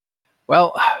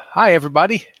Well, hi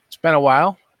everybody. It's been a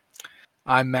while.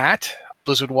 I'm Matt.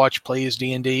 Blizzard Watch plays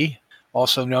D&D,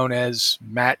 also known as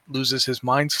Matt Loses His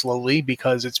Mind Slowly,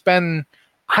 because it's been,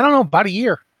 I don't know, about a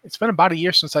year. It's been about a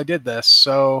year since I did this.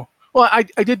 So, well, I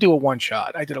did do a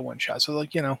one-shot. I did a one-shot. So,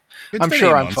 It's I'm been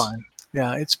sure 8 I'm months. fine.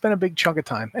 Yeah, it's been a big chunk of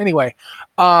time. Anyway,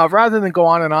 rather than go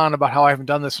on and on about how I haven't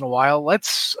done this in a while,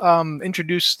 let's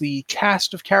introduce the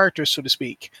cast of characters, so to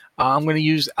speak. I'm going to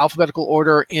use alphabetical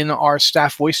order in our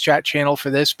staff voice chat channel for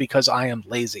this because I am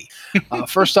lazy.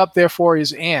 First up, therefore,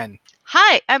 is Anne.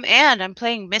 Hi, I'm Anne. I'm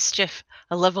playing Mischief,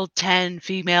 a level 10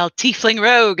 female tiefling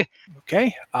rogue.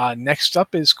 Okay. Next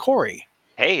up is Corey.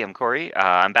 Hey, I'm Corey.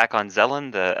 I'm back on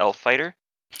Zelen, the elf fighter.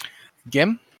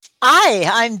 Gim.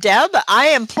 Hi, I'm Deb. I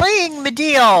am playing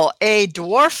Mediel, a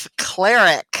dwarf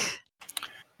cleric.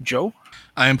 Joe.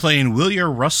 I am playing Willier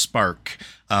Rustspark,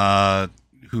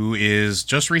 who is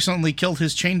just recently killed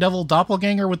his Chain Devil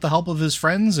doppelganger with the help of his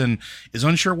friends and is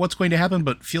unsure what's going to happen,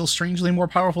 but feels strangely more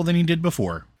powerful than he did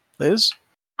before. Liz.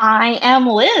 I am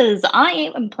Liz.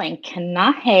 I am playing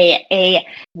Kanahe, a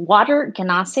water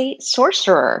Ganase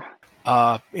sorcerer.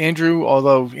 Andrew,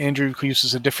 although Andrew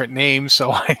uses a different name,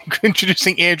 so I'm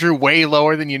introducing Andrew way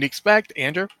lower than you'd expect.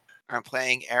 Andrew. I'm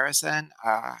playing Arisen,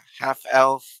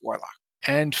 half-elf warlock.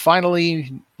 And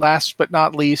finally, last but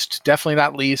not least,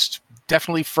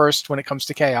 definitely first when it comes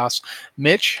to chaos,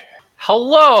 Mitch.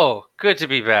 Hello! Good to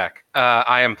be back.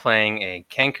 I am playing a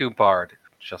Kenku Bard.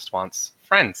 Just wants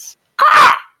friends.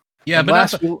 Yeah, And but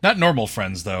last not normal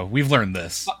friends, though. We've learned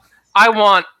this. I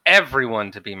want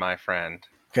everyone to be my friend.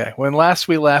 Okay, when last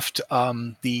we left,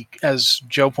 as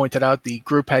Joe pointed out, the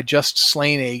group had just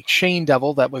slain a Chain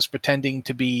Devil that was pretending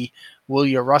to be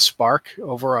Willier Rustspark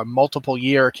over a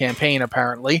multiple-year campaign,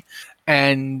 apparently.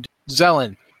 And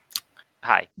Zelen,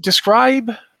 Hi.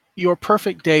 describe your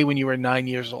perfect day when you were 9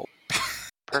 years old.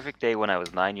 Perfect day when I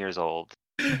was 9 years old.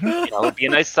 It would be a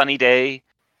nice sunny day.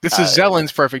 This is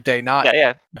Zelen's perfect day, not...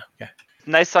 Yeah. Okay.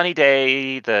 Nice sunny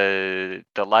day. The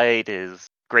light is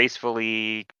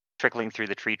gracefully trickling through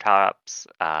the treetops.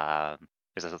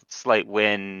 There's a slight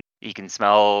wind. You can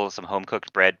smell some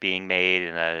home-cooked bread being made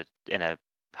in a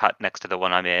hut next to the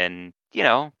one I'm in. You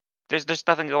know, there's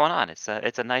nothing going on. It's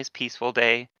a nice, peaceful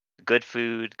day. Good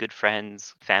food, good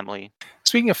friends, family.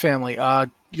 Speaking of family,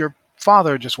 your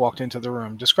father just walked into the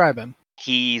room. Describe him.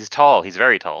 He's tall. He's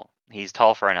very tall. He's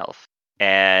tall for an elf.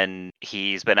 And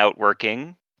he's been out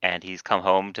working, and he's come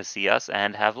home to see us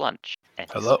and have lunch. And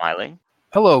he's Hello. smiling.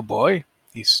 Hello, boy,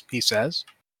 he says.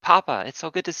 Papa, it's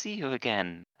so good to see you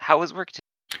again. How was work today?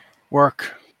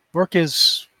 Work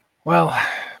is, well,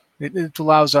 it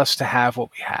allows us to have what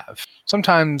we have.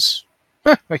 Sometimes,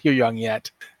 you're young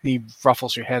yet. He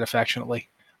ruffles your head affectionately.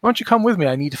 Why don't you come with me?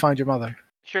 I need to find your mother.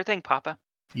 Sure thing, Papa.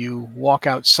 You walk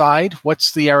outside.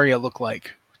 What's the area look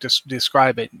like? Just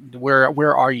describe it.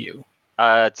 Where are you?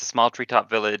 It's a small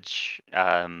treetop village.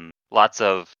 Lots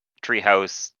of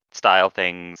treehouse style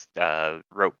things,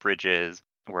 rope bridges.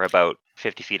 We're about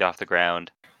 50 feet off the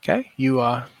ground. Okay. You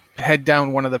head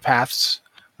down one of the paths.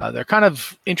 They're kind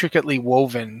of intricately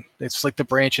woven. It's like the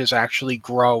branches actually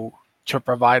grow to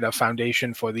provide a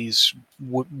foundation for these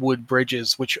wood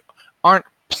bridges, which aren't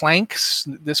planks.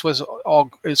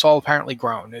 It's all apparently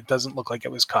grown. It doesn't look like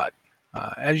it was cut.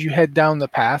 As you head down the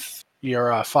path,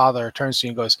 your father turns to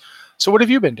you and goes, "So what have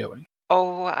you been doing?"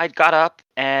 Oh, I got up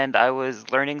and I was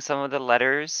learning some of the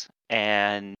letters,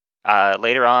 and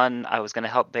later on I was going to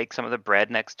help bake some of the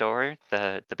bread next door.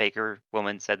 The baker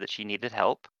woman said that she needed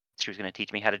help. She was going to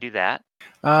teach me how to do that.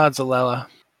 Zalela.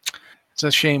 It's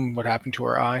a shame what happened to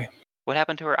her eye. What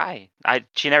happened to her eye?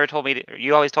 She never told me.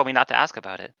 You always told me not to ask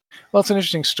about it. Well, it's an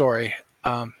interesting story.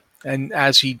 And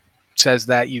as he says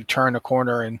that, you turn a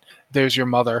corner and there's your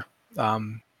mother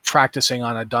practicing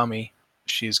on a dummy.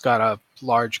 She's got a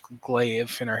large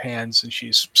glaive in her hands and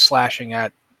she's slashing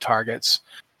at targets,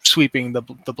 sweeping the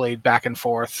blade back and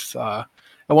forth. At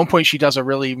one point, she does a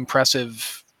really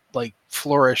impressive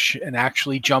flourish and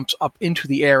actually jumps up into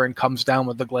the air and comes down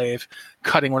with the glaive,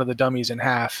 cutting one of the dummies in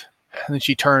half. And then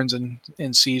she turns and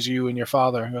sees you and your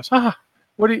father and goes,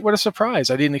 what a surprise.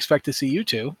 I didn't expect to see you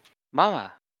two.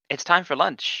 Mama, it's time for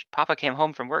lunch. Papa came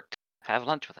home from work to have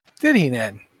lunch with us. Did he,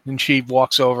 Ned? And she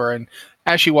walks over, and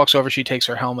as she walks over, she takes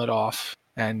her helmet off,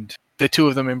 and the two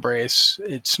of them embrace.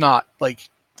 It's not like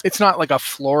a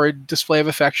florid display of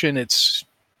affection. It's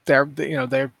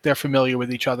they're familiar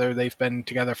with each other. They've been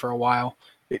together for a while.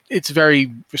 It's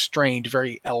very restrained,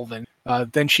 very elven.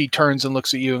 Then she turns and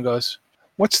looks at you and goes,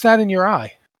 "What's that in your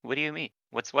eye?" What do you mean?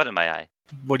 What's what in my eye?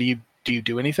 What do you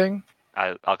do anything?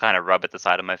 I'll kind of rub at the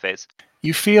side of my face.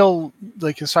 You feel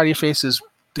like the side of your face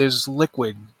there's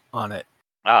liquid on it.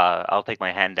 I'll take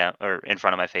my hand down or in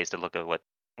front of my face to look at what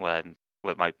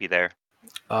might be there.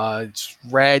 It's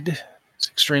red. It's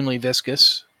extremely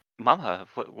viscous. Mama,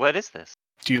 what is this?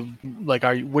 Do you what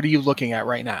are you looking at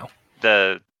right now?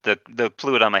 The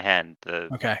fluid on my hand,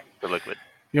 Okay. the liquid.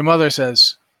 Your mother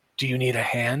says, "Do you need a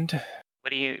hand?" What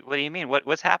do you mean?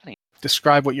 What's happening?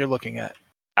 Describe what you're looking at.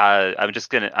 I'm just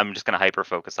gonna hyper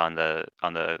focus on the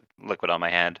liquid on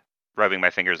my hand, rubbing my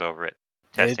fingers over it,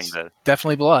 testing It's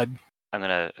definitely blood. I'm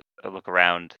gonna look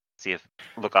around,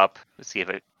 look up, see if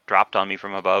it dropped on me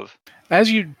from above.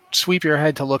 As you sweep your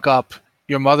head to look up,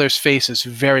 your mother's face is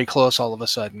very close all of a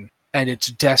sudden, and it's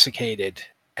desiccated,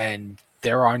 and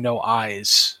there are no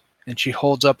eyes. And she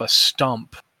holds up a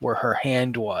stump where her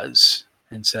hand was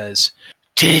and says,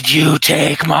 "Did you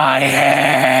take my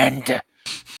hand?"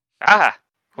 Ah,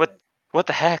 what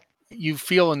the heck? You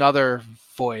feel another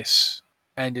voice,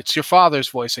 and it's your father's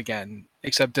voice again,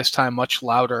 except this time much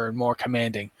louder and more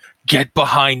commanding. "Get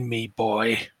behind me,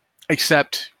 boy."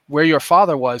 Except where your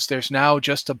father was, there's now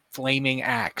just a flaming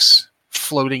axe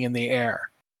floating in the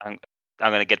air. I'm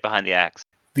gonna get behind the axe.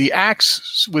 The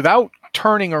axe, without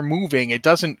turning or moving, it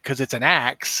doesn't, because it's an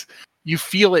axe. You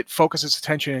feel it focus its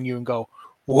attention on you and go,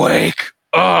 "Wake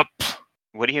up!"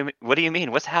 What do you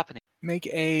mean? What's happening? Make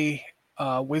a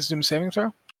wisdom saving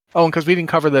throw. Oh, and because we didn't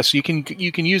cover this, you can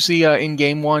use the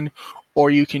in-game one,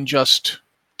 or you can just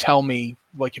tell me,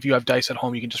 like, if you have dice at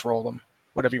home, you can just roll them.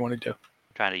 Whatever you want to do.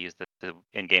 I'm trying to use the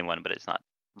in-game one, but it's not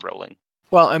rolling.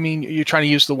 Well, I mean, you're trying to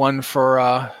use the one for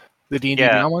the D&D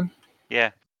Beyond one?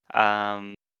 Yeah.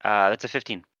 That's a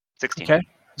 15. 16. Okay.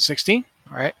 16?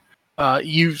 All right.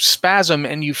 You spasm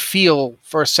and you feel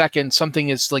for a second something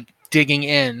is like digging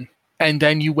in, and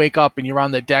then you wake up and you're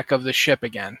on the deck of the ship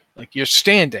again. Like you're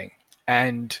standing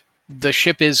and the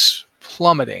ship is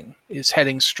plummeting, is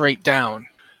heading straight down.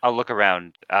 I'll look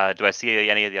around. Do I see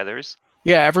any of the others?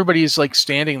 Yeah, everybody's like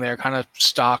standing there kind of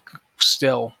stock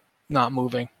still, not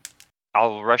moving.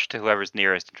 I'll rush to whoever's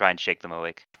nearest and try and shake them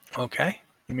awake. Okay.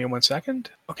 Give me 1 second.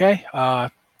 Okay.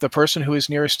 The person who is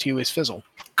nearest to you is Fizzle.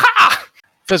 Ka!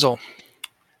 Fizzle,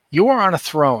 you are on a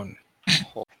throne.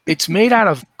 It's made out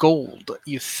of gold,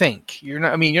 you think. You're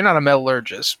not a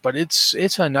metallurgist, but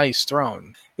it's a nice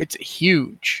throne. It's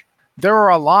huge. There are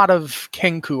a lot of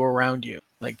Kenku around you,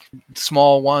 like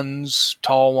small ones,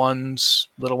 tall ones,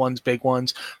 little ones, big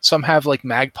ones. Some have like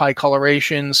magpie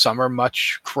coloration, some are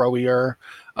much crowier.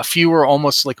 A few are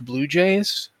almost like blue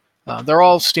jays. They're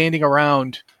all standing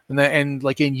around, and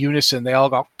like in unison, they all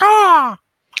go, "Caw!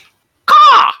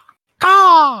 Caw!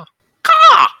 Caw!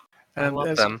 Caw!" I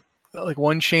love them. Like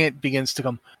one chant begins to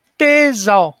come,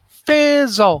 "Fizzle,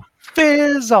 fizzle,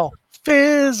 fizzle,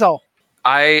 fizzle."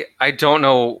 I don't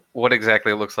know what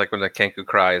exactly it looks like when a Kenku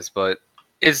cries, but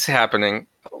it's happening.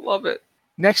 I love it.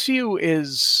 Next to you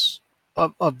is a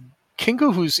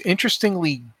Kenku who's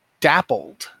interestingly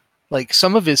dappled. Like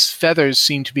some of his feathers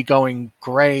seem to be going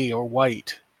gray or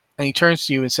white. And he turns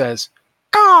to you and says,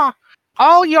 "Ah,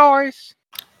 all yours."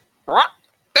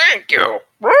 Thank you.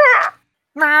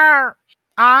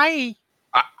 I.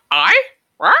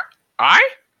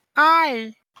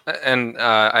 And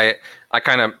I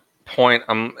kind of point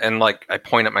and like I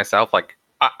point at myself like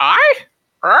I.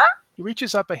 He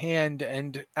reaches up a hand,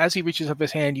 and as he reaches up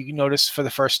his hand, you notice for the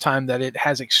first time that it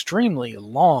has extremely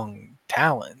long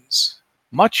talons.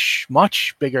 Much,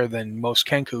 much bigger than most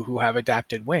Kenku who have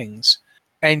adapted wings.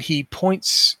 And he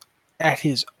points at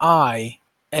his eye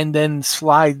and then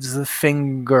slides the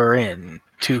finger in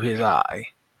to his eye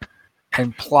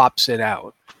and plops it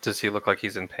out. Does he look like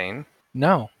he's in pain?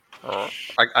 No.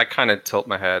 I kind of tilt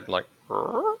my head like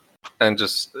and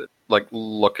just like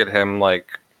look at him like,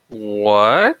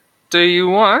 what do you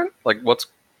want? Like what's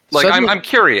like I'm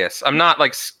curious. I'm not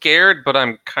like scared, but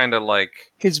I'm kind of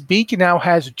like... His beak now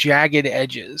has jagged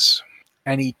edges,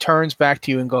 and he turns back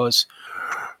to you and goes,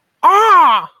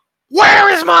 "Ah! Where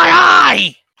is my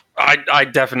eye?" I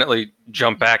definitely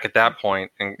jump back at that point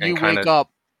and you kind wake up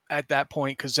at that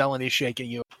point because Zelen is shaking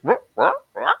you.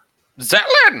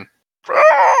 Zetlin!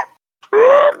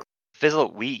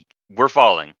 Fizzle, we're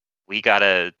falling. We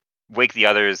gotta wake the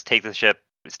others, take the ship,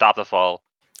 stop the fall.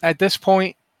 At this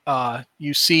point,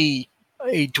 you see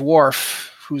a dwarf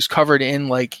who's covered in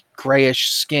like grayish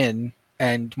skin,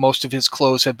 and most of his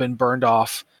clothes have been burned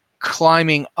off,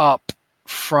 climbing up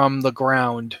from the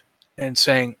ground and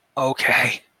saying,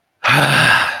 "Okay,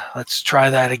 let's try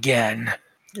that again."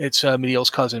 It's Medial's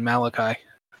cousin, Malachi.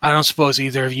 "I don't suppose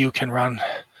either of you can run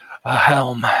a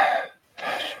helm.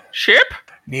 Ship?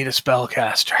 Need a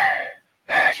spellcaster.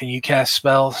 Can you cast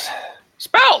spells?"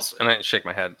 Spells! And I shake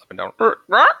my head up and down.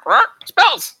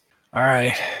 Spells! All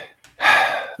right.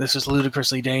 This is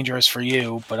ludicrously dangerous for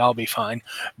you, but I'll be fine.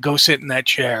 Go sit in that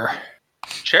chair.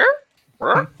 Chair?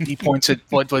 He points at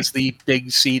what was the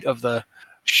big seat of the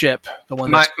ship. The one.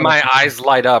 My eyes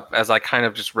light up as I kind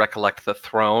of just recollect the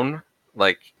throne.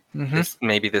 Like,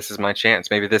 maybe this is my chance.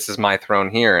 Maybe this is my throne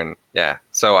here. And yeah,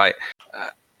 so I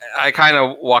kind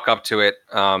of walk up to it,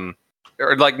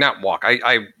 or like not walk.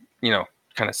 I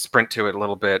kind of sprint to it a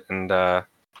little bit, and I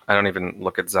don't even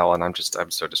look at Zelen.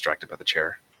 I'm so distracted by the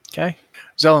chair. Okay,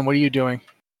 Zelen, what are you doing?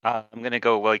 I'm gonna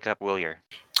go wake up Willier.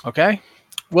 Okay,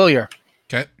 Willier.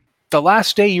 Okay. The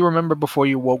last day you remember before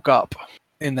you woke up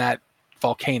in that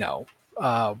volcano.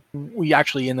 We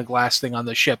actually in the glass thing on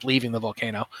the ship leaving the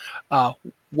volcano.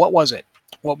 What was it?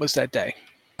 What was that day?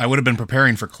 I would have been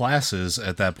preparing for classes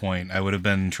at that point. I would have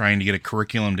been trying to get a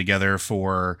curriculum together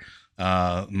for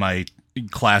my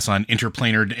class on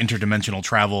interplanar, interdimensional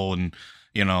travel, and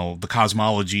the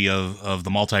cosmology of the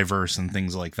multiverse and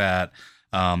things like that.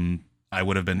 I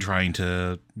would have been trying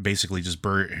to basically just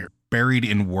buried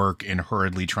in work and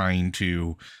hurriedly trying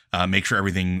to make sure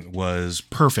everything was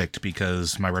perfect,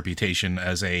 because my reputation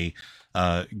as a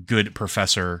good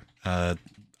professor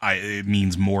it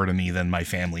means more to me than my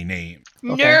family name.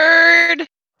 Okay. Nerd.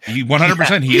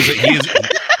 100%. He is.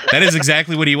 That is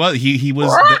exactly what he was. He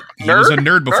was a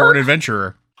nerd before an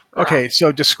adventurer. Okay,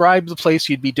 so describe the place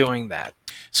you'd be doing that.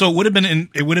 So it would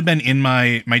have been in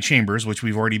my chambers, which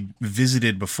we've already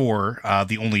visited before.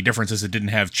 The only difference is it didn't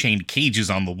have chained cages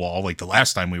on the wall like the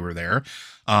last time we were there.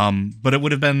 But it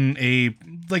would have been a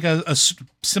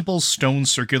simple stone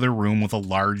circular room with a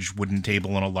large wooden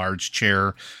table and a large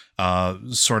chair,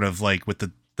 sort of like with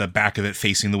the back of it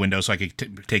facing the window, so I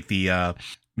could take the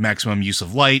maximum use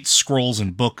of light. Scrolls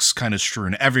and books kind of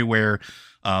strewn everywhere.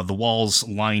 The walls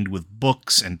lined with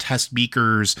books and test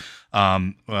beakers,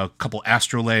 a couple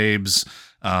astrolabes,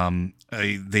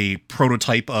 the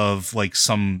prototype of like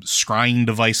some scrying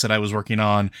device that I was working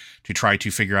on to try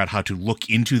to figure out how to look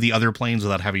into the other planes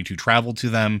without having to travel to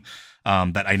them,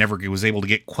 that I never was able to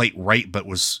get quite right, but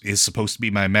is supposed to be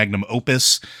my magnum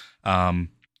opus.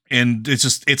 And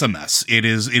it's a mess. It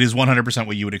is 100%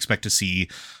 what you would expect to see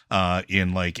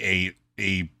in like a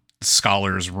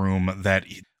scholar's room that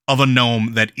of a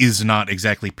gnome that is not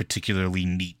exactly particularly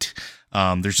neat.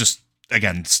 There's just,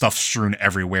 again, stuff strewn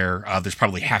everywhere. There's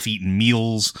probably half-eaten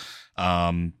meals,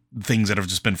 things that have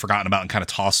just been forgotten about and kind of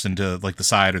tossed into like the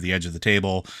side or the edge of the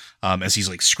table, as he's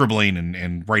like scribbling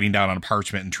and writing down on a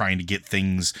parchment and trying to get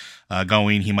things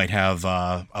going. He might have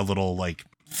a little like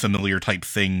familiar type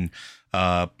thing,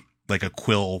 like a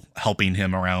quill helping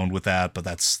him around with that, but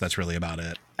that's really about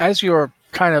it. As you're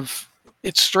kind of,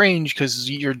 it's strange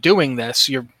because you're doing this,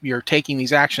 you're taking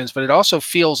these actions, but it also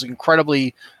feels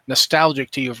incredibly nostalgic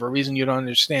to you for a reason you don't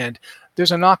understand.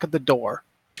 There's a knock at the door.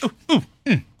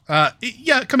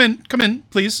 Yeah, come in,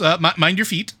 please. Mind your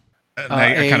feet.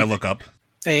 I kind of look up.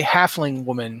 A halfling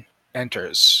woman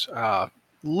enters,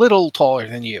 little taller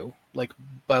than you, like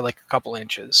by like a couple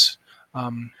inches.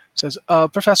 Says,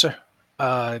 Professor,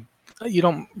 you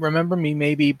don't remember me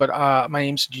maybe, but my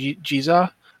name's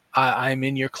Giza. I'm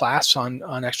in your class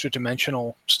on extra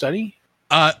dimensional study.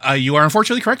 You are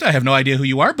unfortunately correct. I have no idea who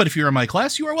you are, but if you're in my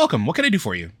class, you are welcome. What can I do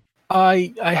for you?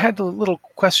 I had a little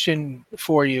question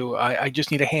for you. I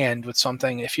just need a hand with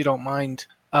something. If you don't mind,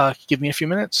 give me a few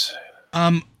minutes.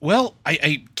 Well,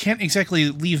 I can't exactly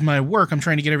leave my work. I'm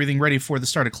trying to get everything ready for the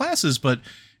start of classes, but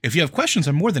if you have questions,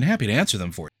 I'm more than happy to answer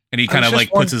them for you. And he kind of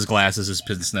like puts his glasses, his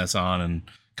pince nez on, and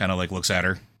kind of like looks at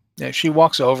her. Yeah, she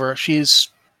walks over. She's,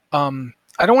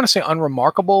 I don't want to say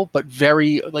unremarkable, but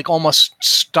very like almost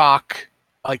stock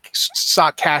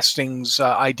castings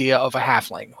idea of a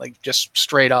halfling, like just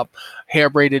straight up hair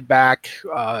braided back,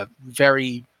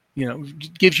 very,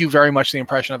 gives you very much the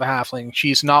impression of a halfling.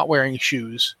 She's not wearing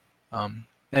shoes.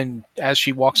 And as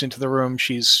she walks into the room,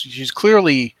 she's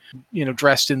clearly,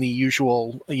 dressed in the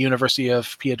usual University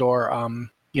of Piador,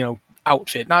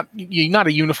 outfit. Not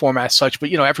a uniform as such,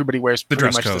 but everybody wears pretty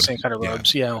much the same kind of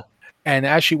robes. Yeah. And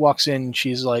as she walks in,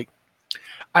 she's like,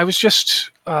 "I was just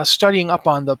studying up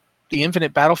on the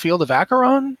infinite battlefield of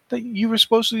Acheron that you were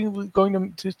supposed to be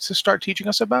going to start teaching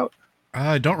us about."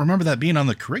 I don't remember that being on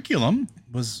the curriculum.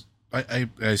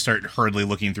 I start hurriedly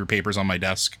looking through papers on my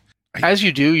desk. As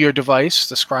you do, your device,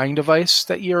 the scrying device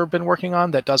that you've been working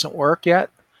on that doesn't work yet,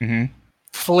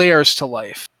 flares to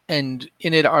life. And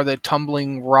in it are the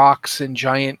tumbling rocks and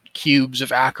giant cubes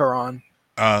of Acheron.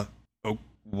 Huh?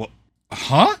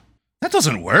 That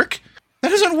doesn't work.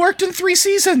 That hasn't worked in 3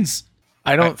 seasons.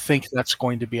 I don't think that's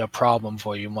going to be a problem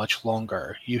for you much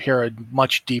longer. You hear a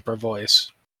much deeper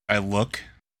voice. I look.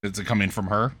 Is it coming from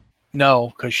her?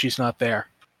 No, because she's not there.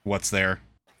 What's there?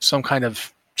 Some kind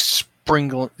of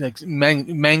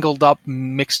mangled up,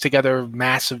 mixed together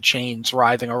massive chains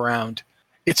writhing around.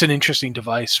 It's an interesting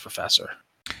device, Professor.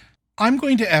 I'm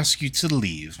going to ask you to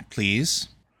leave, please.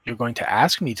 You're going to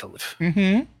ask me to leave,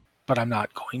 Mm-hmm. but I'm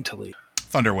not going to leave.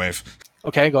 Thunderwave.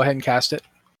 Okay, go ahead and cast it.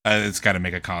 It's got to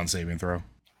make a con saving throw.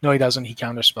 No, he doesn't. He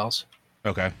counterspells.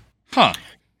 Okay. Huh.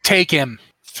 Take him.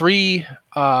 3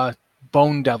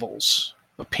 bone devils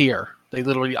appear. They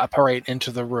literally apparate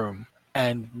into the room,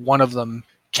 and one of them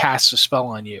casts a spell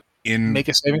on you. In Make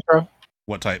a saving throw.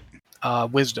 what type?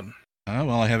 Wisdom.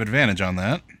 Well, I have advantage on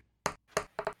that.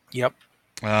 Yep.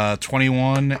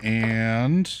 21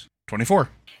 and 24.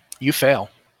 You fail.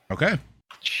 Okay.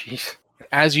 Jeez.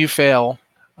 As you fail,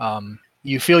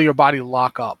 you feel your body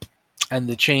lock up, and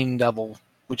the chain devil,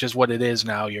 which is what it is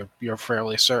now, you're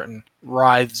fairly certain,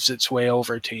 writhes its way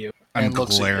over to you. I'm and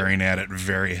looks glaring at it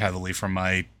very heavily from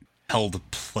my held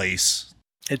place.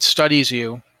 It studies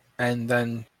you and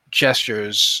then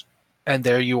gestures, and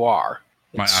there you are.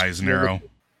 My eyes narrow.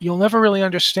 You'll never really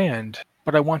understand,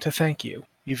 but I want to thank you.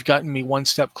 You've gotten me one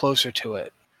step closer to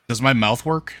it. Does my mouth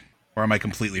work, or am I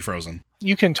completely frozen?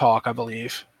 You can talk, I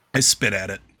believe. I spit at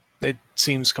it. It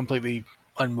seems completely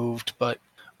unmoved, but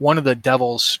one of the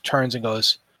devils turns and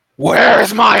goes,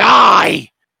 "Where's my eye?"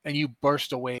 And you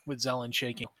burst away with Zelen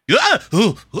shaking.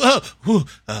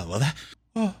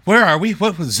 Where are we?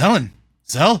 What was Zelen?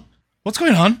 Zell? What's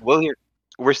going on? Well,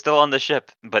 we're still on the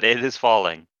ship, but it is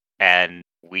falling, and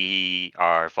we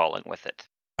are falling with it.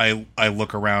 I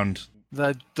look around.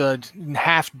 The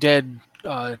half-dead,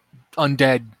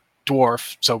 undead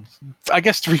dwarf, so I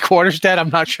guess 3/4 dead. I'm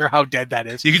not sure how dead that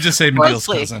is. You could just say Medeal's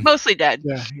cousin. Mostly dead.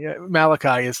 Yeah,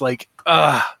 Malachi is like,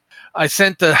 I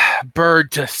sent the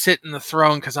bird to sit in the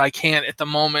throne because I can't at the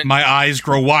moment. My eyes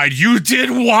grow wide. You did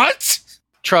what?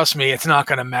 Trust me, it's not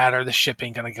going to matter. The ship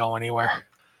ain't going to go anywhere.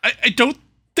 I don't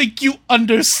think you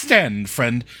understand,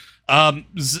 friend. I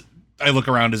look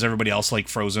around. Is everybody else like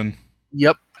frozen?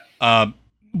 Yep.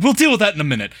 We'll deal with that in a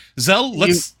minute. Zell,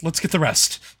 let's get the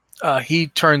rest. He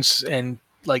turns and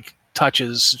like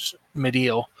touches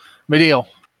Medeal. Medeal,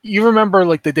 you remember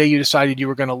like the day you decided you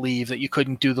were going to leave, that you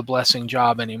couldn't do the blessing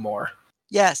job anymore?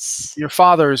 Yes. Your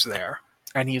father is there,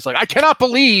 and he's like, I cannot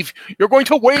believe you're going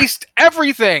to waste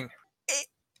everything.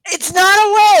 It's not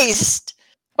a waste.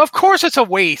 Of course it's a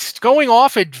waste. Going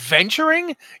off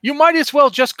adventuring? You might as well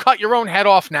just cut your own head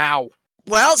off now.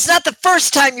 Well, it's not the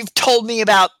first time you've told me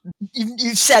about.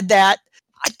 You've said that.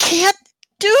 I can't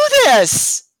do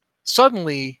this.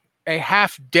 Suddenly, a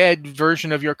half-dead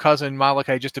version of your cousin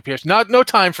Malachi just appears. No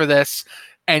time for this.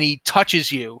 And he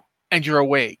touches you, and you're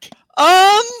awake.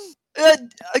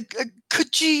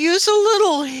 Could you use a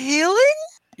little healing?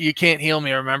 You can't heal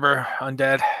me, remember,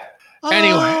 undead.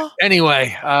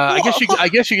 Anyway, I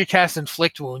guess you could cast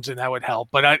inflict wounds, and that would help.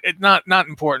 But it's not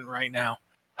important right now.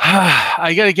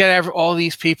 I got to get all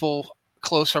these people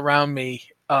close around me.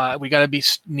 We got to be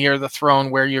near the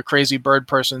throne where your crazy bird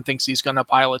person thinks he's going to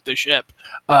pilot the ship.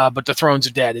 But the throne's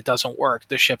dead. It doesn't work.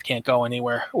 The ship can't go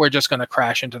anywhere. We're just going to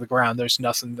crash into the ground. There's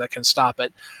nothing that can stop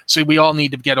it. So we all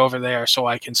need to get over there so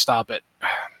I can stop it.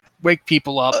 Wake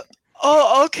people up.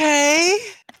 Okay.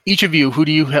 Each of you, who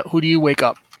do you wake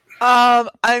up?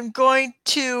 I'm going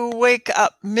to wake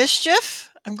up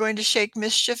Mischief. I'm going to shake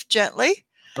Mischief gently.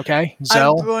 Okay,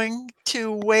 Zell. I'm going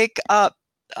to wake up.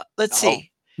 Let's see.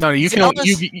 No, you can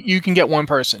you can get one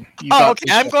person. Okay.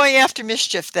 I'm going after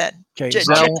Mischief then. Okay,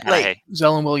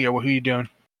 Zell and William. Who are you doing?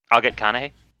 I'll get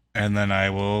Kanahe. And then I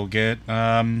will get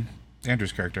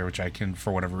Andrew's character, which I can,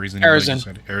 for whatever reason,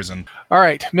 Arizin. All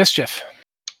right, Mischief.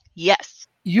 Yes.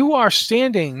 You are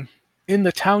standing in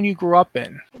the town you grew up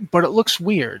in, but it looks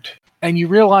weird. And you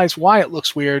realize why it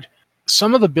looks weird.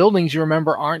 Some of the buildings you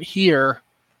remember aren't here,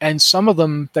 and some of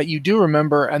them that you do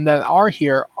remember and that are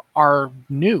here are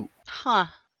new. Huh.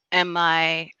 Am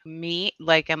I me?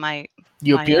 Like, am I?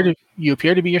 You appear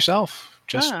to be yourself,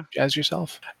 just as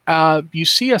yourself. You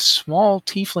see a small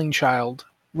tiefling child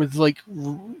with like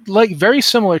very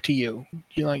similar to you.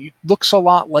 You know, looks a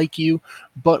lot like you,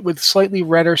 but with slightly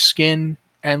redder skin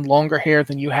and longer hair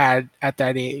than you had at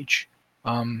that age.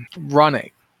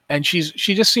 Running, and she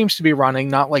just seems to be running,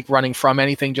 not like running from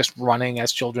anything, just running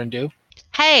as children do.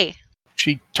 Hey.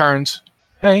 She turns.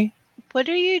 Hey. What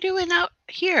are you doing out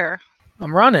here?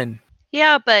 I'm running.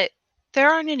 Yeah, but there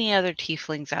aren't any other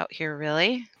tieflings out here,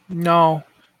 really. No.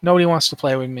 Nobody wants to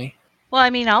play with me. Well,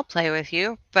 I mean, I'll play with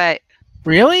you, but...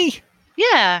 Really?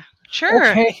 Yeah,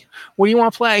 sure. Okay. What do you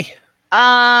want to play?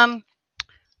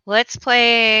 Let's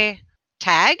play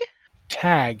tag?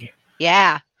 Tag.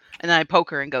 Yeah. And then I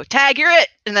poke her and go, tag, you're it!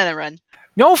 And then I run.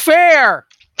 No fair!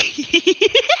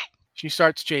 She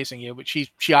starts chasing you, but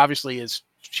she obviously is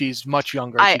she's much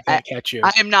younger. I She can't catch you.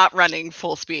 I am not running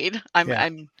full speed. I'm Yeah.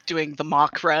 I'm doing the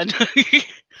mock run.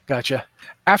 Gotcha.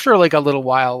 After like a little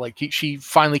while, like she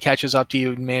finally catches up to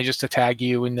you and manages to tag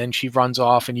you, and then she runs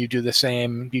off, and you do the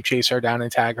same. You chase her down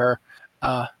and tag her.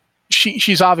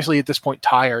 She's obviously at this point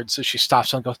tired, so she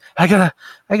stops and goes, I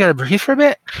gotta breathe for a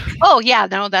bit. Oh yeah,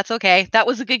 no, that's okay. That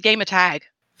was a good game of tag.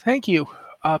 Thank you.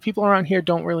 People around here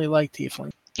don't really like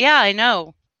tiefling. Yeah, I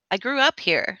know. I grew up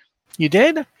here. You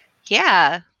did?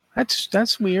 Yeah,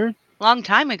 That's weird. long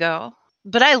time ago.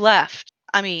 But I left.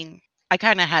 I mean, I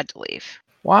kind of had to leave.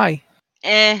 Why?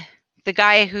 The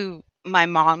guy who my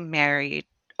mom married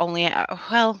only,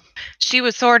 well, she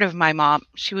was sort of my mom.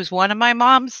 She was one of my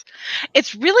moms.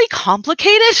 It's really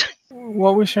complicated.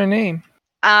 What was her name?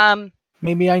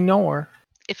 Maybe I know her.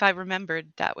 If I remembered,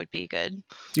 that would be good.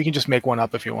 You can just make one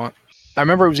up if you want. I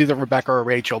remember it was either Rebecca or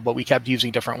Rachel, but we kept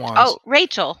using different ones. Oh,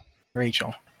 Rachel.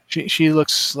 Rachel. She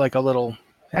looks like a little...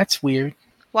 That's weird.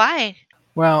 Why?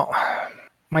 Well,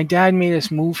 my dad made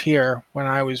us move here when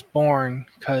I was born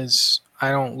because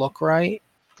I don't look right.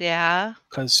 Yeah.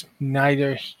 Because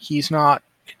neither he's not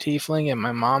a tiefling and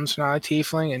my mom's not a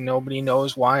tiefling and nobody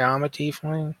knows why I'm a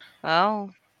tiefling.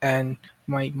 Oh. And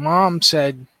my mom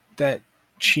said that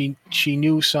she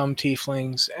knew some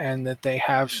tieflings and that they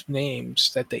have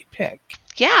names that they pick.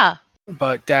 Yeah.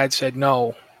 But Dad said,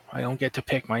 no, I don't get to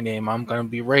pick my name. I'm going to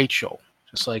be Rachel,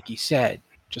 just like he said,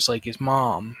 just like his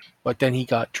mom. But then he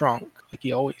got drunk, like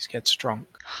he always gets drunk.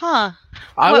 Huh.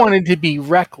 I wanted to be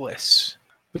reckless,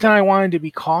 but then I wanted to be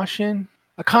caution.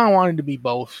 I kind of wanted to be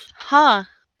both. Huh.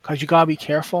 Because you got to be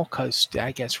careful because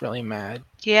Dad gets really mad.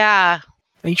 Yeah.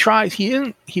 And he tries.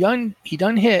 He doesn't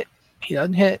hit. He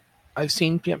doesn't hit. I've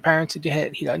seen parents that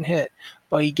hit. He doesn't hit.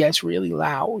 But he gets really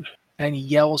loud. And he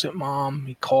yells at Mom.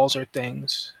 He calls her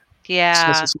things.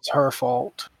 Yeah. Says it's her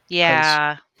fault.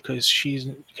 Yeah. Because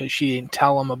she didn't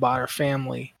tell him about her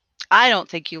family. I don't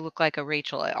think you look like a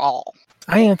Rachel at all.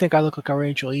 I didn't think I look like a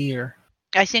Rachel either.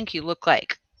 I think you look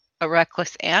like a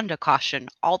reckless and a caution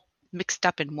all mixed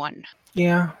up in one.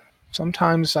 Yeah.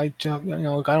 Sometimes I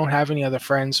don't have any other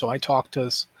friends, so I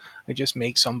just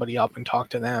make somebody up and talk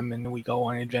to them, and we go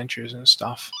on adventures and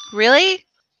stuff. Really?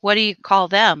 What do you call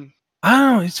them? I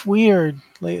don't know. It's weird.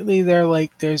 Lately, they're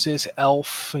like, there's this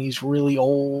elf, and he's really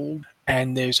old,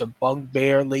 and there's a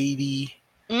bugbear lady,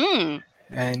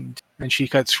 and she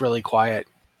gets really quiet.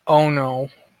 Oh no!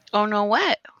 Oh no!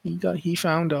 What? He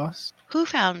found us. Who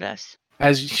found us?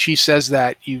 As she says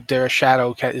that, a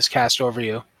shadow is cast over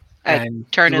you. I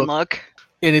turn and look.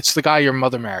 And it's the guy your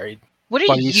mother married. What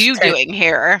are you doing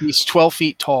here? He's 12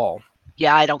 feet tall.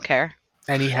 Yeah, I don't care.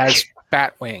 And he has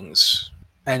bat wings.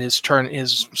 And his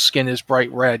skin is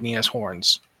bright red and he has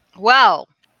horns. Well,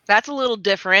 that's a little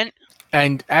different.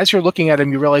 And as you're looking at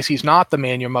him, you realize he's not the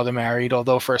man your mother married,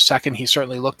 although for a second he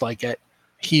certainly looked like it.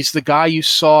 He's the guy you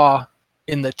saw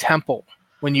in the temple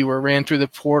when you ran through the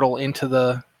portal into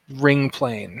the ring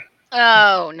plane.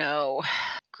 Oh, no.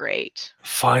 Great.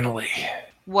 Finally.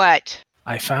 What?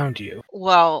 I found you.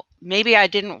 Well, maybe I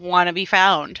didn't want to be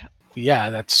found.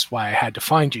 Yeah, that's why I had to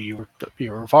find you.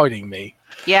 You were avoiding me.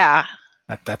 Yeah.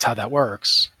 That's how that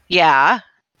works. Yeah.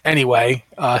 Anyway,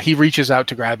 he reaches out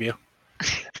to grab you.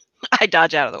 I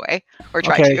dodge out of the way. Or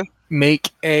try to.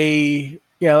 Make a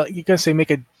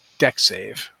dex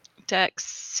save. Dex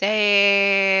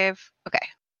save. Okay.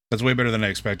 That's way better than I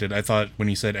expected. I thought when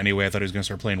he said anyway, I thought he was going to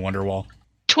start playing Wonderwall.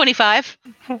 25.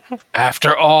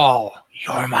 After all,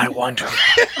 you're my wonder.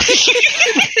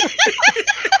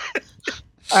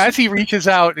 As he reaches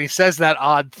out and he says that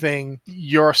odd thing,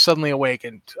 you're suddenly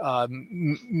awakened.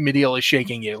 Medial is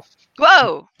shaking you.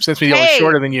 Whoa! Since Medial is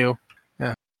shorter than you.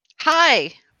 Yeah.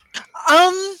 Hi.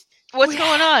 What's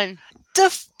going on?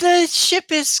 The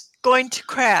ship is going to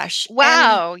crash.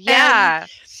 Wow, yeah.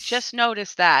 Just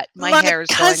noticed that. My hair is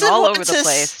going all over the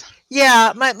place.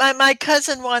 Yeah, my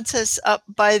cousin wants us up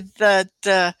by the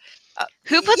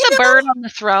who put the bird on the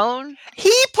throne?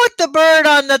 He put the bird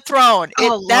on the throne.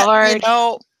 Lord.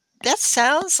 That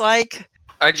sounds like...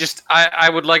 I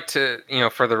would like to,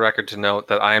 for the record to note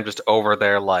that I am just over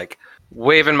there, like,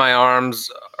 waving my arms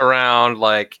around,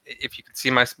 like, if you could see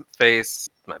my face,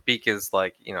 my beak is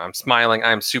like, I'm smiling.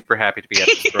 I'm super happy to be at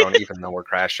the throne, even though we're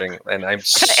crashing. And I'm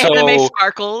so... Anime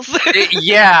sparkles.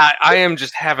 Yeah, I am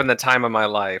just having the time of my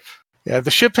life. Yeah,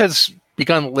 the ship has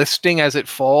begun listing as it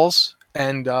falls,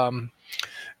 and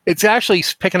it's actually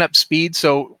picking up speed.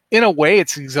 So in a way,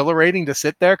 it's exhilarating to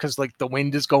sit there because like the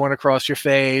wind is going across your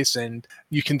face, and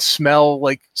you can smell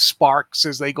like sparks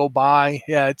as they go by.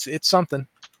 Yeah, it's something.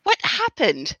 What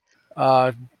happened?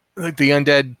 The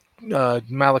undead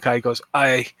Malachi goes,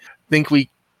 I think we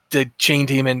the chain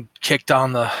demon kicked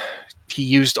on the he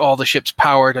used all the ship's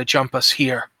power to jump us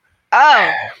here.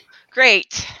 Oh,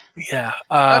 great. Yeah.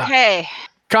 Okay.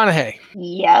 Kanahe,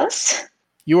 Yes.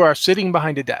 you are sitting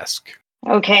behind a desk.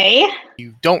 Okay.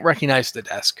 You don't recognize the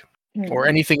desk or Hmm.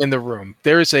 anything in the room.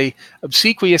 There is a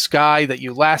obsequious guy that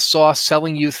you last saw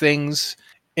selling you things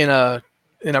in a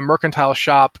mercantile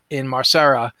shop in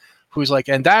Marcera, who's like,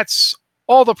 and that's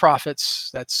all the profits.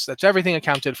 That's everything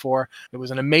accounted for. It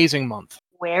was an amazing month.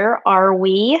 Where are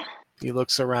we? He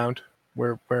looks around.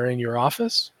 We're in your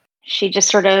office. She just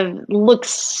sort of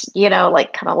looks,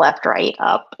 like kind of left, right,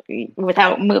 up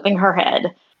without moving her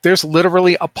head. There's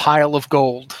literally a pile of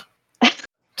gold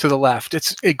to the left.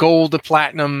 It's a gold, a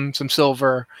platinum, some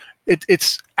silver.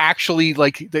 It's actually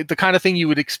like the kind of thing you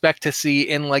would expect to see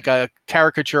in like a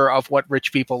caricature of what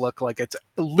rich people look like. It's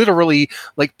literally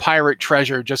like pirate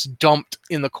treasure just dumped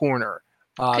in the corner.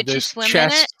 Could you There's swim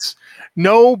chests.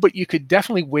 No, but you could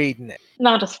definitely wade in it.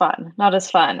 Not as fun. Not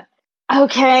as fun.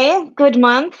 Okay, good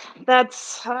month.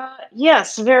 That's,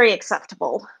 yes, very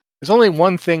acceptable. There's only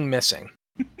one thing missing.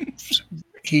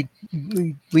 He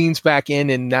leans back in,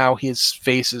 and now his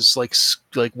face is like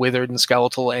withered and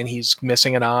skeletal, and he's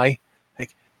missing an eye.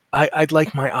 Like, I'd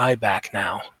like my eye back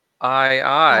now.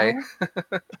 Aye.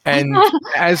 And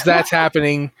as that's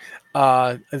happening,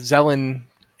 Zelen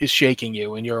is shaking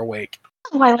you, and you're awake.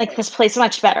 Oh, I like this place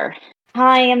much better.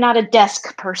 I am not a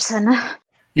desk person.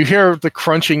 You hear the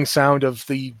crunching sound of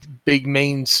the big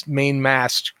main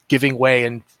mast giving way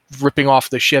and ripping off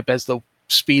the ship as the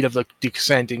speed of the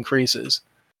descent increases.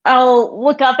 I'll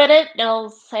look up at it and I'll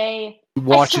say, I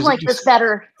Watches still like this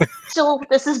better.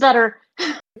 This is better.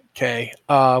 Okay.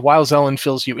 While Zelen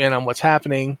fills you in on what's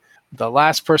happening, the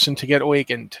last person to get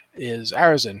awakened is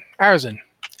Arizin. Arizin,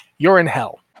 you're in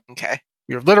hell. Okay.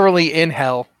 You're literally in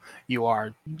hell. You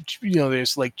are,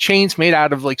 there's like chains made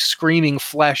out of like screaming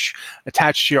flesh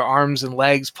attached to your arms and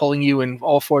legs, pulling you in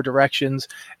all four directions.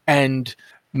 And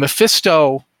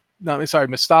Mephistopheles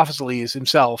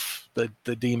himself,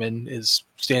 the demon, is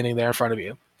standing there in front of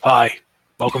you. Hi,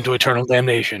 welcome to eternal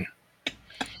damnation.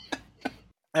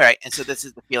 All right. And so this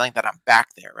is the feeling that I'm back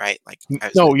there, right? Like,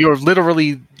 No, you're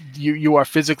literally, you are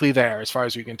physically there as far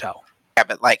as you can tell. Yeah,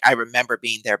 but like I remember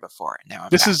being there before, and now I'm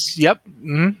This back. is, yep.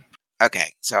 Mhm.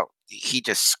 Okay, so he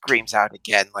just screams out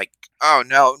again, like, "Oh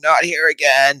no, not here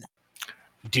again!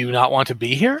 Do you not want to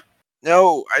be here?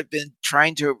 No, I've been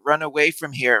trying to run away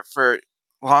from here for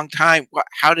a long time.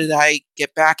 How did I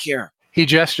get back here?" He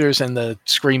gestures, and the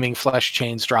screaming flesh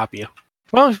chains drop you.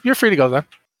 Well, you're free to go then.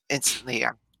 Instantly,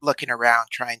 I'm looking around,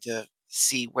 trying to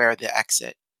see where the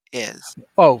exit is.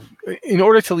 Oh, in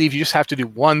order to leave, you just have to do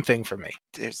one thing for me.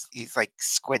 He's like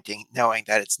squinting, knowing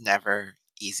that it's never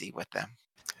easy with them.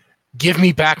 Give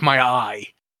me back my eye.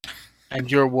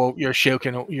 And you're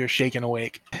shaken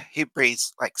awake. He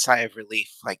breathes like sigh of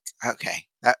relief, like, okay,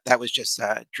 that was just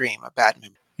a dream, a bad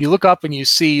memory. You look up and you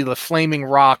see the flaming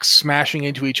rocks smashing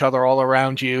into each other all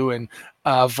around you, and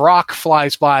Vrock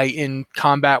flies by in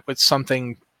combat with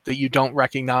something that you don't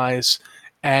recognize.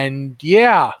 And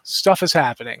yeah, stuff is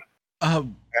happening.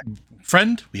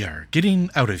 Friend, we are getting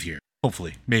out of here.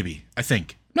 Hopefully. Maybe. I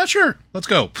think. Not sure. Let's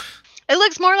go. It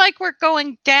looks more like we're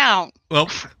going down. Well,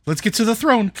 let's get to the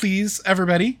throne, please,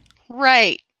 everybody.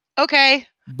 Right. Okay.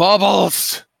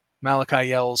 Bubbles! Malachi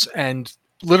yells, and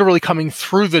literally coming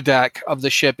through the deck of the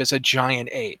ship is a giant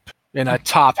ape in a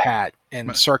top hat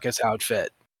and circus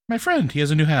outfit. My friend, he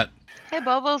has a new hat. Hey,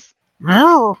 Bubbles.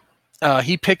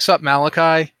 He picks up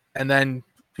Malachi, and then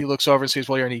he looks over and sees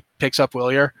Willier, and he picks up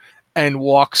Willier and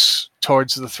walks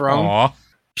towards the throne. Aw.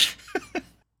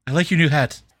 I like your new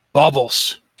hat.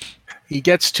 Bubbles. He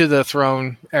gets to the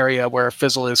throne area where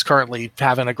Fizzle is currently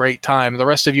having a great time. The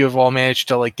rest of you have all managed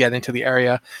to get into the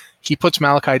area. He puts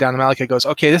Malachi down, and Malachi goes,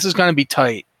 "Okay, this is going to be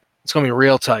tight. It's going to be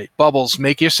real tight. Bubbles,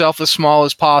 make yourself as small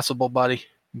as possible, buddy."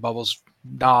 Bubbles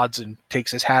nods and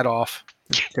takes his hat off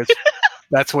because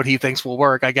that's what he thinks will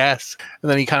work, I guess.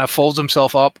 And then he kind of folds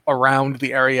himself up around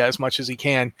the area as much as he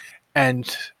can.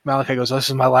 And Malachi goes, "This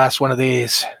is my last one of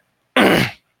these."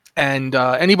 And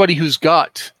anybody who's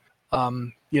got,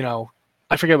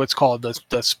 I forget what it's called,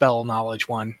 the spell knowledge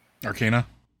one. Arcana?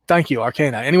 Thank you,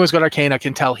 Arcana. Anyone's got Arcana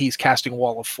can tell he's casting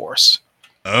Wall of Force.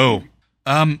 Oh.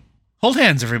 Hold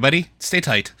hands, everybody. Stay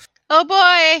tight. Oh,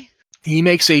 boy. He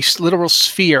makes a literal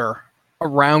sphere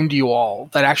around you all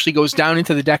that actually goes down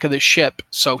into the deck of the ship.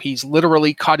 So he's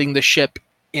literally cutting the ship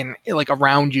in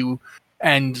around you.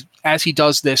 And as he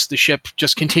does this, the ship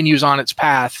just continues on its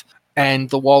path. And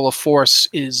the Wall of Force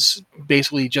is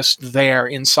basically just there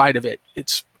inside of it.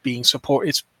 It's being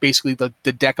It's basically the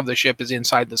deck of the ship is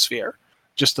inside the sphere.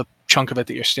 Just the chunk of it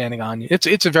that you're standing on.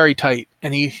 It's a very tight.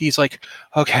 And he's like,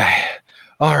 okay,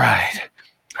 All right.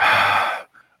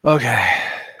 Okay.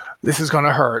 This is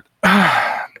gonna hurt,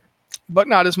 but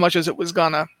not as much as it was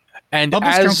gonna. And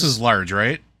Bubbles counts as large,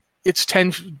 right? It's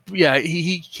 10. Yeah,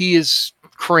 he is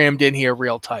crammed in here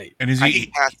real tight. And is I he?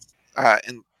 can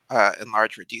cast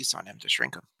enlarge reduce on him to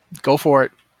shrink him. Go for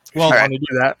it. Well, If you want to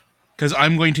do that. Because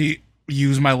I'm going to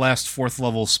use my last 4th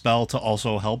level spell to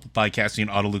also help by casting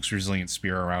Autoluke's Resilient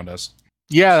Spear around us.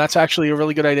 Yeah, that's actually a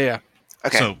really good idea.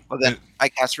 Okay. So, well then I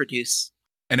cast reduce.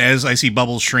 And as I see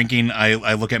Bubbles shrinking,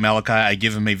 I look at Malachi, I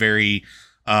give him a very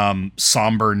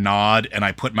somber nod, and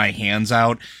I put my hands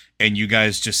out, and you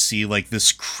guys just see like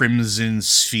this crimson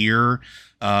sphere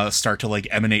start to like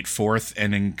emanate forth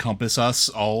and encompass us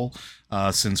all,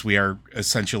 since we are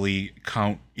essentially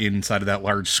count inside of that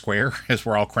large square as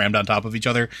we're all crammed on top of each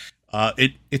other.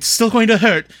 It's still going to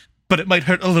hurt, but it might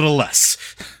hurt a little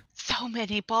less. So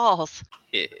many balls.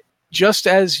 Just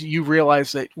as you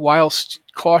realize that whilst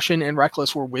Caution and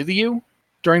Reckless were with you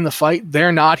during the fight,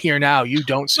 they're not here now. You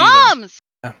don't see them.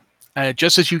 Moms!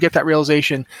 Just as you get that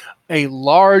realization,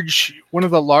 one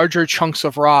of the larger chunks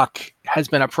of rock has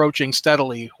been approaching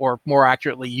steadily, or more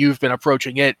accurately, you've been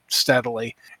approaching it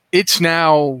steadily. It's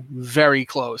now very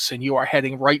close, and you are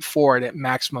heading right for it at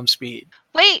maximum speed.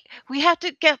 Wait, we have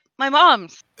to get my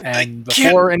mom's. And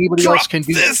before anybody else can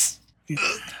do this,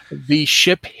 the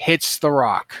ship hits the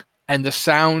rock, and the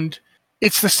sound,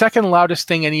 it's the second loudest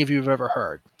thing any of you have ever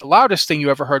heard. The loudest thing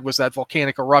you ever heard was that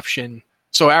volcanic eruption,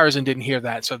 so Arizon didn't hear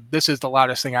that, so this is the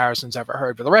loudest thing Arizon's ever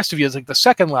heard. But the rest of you is like the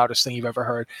second loudest thing you've ever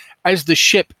heard. As the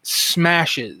ship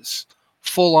smashes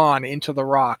full on into the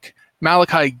rock,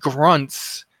 Malachi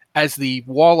grunts as the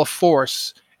wall of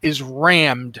force is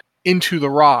rammed into the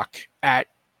rock at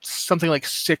something like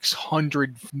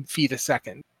 600 feet a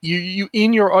second. You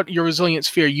in your resilient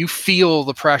sphere, you feel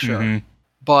the pressure,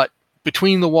 but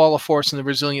between the wall of force and the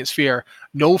resilient sphere,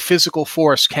 no physical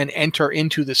force can enter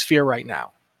into the sphere right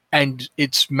now. And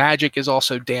its magic is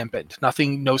also dampened.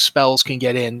 No spells can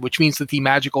get in, which means that the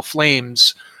magical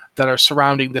flames that are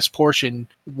surrounding this portion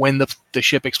when the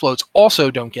ship explodes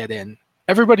also don't get in.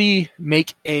 Everybody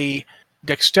make a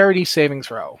dexterity saving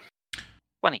throw.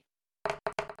 20.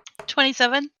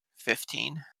 27.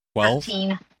 15. 12.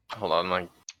 13. Hold on,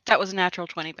 That was a natural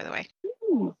 20, by the way.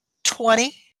 Ooh.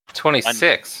 20.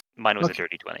 26. Mine was Okay. a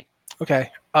dirty 20.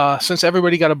 Okay. Since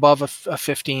everybody got above a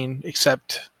 15,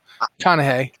 except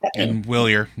Kanahe, And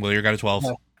Willier got a 12.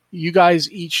 Yeah. You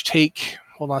guys each take...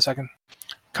 Hold on a second.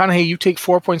 Kanahe, you take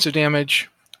 4 points of damage.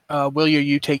 Willier,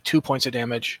 you take 2 points of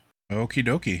damage. Okie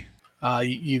dokie.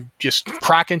 You just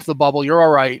crack into the bubble. You're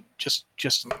all right. Just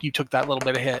you took that little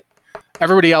bit of hit.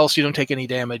 Everybody else, you don't take any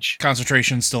damage.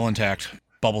 Concentration still intact.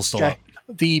 Bubble's still Okay. up.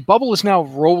 The bubble is now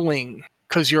rolling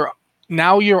because you're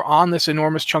on this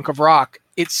enormous chunk of rock.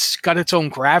 It's got its own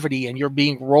gravity, and you're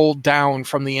being rolled down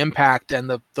from the impact and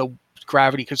the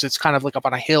gravity because it's kind of like up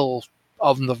on a hill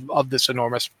of this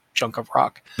enormous chunk of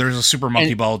rock. There's a Super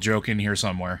Monkey Ball joke in here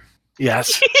somewhere.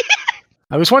 Yes.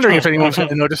 I was wondering if anyone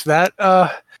had noticed that.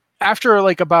 After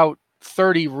like about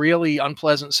 30 really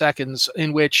unpleasant seconds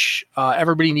in which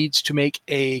everybody needs to make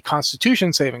a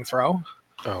Constitution saving throw.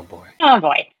 Oh boy. Oh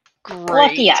boy. Great.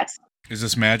 Lucky us. Is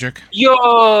this magic? Yo.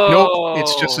 Nope,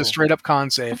 it's just a straight up con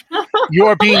save. You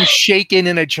are being shaken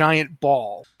in a giant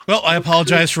ball. Well, I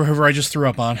apologize for whoever I just threw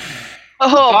up on.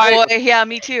 Oh Bye. boy, yeah,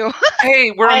 me too.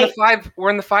 Hey, we're in the 5. We're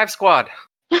in the 5 squad.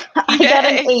 I got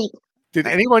an 8. Did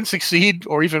anyone succeed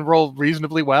or even roll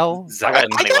reasonably well? I got a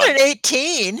I 21. got an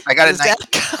 18. I got a Does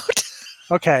that count?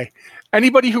 Okay.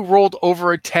 Anybody who rolled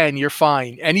over a 10, you're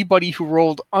fine. Anybody who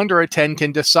rolled under a 10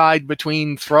 can decide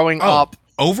between throwing up.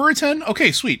 Over a 10?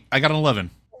 Okay, sweet. I got an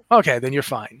 11. Okay, then you're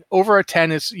fine. Over a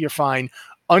 10 you're fine.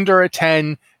 Under a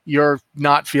 10, you're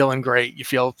not feeling great. You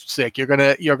feel sick. You're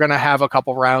gonna have a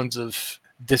couple rounds of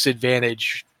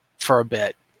disadvantage for a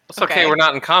bit. It's okay. We're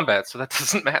not in combat, so that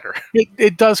doesn't matter.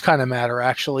 It does kind of matter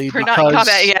actually. We're not in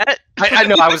combat yet. I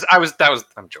know.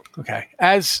 I'm joking. Okay.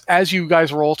 As you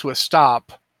guys roll to a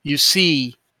stop, you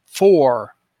see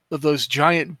 4 of those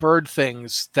giant bird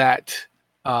things that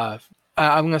I'm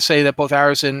going to say that both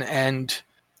Arizon and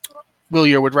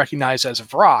Willier would recognize as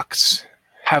Vrox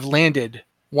have landed.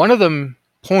 One of them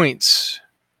points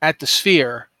at the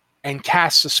sphere and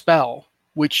casts a spell,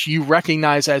 which you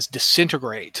recognize as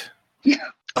Disintegrate,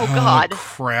 Oh God.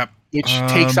 Crap. which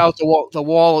takes out the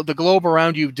wall. The globe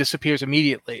around you disappears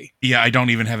immediately. Yeah, I don't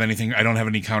even have anything. I don't have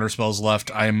any counter spells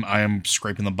left. I am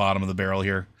scraping the bottom of the barrel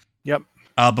here. Yep.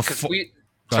 Before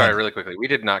Sorry, really quickly. We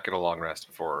did not get a long rest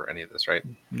before any of this, right?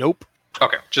 Nope.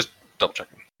 Okay, just double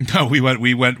checking. No, we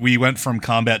went from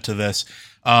combat to this.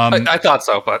 I thought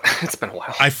so, but it's been a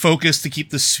while. I focused to keep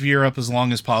the sphere up as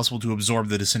long as possible to absorb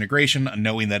the disintegration,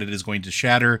 knowing that it is going to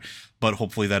shatter, but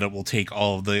hopefully that it will take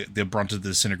all of the brunt of the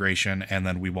disintegration, and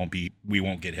then we won't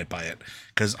get hit by it,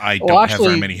 because I don't have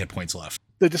very many hit points left.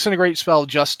 The disintegrate spell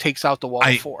just takes out the wall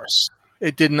of force.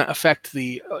 It didn't affect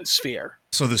the sphere.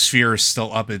 So the sphere is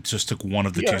still up. It just took one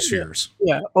of the two spheres.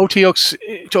 Yeah,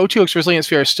 Oteok's resilient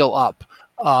sphere is still up.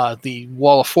 The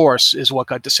wall of force is what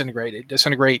got disintegrated.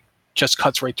 Disintegrate just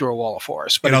cuts right through a wall of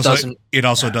force, but it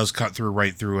also does cut through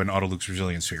right through an Autoluke's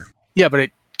resilient sphere. Yeah, but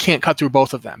it can't cut through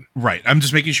both of them. Right. I'm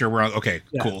just making sure we're on. Okay,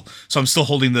 cool. So I'm still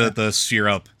holding the sphere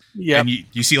up. Yeah. And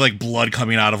you see like blood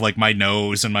coming out of like my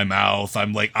nose and my mouth.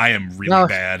 I'm like, I am really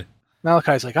bad.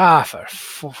 Malachi's like,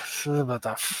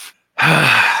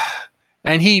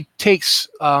 and he takes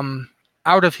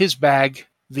out of his bag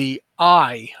the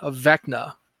eye of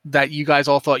Vecna that you guys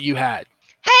all thought you had.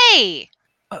 Hey!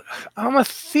 I'm a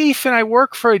thief and I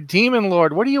work for a demon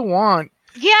lord. What do you want?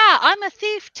 Yeah, I'm a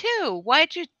thief too.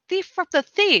 Why'd you thief from the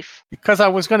thief? Because I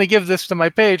was going to give this to my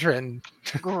patron.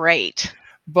 Great.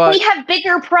 But we have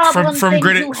bigger problems from than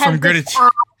gritted who has gritted this eye.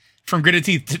 from gritted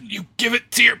teeth. Didn't you give it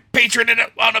to your patron and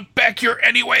it wound up back here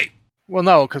anyway? Well,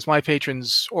 no, because my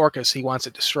patron's Orcus. He wants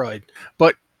it destroyed.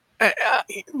 But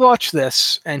watch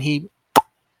this, and he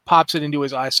pops it into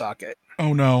his eye socket.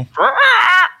 Oh no!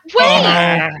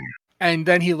 Wait. And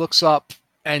then he looks up,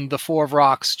 and the four of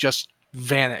rocks just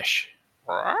vanish.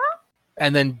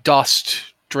 And then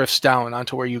dust drifts down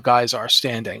onto where you guys are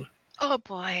standing. Oh,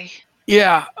 boy.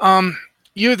 Yeah,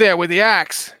 you there with the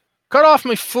axe. Cut off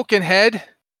my fucking head.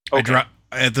 Okay.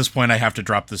 At this point, I have to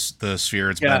drop the sphere.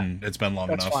 It's been long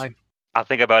That's enough. Fine. I'll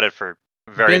think about it for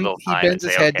very little time. He bends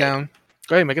his head down.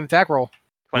 Go ahead, make an attack roll.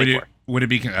 24. Would it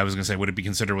be? I was gonna say, would it be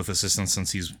considered with assistance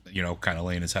since he's kind of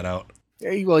laying his head out?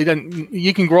 Well, he doesn't.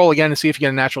 You can roll again and see if you get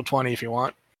a natural 20 if you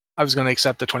want. I was going to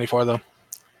accept the 24 though.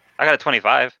 I got a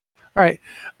 25. All right.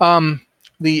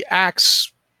 The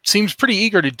axe seems pretty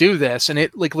eager to do this, and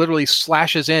it like literally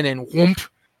slashes in, and whoomp,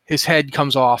 his head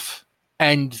comes off,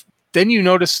 and then you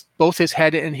notice both his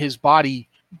head and his body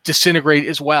disintegrate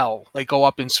as well, like go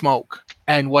up in smoke,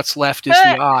 and what's left is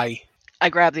the eye. I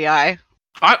grab the eye.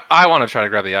 I want to try to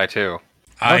grab the eye too.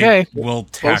 I will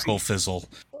tackle Fizzle.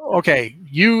 Okay,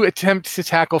 you attempt to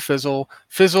tackle Fizzle.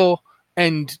 Fizzle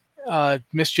and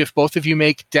Mischief, both of you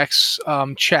make dex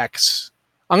checks.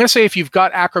 I'm going to say if you've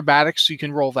got acrobatics, you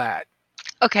can roll that.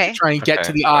 Okay. Try and get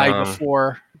to the eye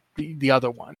before the other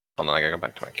one. Hold on, I gotta go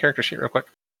back to my character sheet real quick.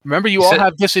 Remember, you all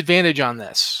have disadvantage on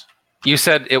this. You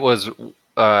said it was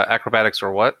acrobatics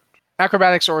or what?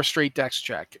 Acrobatics or a straight dex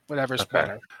check, whatever's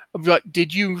better. But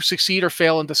did you succeed or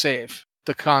fail in the save?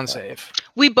 The con save.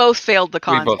 We both failed the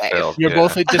con save. Failed, You're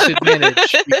both at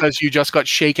disadvantage because you just got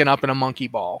shaken up in a monkey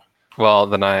ball. Well,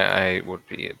 then I would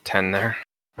be at 10 there.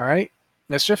 All right.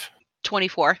 Mischief?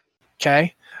 24.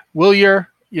 Okay. You're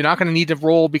not going to need to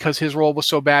roll because his roll was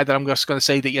so bad that I'm just going to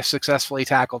say that you successfully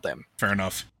tackled him. Fair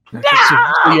enough.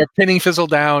 So you're pinning Fizzle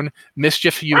down.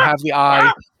 Mischief, you have the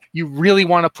eye. You really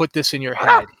want to put this in your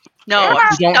head. No,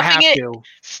 you don't have to.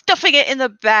 Stuffing it in the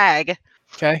bag.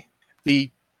 Okay.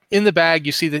 In the bag,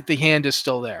 you see that the hand is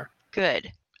still there.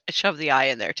 Good. I shove the eye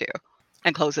in there too,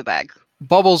 and close the bag.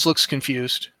 Bubbles looks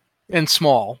confused and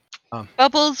small.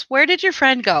 Bubbles, where did your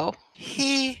friend go?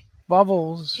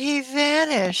 Bubbles. He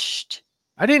vanished.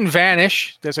 I didn't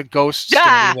vanish. There's a ghost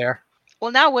standing there.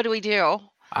 Well, now what do we do?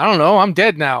 I don't know. I'm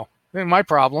dead now. Ain't my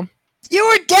problem. You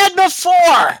were dead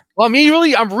before. Well,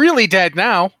 I'm really dead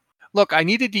now. Look, I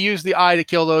needed to use the eye to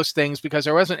kill those things because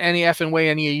there wasn't any effing way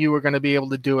any of you were going to be able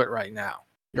to do it right now.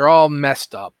 You're all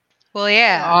messed up. Well,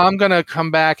 yeah. I'm going to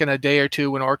come back in a day or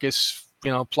two when Orcus,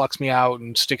 plucks me out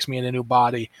and sticks me in a new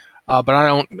body. But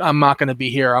I'm not going to be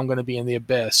here. I'm going to be in the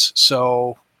abyss.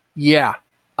 So, yeah.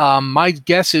 My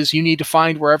guess is you need to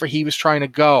find wherever he was trying to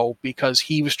go because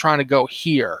he was trying to go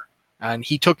here. And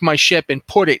he took my ship and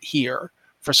put it here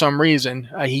for some reason.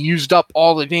 He used up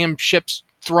all the damn ship's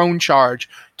throne charge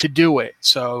to do it.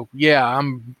 So, yeah,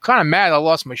 I'm kind of mad I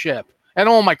lost my ship and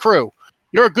all my crew.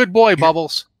 You're a good boy,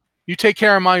 Bubbles. You take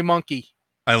care of my monkey.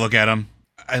 I look at him.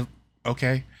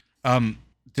 Okay.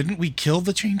 Didn't we kill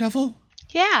the Chain Devil?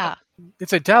 Yeah.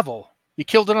 It's a devil. You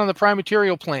killed it on the prime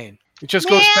material plane. It just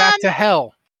goes back to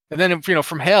hell. And then,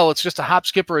 from hell, it's just a hop,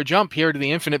 skip, or a jump here to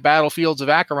the infinite battlefields of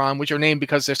Acheron, which are named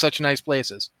because they're such nice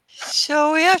places.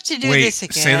 So we have to do this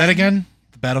again. Say that again?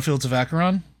 The battlefields of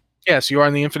Acheron? Yes, you are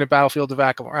in the infinite battlefield of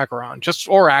Acheron.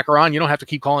 Or Acheron. You don't have to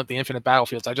keep calling it the infinite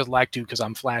battlefields. I just like to because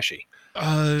I'm flashy.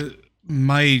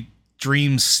 My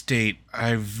dream state,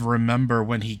 I remember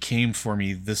when he came for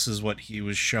me, this is what he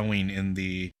was showing in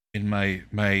the in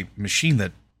my machine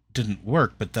that didn't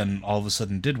work, but then all of a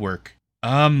sudden did work.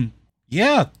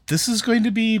 Yeah, this is going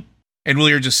to be... And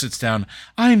Willier just sits down.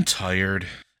 I'm tired.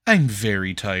 I'm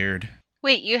very tired.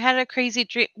 Wait, you had a crazy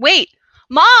dream. Wait,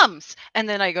 moms! And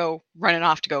then I go running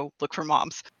off to go look for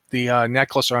moms. The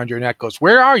necklace around your neck goes,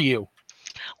 where are you?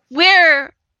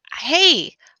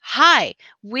 Hey, hi.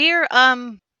 We're,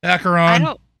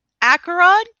 Acheron.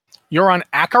 Acheron? You're on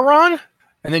Acheron?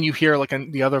 And then you hear like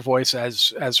the other voice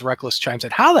as Reckless chimes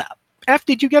in, how the F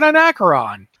did you get on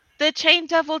Acheron? The Chain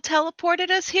Devil teleported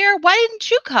us here? Why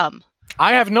didn't you come?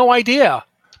 I have no idea.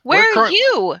 Where are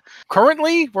you?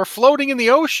 Currently, we're floating in the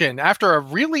ocean after a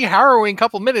really harrowing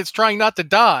couple minutes trying not to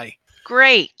die.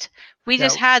 Great. We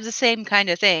just had the same kind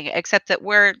of thing, except that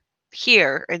we're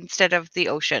here instead of the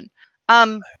ocean.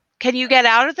 Can you get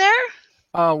out of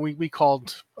there? We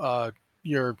called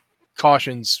your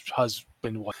Caution's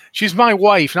husband. She's my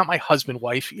wife, not my husband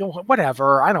wife.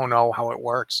 Whatever. I don't know how it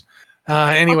works.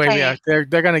 Anyway, Okay. yeah,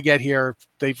 they're gonna get here.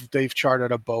 They've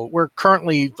chartered a boat. We're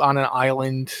currently on an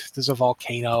island. There's a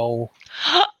volcano.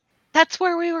 That's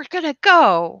where we were gonna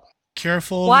go.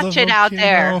 Careful. Watch the it out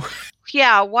there. volcano.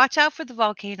 Yeah, watch out for the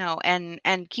volcano and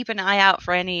keep an eye out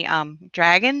for any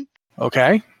dragon.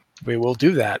 Okay, we will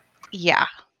do that. Yeah.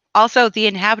 Also, the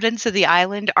inhabitants of the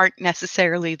island aren't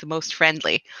necessarily the most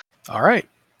friendly. All right.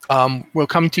 We'll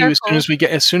come to you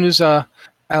as soon as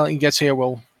Alan gets here.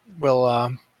 We'll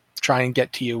try and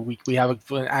get to you. We have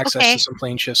access to some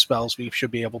plane shift spells. We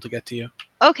should be able to get to you.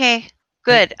 Okay,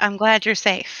 good. I'm glad you're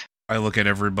safe. I look at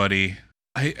everybody.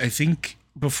 I think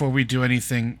before we do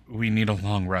anything, we need a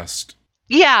long rest.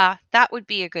 Yeah, that would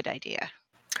be a good idea.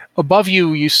 Above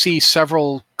you, you see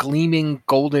several gleaming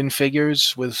golden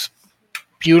figures with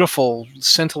beautiful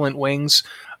scintillant wings,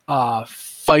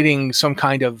 fighting some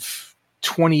kind of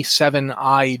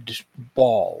 27-eyed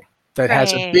ball that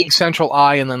has a big central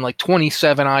eye and then like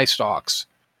 27 eye stalks.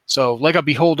 So like a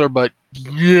beholder, but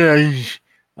yeah,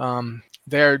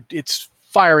 it's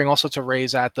firing all sorts of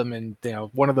rays at them, and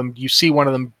you see one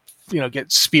of them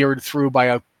get speared through by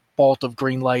a bolt of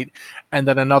green light, and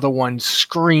then another one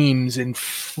screams and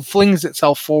flings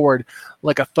itself forward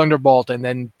like a thunderbolt, and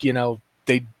then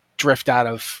they drift out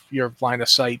of your line of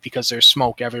sight because there's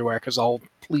smoke everywhere because the whole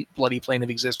bloody plane of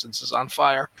existence is on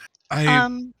fire.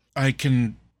 I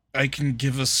can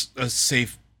give us a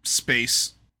safe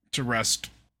space to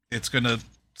rest. It's gonna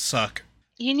suck.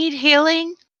 You need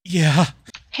healing? Yeah.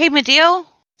 Hey, Medeal?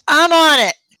 I'm on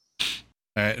it.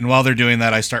 All right, and while they're doing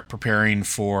that, I start preparing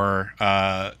for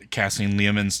casting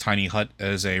Leomin's tiny hut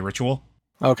as a ritual.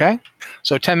 Okay.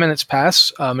 So 10 minutes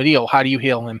pass. Medeal, how do you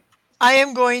heal him? I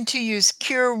am going to use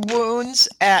Cure Wounds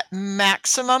at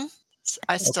maximum.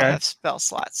 I still have spell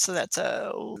slots, so that's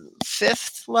a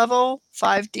 5th level,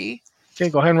 5D. Okay,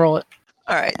 go ahead and roll it.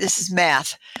 All right, this is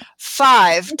math.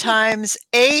 5 times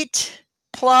 8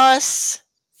 plus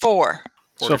 4.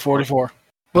 So 44.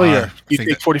 Well, you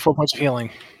take 44 points of healing.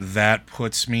 That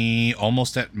puts me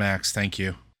almost at max. Thank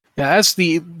you. Yeah, as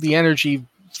the energy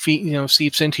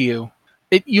seeps into you,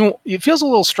 it feels a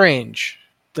little strange.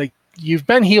 Like you've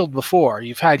been healed before,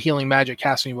 you've had healing magic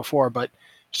cast on you before, but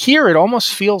here it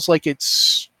almost feels like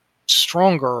it's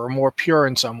stronger or more pure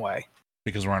in some way.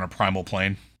 Because we're on a primal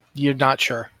plane. You're not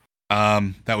sure.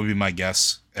 That would be my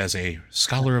guess as a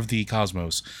scholar of the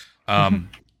cosmos.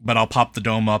 But I'll pop the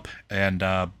dome up,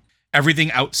 and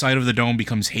everything outside of the dome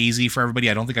becomes hazy for everybody.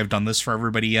 I don't think I've done this for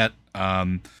everybody yet.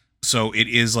 So it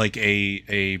is like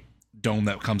a dome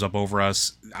that comes up over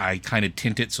us. I kind of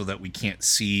tint it so that we can't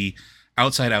see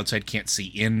outside can't see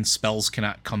in. Spells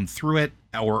cannot come through it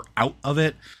or out of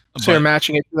it. So you're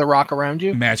matching it to the rock around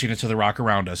you? Matching it to the rock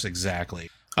around us, exactly.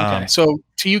 Okay, so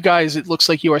to you guys, it looks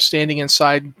like you are standing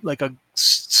inside like a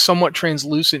somewhat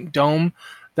translucent dome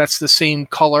that's the same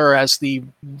color as the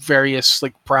various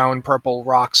like brown, purple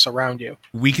rocks around you.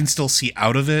 We can still see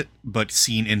out of it, but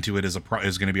seeing into it is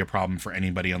going to be a problem for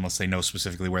anybody unless they know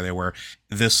specifically where they were.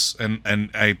 This and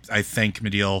I thank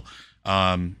Medeal.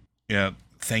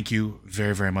 Thank you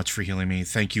very, very much for healing me.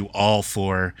 Thank you all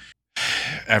for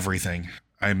everything.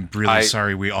 I'm really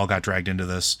sorry we all got dragged into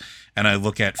this. And I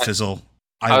look at Fizzle.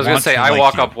 I was going to say, I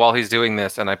walk up while he's doing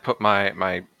this, and I put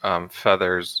my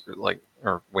feathers,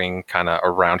 or wing kind of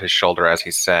around his shoulder as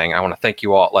he's saying, I want to thank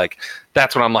you all. Like,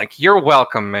 that's when I'm like, you're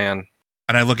welcome, man.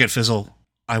 And I look at Fizzle.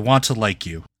 I want to like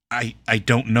you. I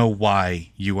don't know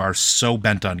why you are so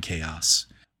bent on chaos,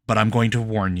 but I'm going to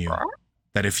warn you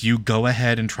that if you go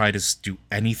ahead and try to do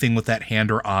anything with that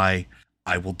hand or eye,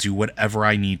 I will do whatever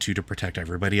I need to protect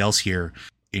everybody else here,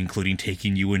 including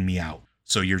taking you and me out.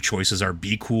 So your choices are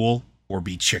be cool or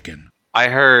be chicken. I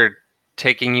heard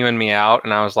taking you and me out,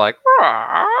 and I was like,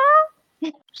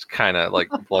 Just kind of like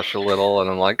blush a little, and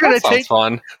I'm like, You're that gonna sounds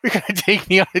fun. You're gonna take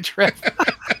me on a trip.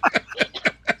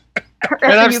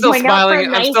 And I'm You still going out for a smiling.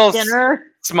 I'm nice still dinner.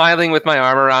 smiling with my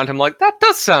arm around him, like that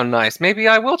does sound nice. Maybe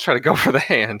I will try to go for the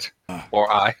hand,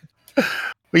 or I.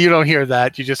 But you don't hear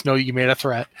that. You just know you made a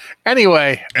threat.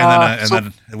 Anyway, And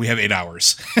then we have 8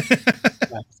 hours.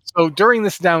 so during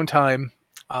this downtime,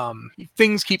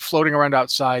 things keep floating around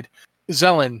outside.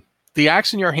 Zelen, the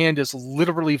axe in your hand is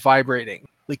literally vibrating.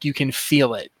 Like you can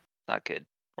feel it. Not good.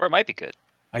 Or it might be good.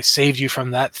 I saved you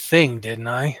from that thing, didn't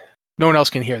I? No one else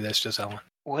can hear this, just Zelen.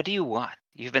 What do you want?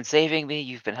 You've been saving me.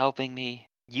 You've been helping me.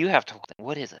 You have to.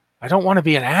 What is it? I don't want to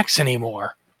be an axe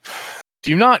anymore.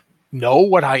 Do you not know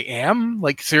what I am?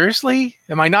 Like, seriously?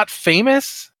 Am I not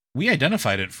famous? We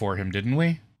identified it for him, didn't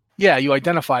we? Yeah, you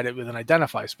identified it with an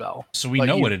identify spell. So we But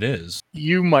know what it is.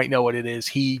 You might know what it is.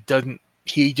 He doesn't.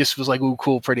 He just was like, ooh,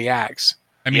 cool, pretty axe.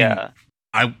 I mean, Yeah.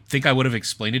 I think I would have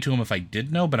explained it to him if I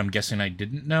did know, but I'm guessing I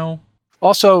didn't know.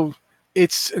 Also,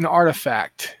 it's an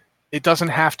artifact. It doesn't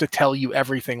have to tell you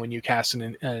everything when you cast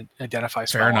an identify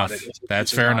spell. Fair on enough. it.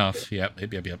 That's It's fair not- enough.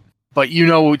 Yep. But you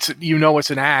know it's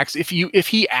an axe. If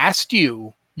he asked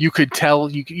you, you could tell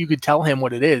him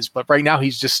what it is. But right now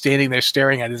he's just standing there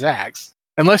staring at his axe.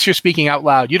 Unless you're speaking out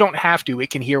loud, you don't have to.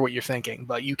 It can hear what you're thinking,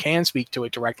 but you can speak to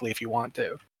it directly if you want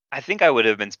to. I think I would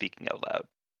have been speaking out loud.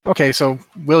 Okay, so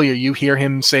William, you hear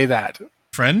him say that.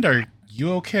 Friend, are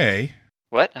you okay?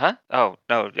 What? Huh? Oh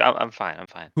no, I'm fine. I'm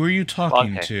fine. Who are you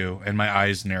talking Okay. to? And my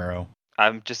eyes narrow.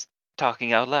 I'm just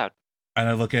talking out loud. And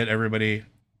I look at everybody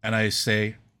and I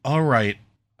say, all right,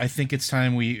 I think it's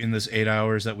time in this 8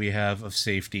 hours that we have of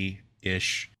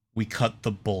safety-ish, we cut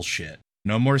the bullshit.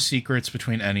 No more secrets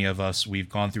between any of us. We've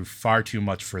gone through far too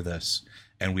much for this.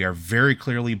 And we are very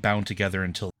clearly bound together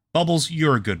until... Bubbles,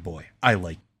 you're a good boy. I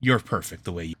like you. You're perfect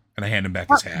the way you... And I hand him back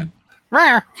his hat.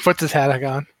 Rah! Puts his hat back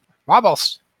on.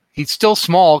 Wobbles. He's still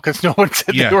small because no one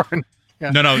said Yeah. they were. Yeah.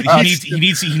 No, he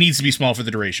needs to be small for the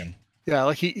duration. Yeah,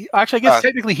 like he actually, I guess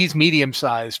technically he's medium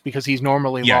sized because he's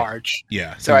normally Yeah. large.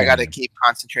 Yeah. So I got to keep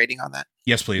concentrating on that.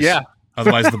 Yes, please. Yeah.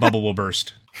 Otherwise, the bubble will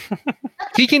burst.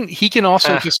 He can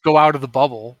also just go out of the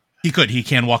bubble. He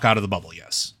can walk out of the bubble,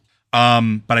 yes.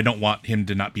 But I don't want him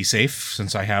to not be safe.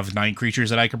 Since I have 9 creatures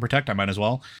that I can protect, I might as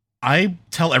well. I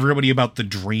tell everybody about the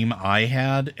dream I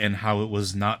had and how it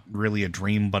was not really a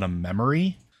dream, but a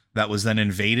memory that was then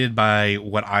invaded by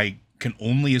what I can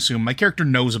only assume. My character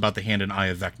knows about the hand and eye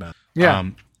of Vecna. Yeah.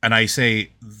 And I say,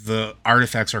 the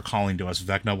artifacts are calling to us.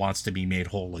 Vecna wants to be made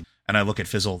whole. And I look at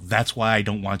Fizzle. That's why I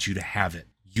don't want you to have it.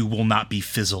 You will not be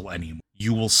Fizzle anymore.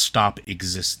 You will stop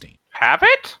existing. Have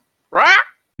it? Rah!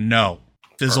 No.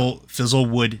 Fizzle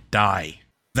would die.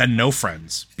 Then no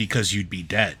friends, because you'd be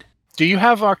dead. Do you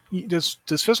have does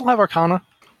Fizzle have Arcana?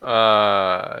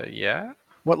 Yeah.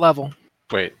 What level?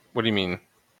 Wait, what do you mean?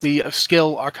 The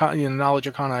skill Arcana, knowledge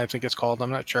Arcana, I think it's called.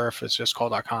 I'm not sure if it's just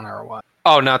called Arcana or what.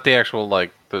 Oh, not the actual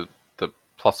like the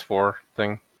 +4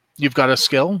 thing. You've got a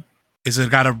skill. Is it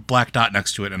got a black dot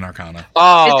next to it in Arcana?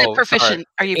 Oh, Is it proficient? sorry.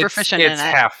 Are you proficient it's in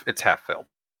it? half. It's half filled.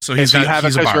 So Okay, he's so you have it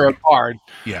he's a because you're a bard. bard.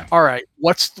 Yeah. All right.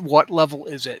 What level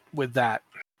is it with that?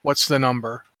 What's the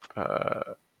number?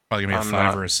 Probably gonna be a I'm 5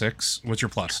 not- or a 6. What's your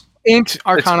plus? Int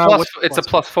Arcana. It's a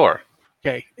 +4.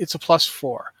 Okay, it's a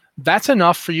 +4. That's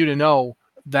enough for you to know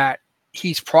that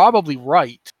he's probably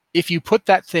right. If you put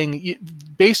that thing,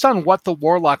 based on what the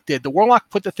Warlock did, the Warlock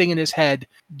put the thing in his head,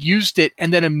 used it,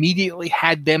 and then immediately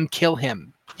had them kill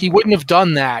him. He wouldn't have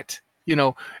done that,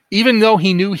 even though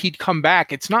he knew he'd come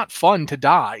back. It's not fun to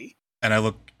die. And I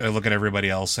look at everybody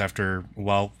else after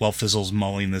while Fizzle's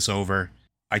mulling this over.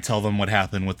 I tell them what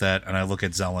happened with that, and I look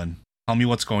at Zelen. Tell me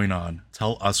what's going on.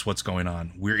 Tell us what's going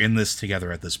on. We're in this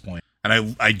together at this point.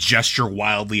 And I gesture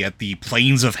wildly at the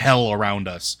plains of hell around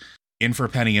us. In for a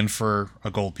penny, in for a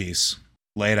gold piece.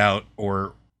 Lay it out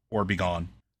or be gone.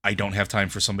 I don't have time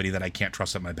for somebody that I can't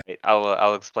trust at my back. Wait,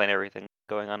 I'll explain everything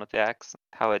going on with the axe.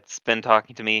 How it's been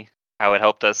talking to me. How it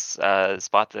helped us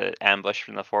spot the ambush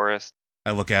from the forest.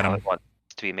 I look at How him. it wants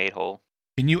to be made whole.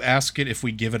 Can you ask it if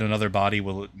we give it another body,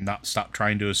 will it not stop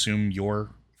trying to assume your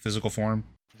physical form?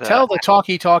 Tell the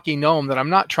talkie gnome that I'm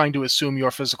not trying to assume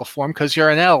your physical form because you're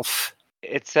an elf.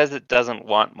 It says it doesn't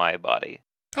want my body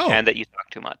Oh, and that you talk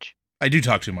too much. I do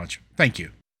talk too much. Thank you.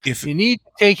 If You need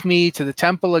to take me to the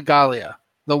Temple of Galia,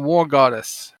 the war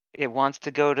goddess. It wants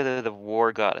to go to the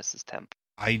war goddess's temple.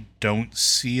 I don't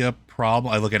see a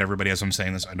problem. I look at everybody as I'm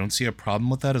saying this. I don't see a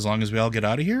problem with that as long as we all get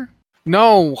out of here.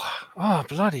 No. Oh,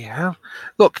 bloody hell.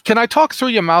 Look, can I talk through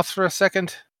your mouth for a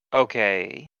second?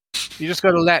 Okay. You just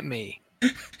got to let me.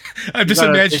 I'm just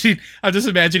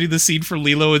imagining the scene from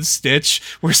Lilo and Stitch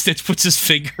where Stitch puts his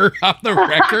finger on the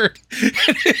record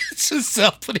and it's just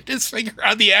Zell putting his finger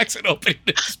on the axe and opening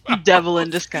his mouth. Devil in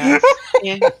disguise.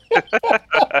 Yeah.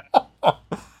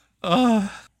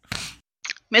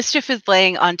 Mischief is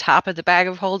laying on top of the bag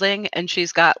of holding, and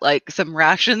she's got like some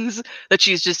rations that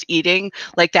she's just eating,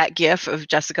 like that gif of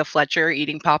Jessica Fletcher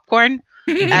eating popcorn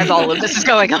as all of this is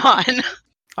going on.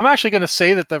 I'm actually going to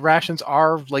say that the rations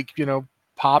are like,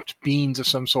 popped beans of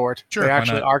some sort. Sure, they why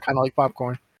actually not? are kind of like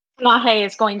popcorn. Kanahe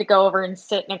is going to go over and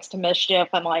sit next to Mischief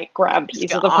and like grab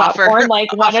pieces of the offer- popcorn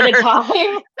like one at a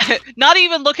offer. time. Not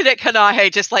even looking at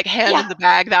Kanahe, just like hand in the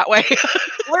bag that way.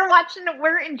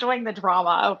 We're enjoying the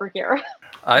drama over here.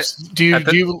 Do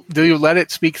you let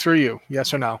it speak through you?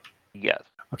 Yes or no? Yes.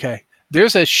 Okay.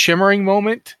 There's a shimmering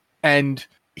moment, and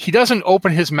he doesn't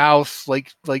open his mouth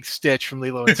like Stitch from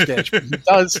Lilo and Stitch, but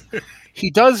he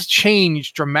does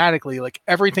change dramatically. Like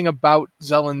everything about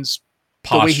Zellen's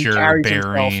posture,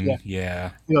 bearing,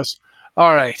 yeah. He goes,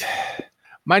 "All right,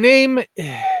 my name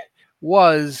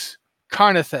was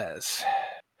Carnathes.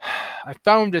 I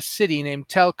found a city named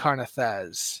Tel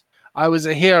Carnathes. I was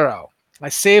a hero. I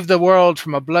saved the world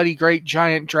from a bloody great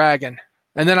giant dragon,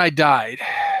 and then I died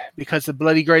because the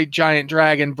bloody great giant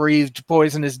dragon breathed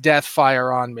poisonous death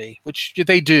fire on me, which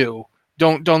they do.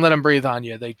 Don't let them breathe on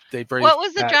you. They breathe. What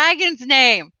was the dragon's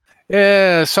name?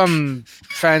 Yeah, some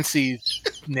fancy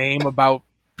name about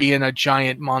being a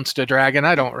giant monster dragon.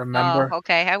 I don't remember. Oh,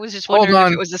 okay. I was just wondering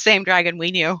if it was the same dragon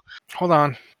we knew. Hold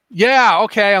on. Yeah,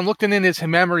 okay. I'm looking in his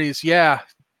memories. Yeah,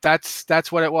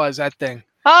 that's what it was. That thing.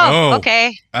 Oh,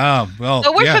 okay. Well.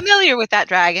 So we're familiar with that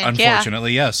dragon.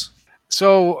 Unfortunately, yes.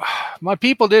 So my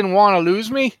people didn't want to lose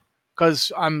me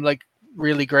because I'm like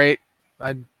really great.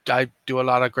 I do a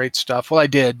lot of great stuff. Well, I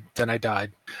did. Then I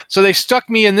died. So they stuck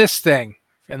me in this thing,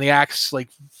 and the axe like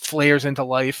flares into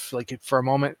life like for a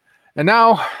moment. And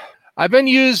now I've been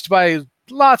used by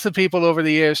lots of people over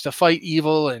the years to fight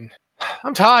evil, and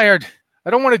I'm tired. I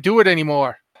don't want to do it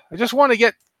anymore. I just want to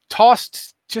get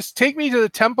tossed. Just take me to the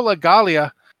Temple of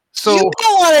Galia. So you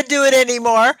don't want to do it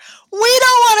anymore. We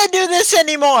don't want to do this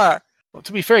anymore. Well,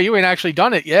 to be fair, you ain't actually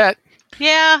done it yet.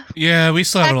 Yeah. Yeah, we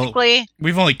still technically.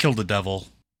 We've only killed the devil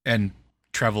and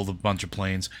traveled a bunch of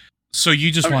planes. So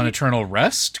you just want eternal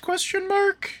rest? Question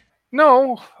mark?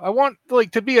 No, I want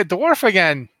to be a dwarf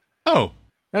again. Oh.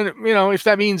 And if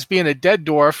that means being a dead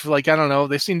dwarf, I don't know.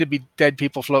 There seem to be dead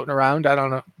people floating around. I don't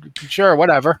know. Sure,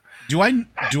 whatever. Do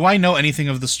I know anything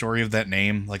of the story of that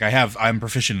name? I'm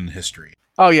proficient in history.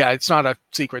 Oh yeah, it's not a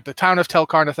secret. The town of Tel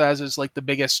Carnathes is like the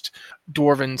biggest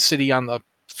dwarven city on the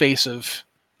face of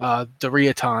the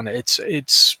Riatan.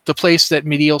 It's the place that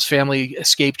Medial's family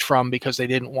escaped from because they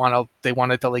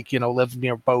wanted to live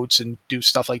near boats and do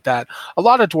stuff like that. A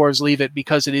lot of dwarves leave it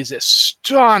because it is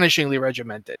astonishingly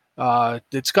regimented.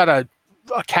 It's got a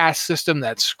caste system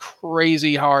that's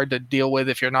crazy hard to deal with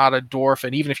if you're not a dwarf,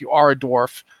 and even if you are a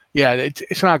dwarf, yeah,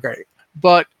 it's not great.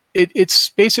 But it's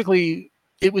basically,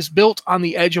 it was built on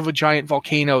the edge of a giant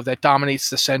volcano that dominates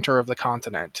the center of the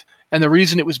continent. And the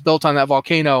reason it was built on that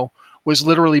volcano was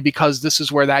literally because this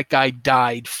is where that guy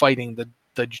died fighting the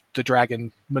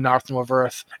dragon Monarthum of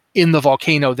Earth in the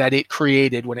volcano that it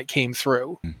created when it came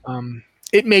through.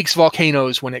 It makes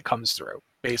volcanoes when it comes through.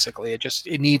 Basically,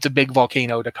 it needs a big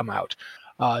volcano to come out.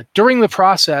 During the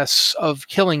process of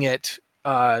killing it,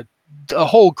 a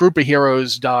whole group of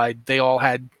heroes died. They all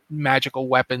had magical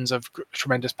weapons of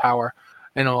tremendous power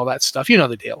and all that stuff. You know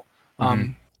the deal.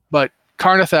 But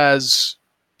Carnathes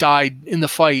died in the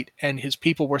fight, and his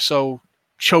people were so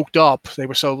choked up. They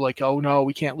were so like, oh no,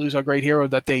 we can't lose our great hero,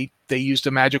 that they used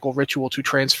a magical ritual to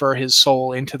transfer his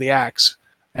soul into the axe.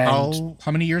 And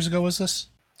how many years ago was this?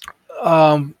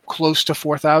 Close to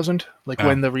 4,000,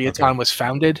 when the Riatan was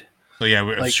founded. So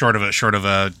yeah, short of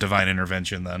a divine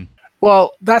intervention then.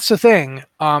 Well, that's the thing.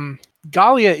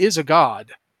 Galia is a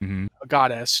god, a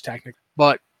goddess technically,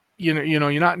 but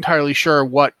you're not entirely sure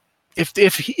what if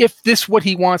this what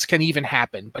he wants can even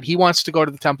happen. But he wants to go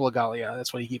to the Temple of Galia.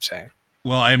 That's what he keeps saying.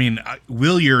 Well, I mean,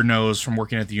 Willier knows from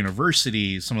working at the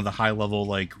university, some of the high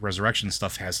level resurrection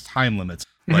stuff has time limits.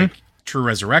 True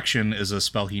Resurrection is a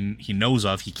spell he knows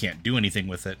of. He can't do anything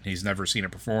with it. He's never seen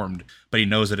it performed, but he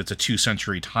knows that it's a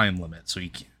 2-century time limit. So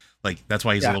that's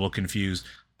why he's a little confused.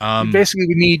 You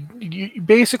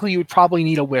would probably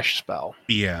need a wish spell.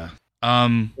 Yeah.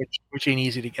 Which ain't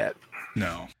easy to get.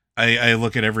 No. I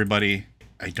look at everybody.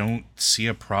 I don't see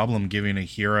a problem giving a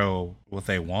hero what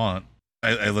they want.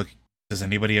 I look, does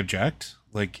anybody object?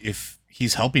 If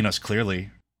he's helping us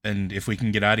clearly, and if we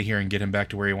can get out of here and get him back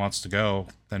to where he wants to go,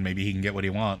 then maybe he can get what he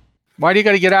wants. Why do you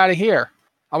got to get out of here?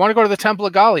 I want to go to the Temple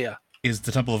of Galia. Is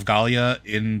the Temple of Galia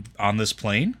on this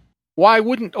plane? Why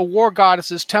wouldn't a war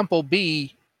goddess's temple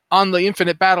be on the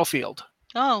infinite battlefield?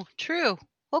 Oh, true.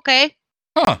 Okay.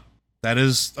 Huh. That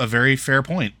is a very fair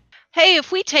point. Hey,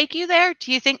 if we take you there,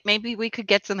 do you think maybe we could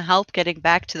get some help getting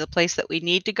back to the place that we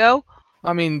need to go?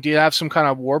 I mean, do you have some kind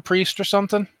of war priest or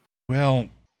something? Well,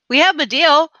 We have a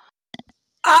deal.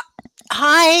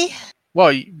 Hi.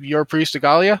 Well, you're a priest of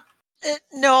Galia?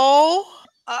 No.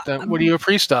 Then what are you a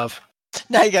priest of?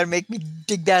 Now you got to make me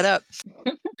dig that up.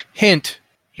 Hint,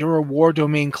 you're a war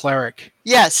domain cleric.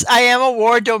 Yes, I am a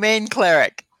war domain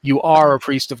cleric. You are a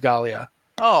priest of Galia.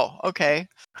 Oh, okay.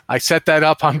 I set that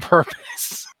up on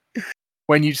purpose.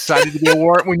 When you decided to be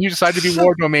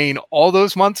war domain all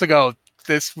those months ago,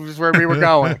 this was where we were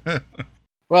going.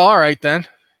 Well, all right then.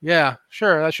 Yeah,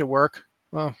 sure, that should work.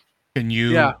 Well, Can you?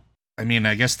 Yeah. I mean,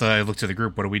 I guess I look to the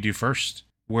group. What do we do first?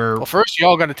 We're first you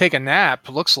all got to take a nap.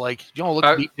 Looks like you all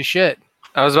look beat to shit.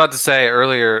 I was about to say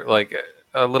earlier, like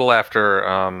a little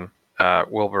after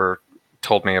Wilbur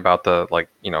told me about the, like,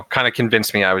 kind of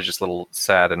convinced me I was just a little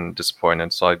sad and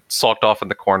disappointed. So I sulked off in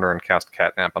the corner and cast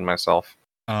catnap on myself.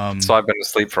 So I've been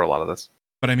asleep for a lot of this.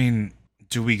 But I mean,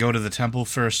 do we go to the temple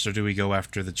first, or do we go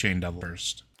after the Chain Devil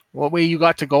first? What way you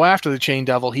got to go after the Chain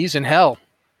Devil? He's in hell.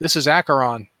 This is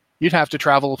Acheron. You'd have to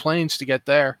travel the plains to get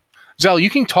there. Zell, you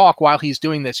can talk while he's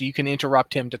doing this. You can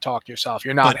interrupt him to talk yourself.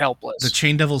 You're not helpless. The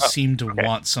Chain Devils seem to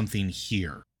want something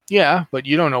here. Yeah, but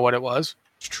you don't know what it was.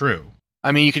 It's true.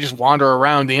 I mean, you could just wander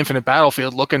around the infinite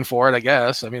battlefield looking for it, I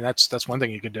guess. I mean, that's one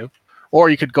thing you could do. Or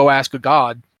you could go ask a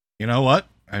god. You know what?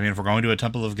 I mean, if we're going to a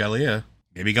Temple of Galia,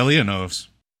 maybe Galia knows.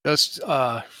 Just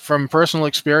from personal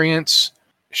experience,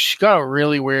 she got a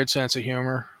really weird sense of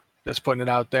humor. Just putting it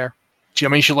out there. I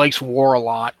mean, she likes war a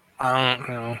lot. I don't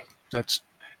know.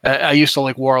 I used to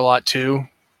like war a lot too,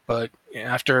 but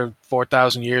after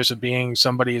 4,000 years of being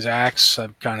somebody's axe,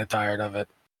 I'm kind of tired of it.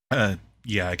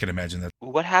 Yeah, I can imagine that.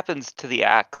 What happens to the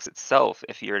axe itself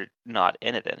if you're not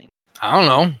in it anymore? I don't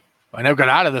know. I never got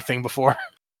out of the thing before.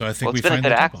 So I think Well, we it's been a find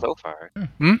good the axe temple. so far.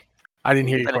 I didn't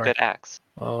hear you. It's been a Corey. good axe.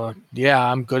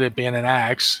 Yeah, I'm good at being an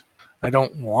axe. I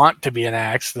don't want to be an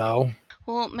axe though.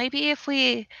 Well, maybe if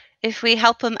we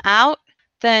help him out,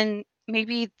 then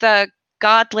maybe the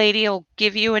god lady will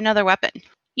give you another weapon.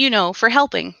 For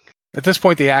helping. At this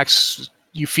point, the axe,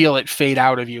 you feel it fade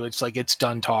out of you. It's like it's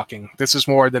done talking. This is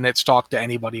more than it's talked to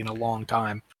anybody in a long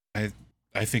time. I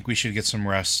think we should get some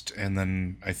rest, and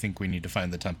then I think we need to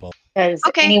find the temple. Does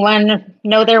Okay. anyone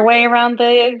know their way around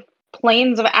the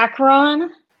plains of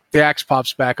Acheron? The axe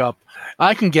pops back up.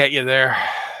 I can get you there.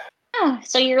 Oh,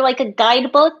 so you're like a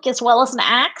guidebook as well as an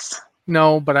axe?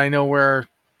 No, but I know where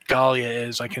Galia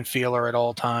is. I can feel her at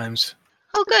all times.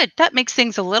 Oh, good. That makes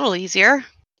things a little easier.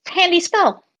 Handy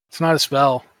spell. It's not a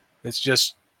spell. It's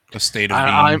just A state of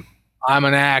I'm being. I'm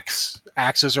an axe.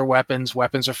 Axes are weapons.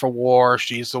 Weapons are for war.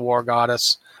 She's the war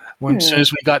goddess. As soon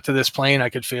as we got to this plane, I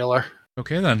could feel her.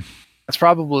 Okay, then. That's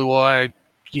probably why,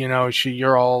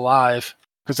 you're all alive.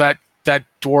 Because that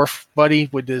dwarf buddy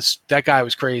that guy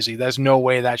was crazy. There's no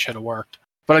way that should have worked.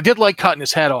 But I did like cutting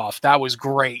his head off. That was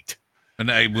great. And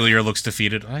Willier looks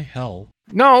defeated. Hell.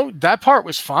 No, that part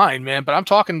was fine, man. But I'm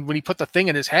talking when he put the thing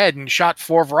in his head and shot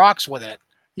 4 rocks with it.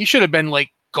 He should have been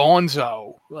like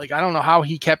gonzo. Like, I don't know how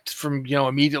he kept from,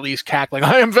 immediately cackling,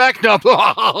 I am Vecna.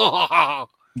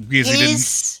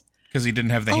 Because he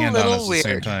didn't have the a hand on little us at the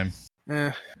same weird. time.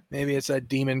 Maybe it's that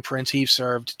demon prince he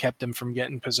served kept him from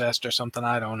getting possessed or something.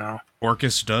 I don't know.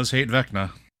 Orcus does hate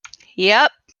Vecna.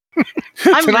 Yep.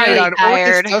 I'm Tonight really on Orcus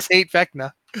tired. does hate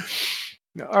Vecna.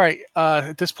 All right.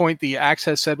 At this point, the axe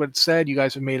has said what it said. You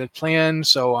guys have made a plan,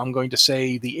 so I'm going to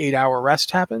say the 8-hour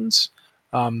rest happens.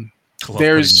 I love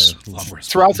There's putting the long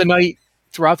rest throughout button.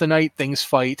 the night, things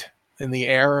fight in the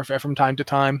air from time to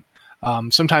time.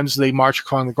 Sometimes they march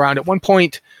along the ground. At one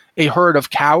point, a herd of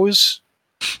cows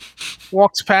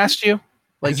walks past you,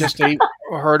 like just a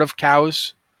herd of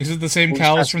cows. Is it the same Who's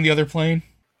cows past- from the other plane?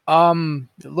 It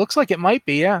looks like it might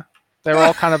be. Yeah, they're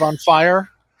all kind of on fire.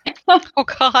 Oh,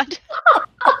 God.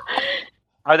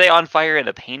 Are they on fire in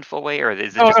a painful way, or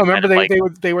is it No, just no. kind Remember,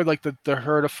 of they were like the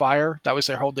herd of fire. That was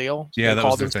their whole deal. Yeah, They that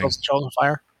called was their themselves thing. the Children of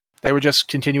Fire. They were just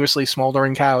continuously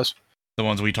smoldering cows. The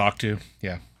ones we talked to?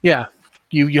 Yeah. Yeah,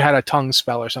 you had a tongue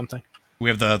spell or something. We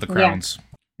have the crowns.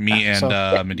 Me and So-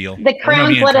 Mediel. The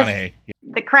crowns let us. Kanehei.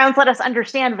 The crowns let us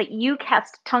understand that you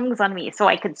cast tongues on me so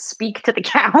I could speak to the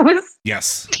cows.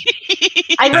 Yes.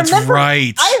 I That's remember.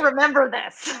 right. I remember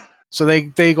this. So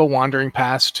they go wandering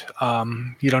past.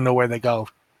 You don't know where they go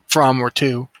from or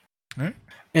to. Alright.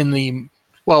 In the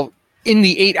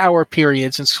 8-hour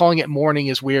period, since calling it morning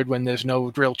is weird when there's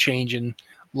no real change in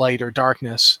light or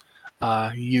darkness,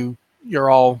 you you're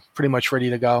all pretty much ready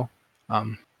to go.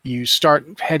 You start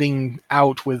heading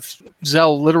out with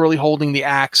Zell literally holding the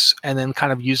axe and then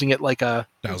kind of using it like a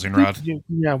dowsing rod.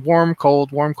 Yeah, warm,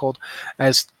 cold,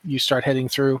 as you start heading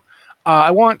through.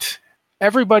 I want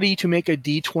everybody to make a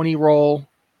D20 roll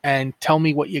and tell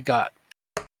me what you got.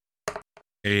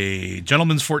 A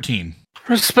gentleman's 14.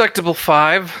 Respectable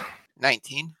 5.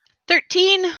 19.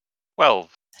 13. 12.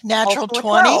 Natural Also a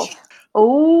 20. 12.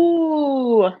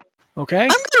 Ooh. Okay. I'm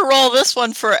going to roll this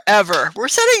one forever. We're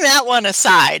setting that one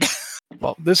aside.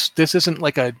 Well, this isn't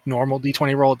like a normal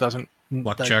D20 roll. It doesn't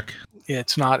Luck check.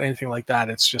 It's not anything like that.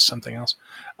 It's just something else.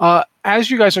 As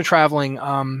you guys are traveling,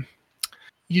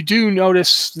 you do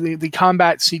notice the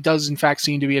combat does in fact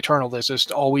seem to be eternal. There's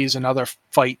just always another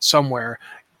fight somewhere,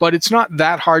 but it's not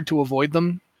that hard to avoid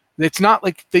them. It's not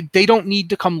like they don't need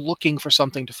to come looking for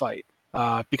something to fight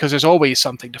because there's always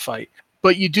something to fight.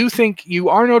 But you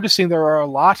are noticing there are a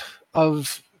lot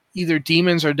of either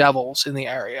demons or devils in the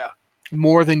area,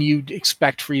 more than you'd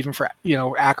expect for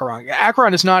Acheron.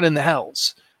 Acheron is not in the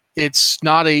Hells. It's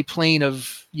not a plane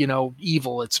of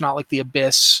evil. It's not like the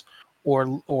Abyss or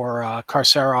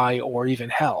Carceri or even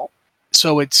Hell.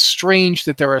 So it's strange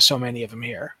that there are so many of them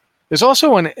here. There's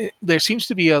also there seems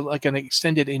to be an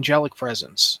extended angelic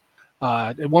presence.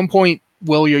 At one point,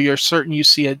 Will, you're certain you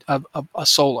see a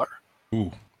solar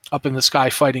up in the sky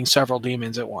fighting several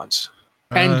demons at once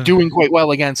and doing quite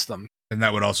well against them. And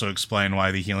that would also explain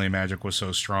why the healing magic was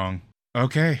so strong.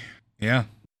 Okay, yeah.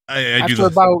 I do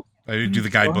the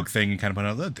guidebook thing and kind of point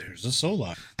out that there's a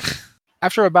solar.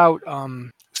 After about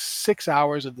 6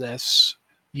 hours of this,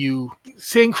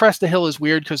 seeing Cresta Hill is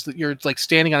weird because you're like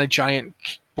standing on a giant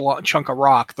chunk of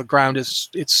rock. The ground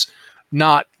it's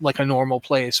not like a normal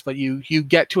place, but you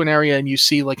get to an area and you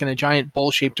see like in a giant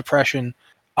bowl-shaped depression,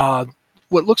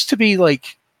 what looks to be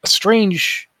like a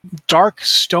strange dark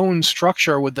stone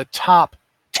structure with the top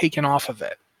taken off of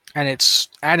it, and it's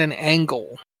at an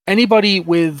angle. Anybody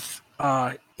with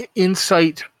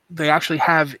insight, they actually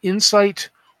have insight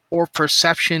or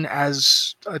perception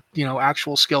as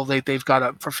actual skill they've got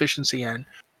a proficiency in.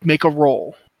 Make a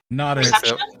roll. Not a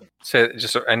Say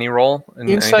just any roll.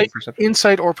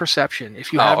 Insight or perception.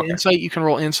 If you have insight, you can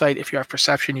roll insight. If you have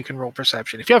perception, you can roll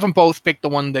perception. If you have them both, pick the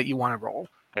one that you want to roll.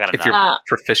 If you're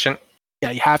proficient. Yeah,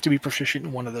 you have to be proficient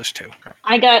in one of those two.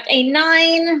 I got a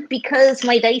 9 because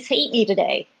my dice hate me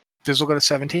today. Fizzle got a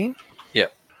 17? Yeah.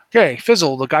 Okay,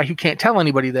 Fizzle, the guy who can't tell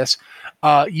anybody this,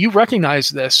 you recognize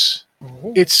this.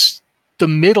 Ooh. It's the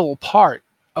middle part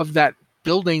of that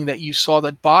building that you saw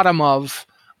the bottom of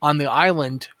on the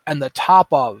island and the top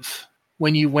of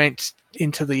when you went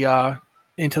into the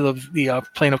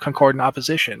plane of concordant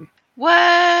opposition.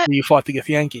 What? You fought the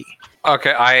Githyanki.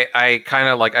 Okay, I kind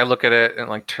of I look at it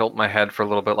and tilt my head for a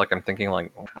little bit, like I'm thinking how do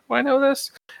I know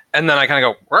this? And then I kind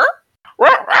of go,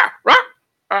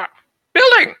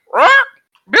 building,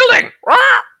 building,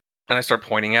 and I start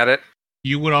pointing at it.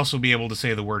 You would also be able to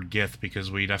say the word Gith because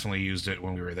we definitely used it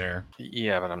when we were there.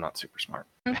 Yeah, but I'm not super smart.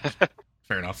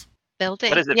 Fair enough.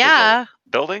 Building. What is it? Yeah.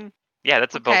 Building? Yeah,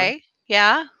 that's a building. Okay.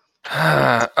 Yeah.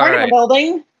 All Part of right. the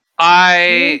building.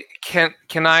 I can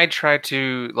I try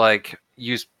to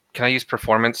use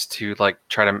performance to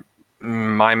try to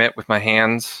mime it with my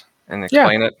hands and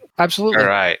explain it? Absolutely. All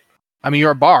right. I mean,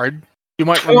 you're a bard. You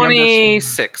might remember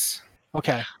 26.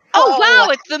 Okay. Oh, wow,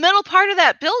 it's the middle part of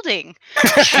that building.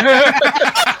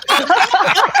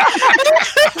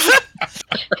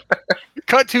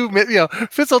 Cut to,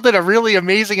 Fizzle did a really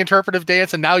amazing interpretive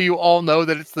dance, and now you all know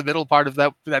that it's the middle part of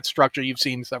that structure you've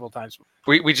seen several times.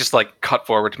 We just cut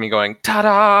forward to me going,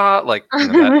 ta-da!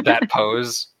 That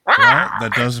pose. Well,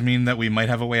 that does mean that we might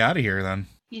have a way out of here then.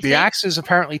 The axe is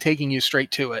apparently taking you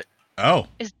straight to it. Oh.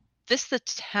 Is this the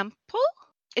temple?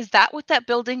 Is that what that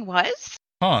building was?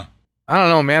 Huh. I don't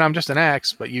know, man. I'm just an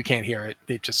axe, but you can't hear it.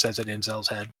 It just says it in Zell's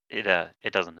head. It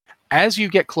doesn't. As you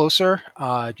get closer,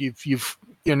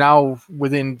 you're now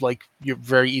within your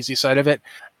very easy sight of it.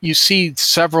 You see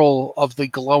several of the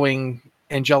glowing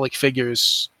angelic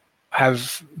figures are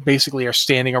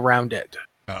standing around it.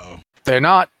 Uh-oh. They're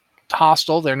not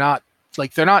hostile. They're not.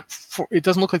 It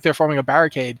doesn't look like they're forming a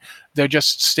barricade. They're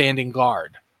just standing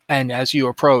guard. And as you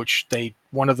approach,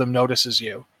 one of them notices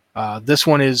you. This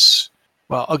one is.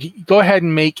 Well, okay, go ahead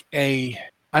and make I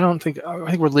think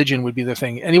religion would be the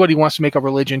thing. Anybody who wants to make a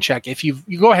religion check, if you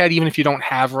go ahead, even if you don't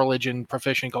have religion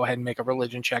proficient, go ahead and make a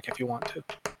religion check if you want to.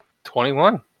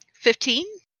 21. 15?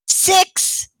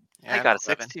 6. Yeah, I got a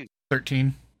 7. 6 too.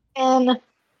 13. And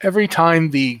Every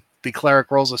time the cleric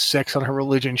rolls a 6 on a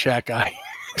religion check, I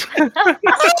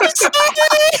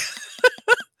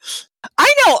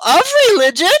I know of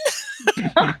religion.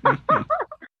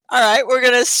 All right, we're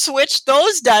going to switch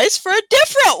those dice for a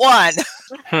different one.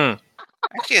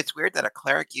 Actually, it's weird that a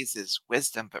cleric uses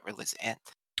wisdom but rolls int.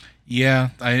 Yeah,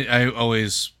 I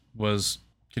always was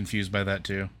confused by that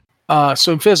too.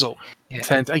 So Fizzle,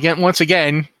 Yeah. once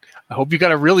again, I hope you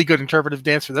got a really good interpretive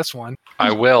dance for this one.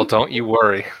 I will. Don't you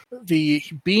worry. The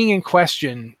being in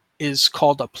question is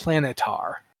called a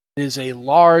planetar. It is a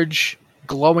large,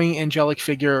 glowing angelic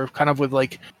figure, kind of with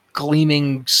like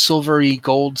gleaming silvery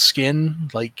gold skin,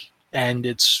 and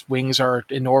its wings are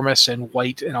enormous and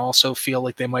white, and also feel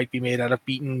like they might be made out of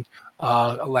beaten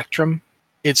electrum.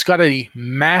 It's got a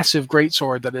massive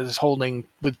greatsword that it is holding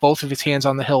with both of its hands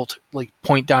on the hilt, like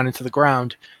point down into the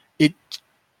ground. It's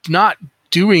not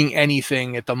doing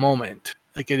anything at the moment.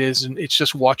 It's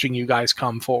just watching you guys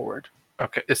come forward.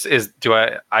 Okay.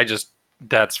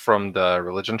 That's from the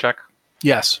religion check?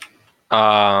 Yes.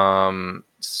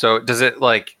 So does it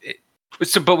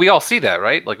but we all see that,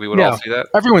 right? Like we would all see that?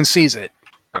 Everyone sees it.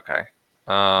 Okay.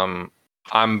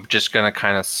 I'm just gonna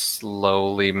kind of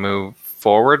slowly move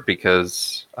forward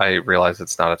because I realize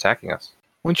it's not attacking us.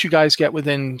 Once you guys get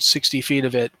within 60 feet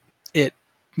of it, it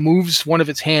moves one of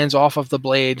its hands off of the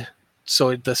blade,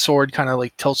 so the sword kind of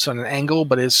like tilts on an angle,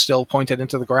 but is still pointed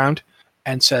into the ground,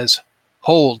 and says,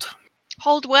 "Hold."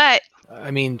 Hold what? I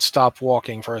mean, stop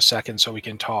walking for a second so we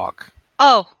can talk.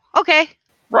 Oh, okay.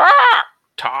 Rock!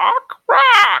 Talk!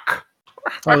 Rock!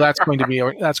 Oh, that's going to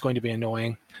be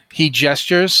annoying. He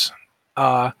gestures.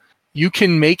 You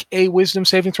can make a wisdom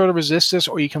saving throw to resist this,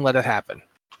 or you can let it happen.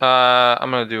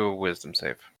 I'm gonna do a wisdom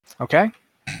save. Okay?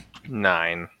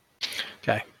 9.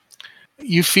 Okay.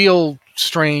 You feel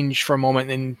strange for a moment,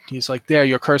 and he's like, "There,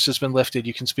 your curse has been lifted.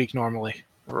 You can speak normally."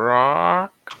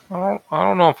 Rock? I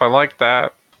don't know if I like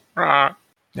that. Rock.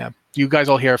 Yeah. You guys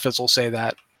all hear Fizzle say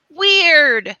that.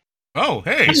 Weird. Oh,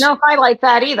 hey. I don't know if I like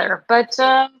that either, but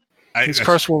His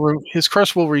curse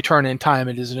will return in time.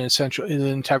 It is an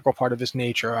integral part of his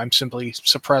nature. I'm simply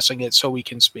suppressing it so we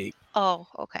can speak. Oh,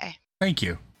 okay. Thank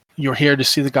you. You're here to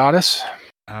see the goddess?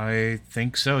 I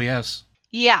think so, yes.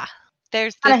 Yeah.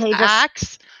 There's Kinda this hate this.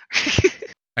 axe.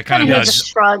 I kind of Kinda nudge. just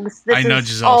shrugs. This I nudge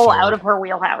is Zell all forward. out of her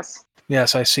wheelhouse.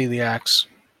 Yes, I see the axe.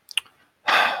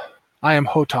 I am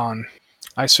Hotan.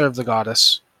 I serve the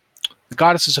goddess. The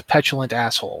goddess is a petulant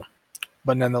asshole,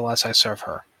 but nonetheless I serve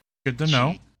her. Good to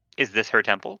know. Is this her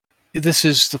temple? This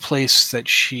is the place that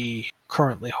she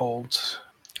currently holds.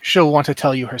 She'll want to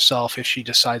tell you herself if she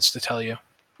decides to tell you.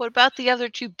 What about the other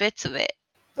 2 bits of it?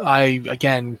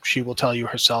 She will tell you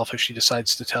herself if she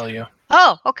decides to tell you.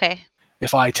 Oh, okay.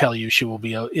 If I tell you, she will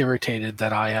be irritated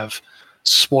that I have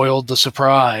spoiled the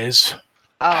surprise.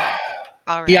 Oh,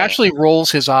 all right. He actually rolls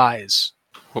his eyes.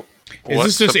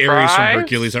 Is this Ares from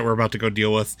Hercules that we're about to go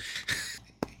deal with?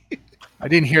 I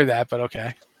didn't hear that, but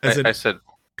okay. I said,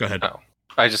 Go ahead. oh.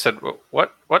 I just said,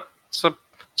 what?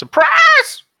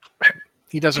 Surprise!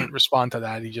 He doesn't respond to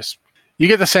that. You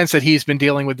get the sense that he's been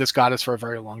dealing with this goddess for a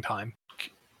very long time.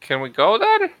 Can we go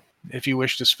then? If you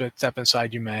wish to step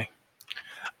inside, you may.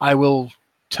 I will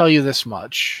tell you this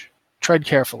much. Tread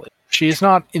carefully. She is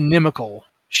not inimical.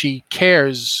 She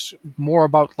cares more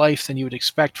about life than you would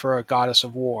expect for a goddess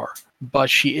of war. But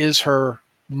she is her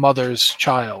mother's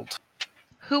child.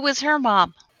 Who was her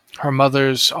mom? Her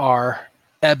mothers are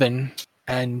Eben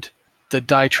and the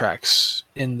Ditrex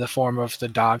in the form of the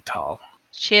Dogtal.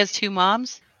 She has 2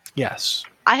 moms? Yes.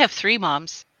 I have 3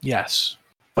 moms. Yes.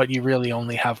 But you really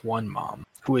only have one mom,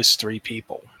 who is 3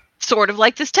 people. Sort of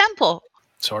like this temple.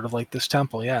 Sort of like this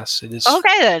temple, yes. It is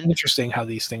Okay, then. interesting how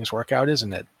these things work out,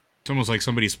 isn't it? It's almost like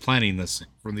somebody's planning this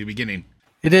from the beginning.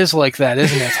 It is like that,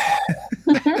 isn't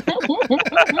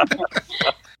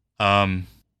it?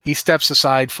 He steps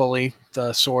aside fully,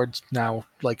 the sword now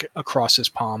like across his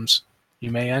palms.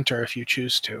 You may enter if you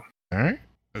choose to. All right.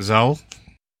 Zell,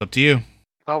 up to you.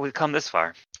 Well, we've come this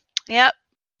far. Yep.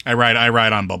 I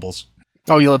ride on Bubbles.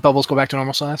 Oh, you let Bubbles go back to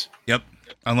normal size? Yep.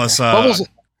 Unless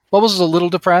Bubbles is a little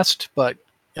depressed, but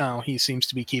he seems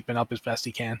to be keeping up as best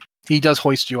he can. He does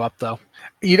hoist you up, though.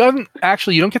 You don't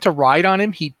get to ride on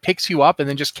him. He picks you up and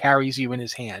then just carries you in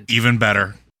his hand. even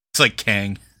better. It's like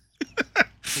Kang.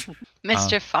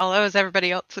 Mischief follows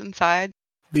everybody else inside.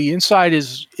 The inside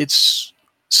it's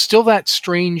still that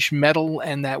strange metal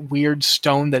and that weird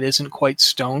stone that isn't quite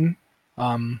stone.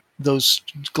 Those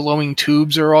glowing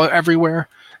tubes are all everywhere.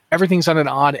 Everything's at an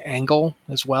odd angle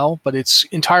as well, but it's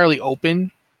entirely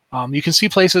open. You can see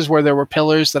places where there were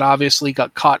pillars that obviously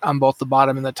got caught on both the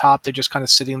bottom and the top. They're just kind of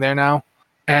sitting there now.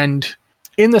 And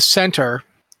in the center,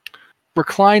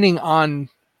 reclining on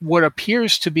what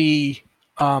appears to be,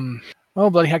 oh,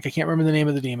 bloody heck, I can't remember the name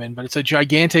of the demon, but it's a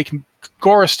gigantic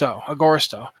Goristo, a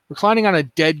Goristo. Reclining on a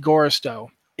dead Goristo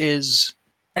is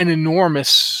an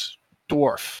enormous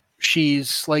dwarf.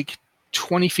 She's like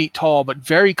 20 feet tall, but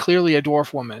very clearly a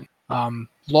dwarf woman.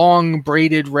 Long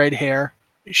braided red hair.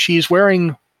 She's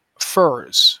wearing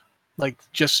furs, like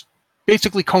just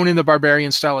basically Conan the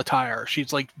Barbarian style attire.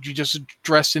 She's like just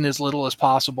dressed in as little as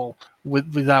possible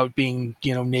without being,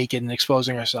 naked and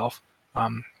exposing herself.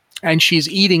 And she's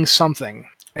eating something.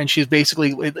 And she's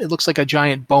basically, it looks like a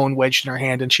giant bone wedged in her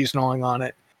hand, and she's gnawing on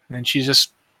it. And she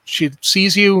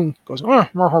sees you, goes,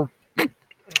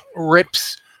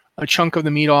 rips a chunk of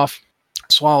the meat off,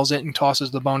 swallows it, and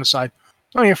tosses the bone aside.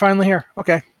 Oh, you're finally here.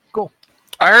 Okay, cool.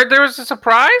 I heard there was a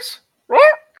surprise.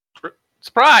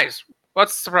 Surprise!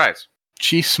 What's the surprise?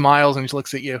 She smiles and she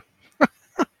looks at you.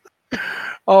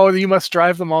 Oh, you must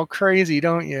drive them all crazy,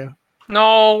 don't you?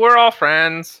 No, we're all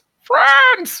friends.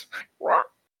 Friends!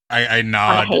 I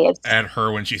nod at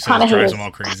her when she says drives them all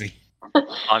crazy.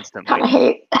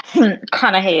 Constantly.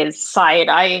 Kanahe is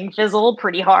side-eyeing Fizzle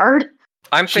pretty hard.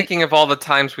 I'm thinking of all the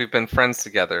times we've been friends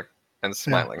together and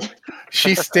smiling.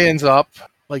 She stands up,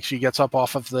 like she gets up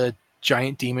off of the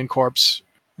giant demon corpse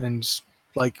and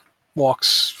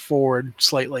walks forward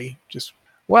slightly. Just,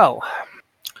 well,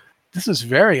 this is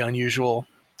very unusual.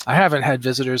 I haven't had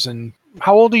visitors in...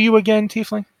 How old are you again,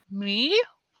 Tiefling? Me?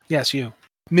 Yes, you.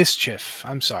 Mischief.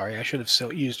 I'm sorry. I should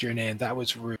have used your name. That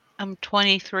was rude. I'm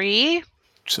 23.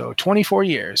 So 24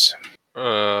 years. What?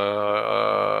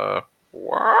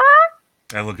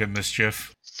 I look at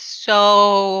Mischief.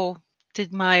 So,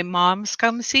 did my moms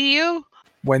come see you?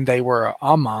 When they were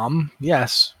a mom,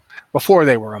 yes. Before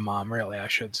they were a mom, really, I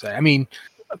should say. I mean,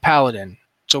 a paladin.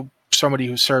 So somebody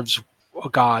who serves a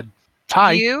god.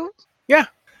 Hi. You? Yeah.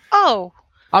 Oh.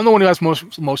 I'm the one who has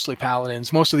mostly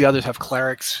paladins. Most of the others have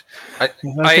clerics. I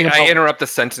interrupt the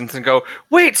sentence and go,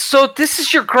 wait, so this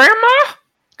is your grandma?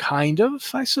 Kind of,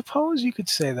 I suppose you could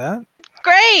say that.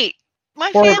 Great.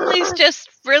 My family's just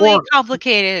really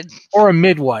complicated. Or a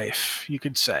midwife, you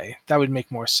could say. That would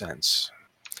make more sense.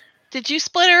 Did you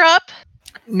split her up?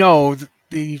 No,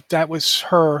 that was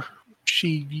her.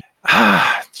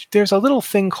 There's a little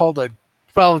thing called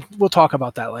well, we'll talk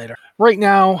about that later. Right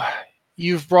now,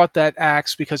 you've brought that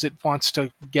axe because it wants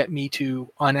to get me to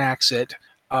unaxe it,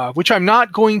 which I'm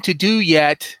not going to do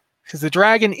yet, because the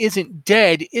dragon isn't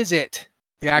dead, is it?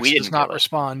 The axe does not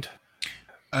respond.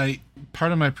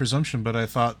 Part of my presumption, but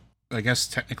I guess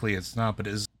technically it's not, but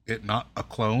is it not a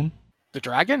clone? The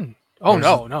dragon? Oh,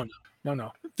 no.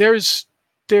 There's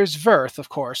Verth, of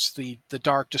course, the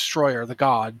Dark Destroyer, the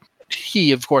god.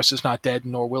 He, of course, is not dead,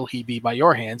 nor will he be by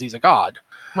your hands. He's a god.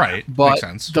 Right, but makes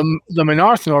sense. The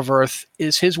Menarth Norverth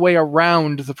is his way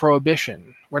around the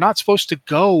prohibition. We're not supposed to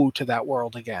go to that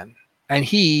world again. And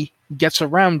he gets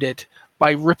around it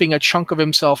by ripping a chunk of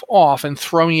himself off and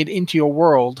throwing it into your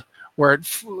world, where it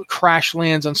crash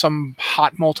lands on some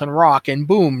hot molten rock, and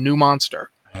boom, new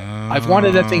monster. I've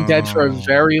wanted that thing dead for a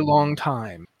very long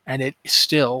time, and it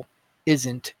still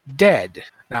isn't dead.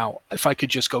 Now, if I could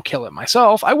just go kill it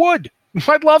myself, I would.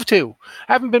 I'd love to.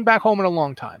 I haven't been back home in a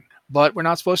long time, but we're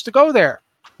not supposed to go there.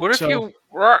 What if you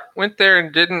went there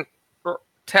and didn't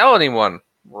tell anyone?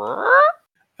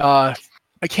 I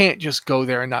can't just go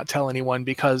there and not tell anyone,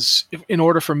 because in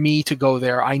order for me to go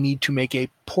there, I need to make a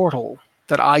portal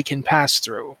that I can pass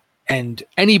through. And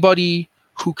anybody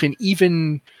who can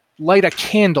even light a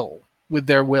candle with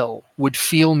their will would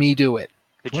feel me do it.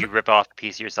 Could you rip off a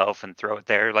piece yourself and throw it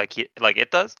there like it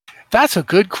does? That's a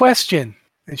good question.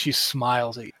 And she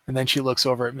smiles at you. And then she looks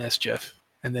over at Mischief.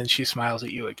 And then she smiles at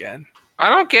you again. I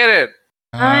don't get it.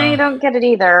 I don't get it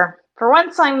either. For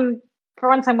once I'm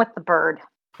with the bird.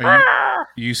 Are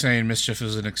you saying Mischief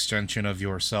is an extension of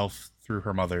yourself through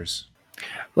her mother's?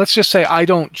 Let's just say I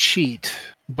don't cheat,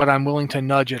 but I'm willing to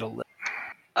nudge it a little.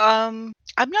 I'm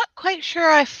not quite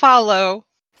sure I follow.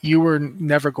 You were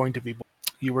never going to be born.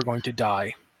 You were going to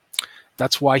die.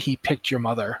 That's why he picked your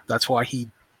mother. That's why he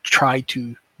tried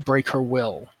to break her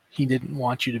will. He didn't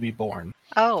want you to be born.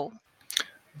 Oh.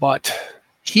 But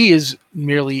he is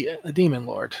merely a demon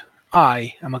lord.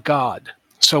 I am a god.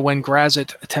 So when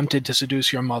Grazit attempted to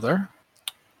seduce your mother,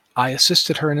 I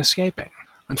assisted her in escaping.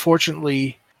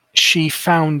 Unfortunately, she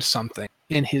found something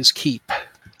in his keep.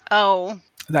 Oh.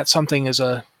 That something is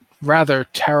a rather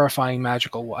terrifying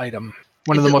magical item.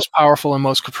 One of the most powerful and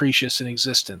most capricious in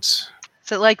existence.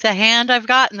 Is it like the hand I've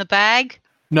got in the bag?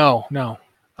 No.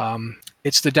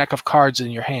 It's the deck of cards in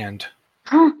your hand.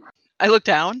 I look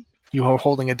down. You are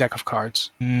holding a deck of cards.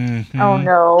 Mm-hmm. Oh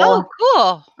no! Oh,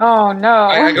 cool! Oh no!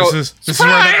 I go, this is where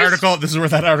that article. This is where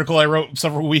that article I wrote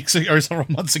several months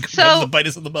ago. So, the bite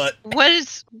us in the butt. What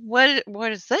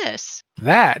is this?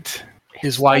 That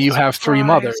is why you have three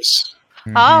mothers.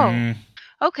 Oh,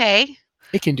 okay.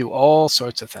 It can do all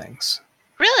sorts of things.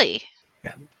 Really?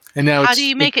 And now How do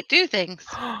you make it do things?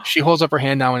 She holds up her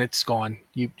hand now, and it's gone.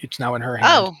 It's now in her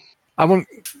hand. Oh. I want.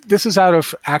 This is out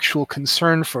of actual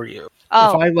concern for you. Oh.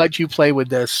 If I let you play with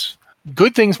this,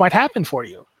 good things might happen for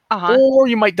you, Uh-huh. or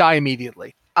you might die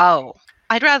immediately. Oh.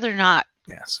 I'd rather not.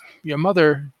 Yes. Your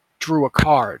mother drew a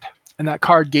card, and that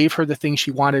card gave her the thing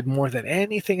she wanted more than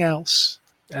anything else.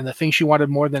 And the thing she wanted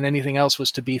more than anything else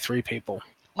was to be 3 people.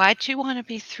 Why'd you want to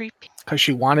be 3 people? Because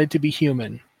she wanted to be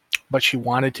human, but she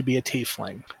wanted to be a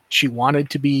tiefling. She wanted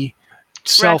to be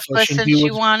selfish. Reckless, and do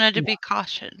she what- wanted to be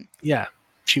caution. Yeah.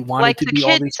 She wanted Like to the be all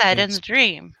kid these said in things. the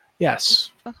dream.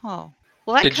 Yes. Oh.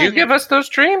 Well, that Did you give us those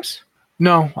dreams?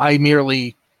 No, I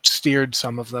merely steered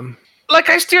some of them. Like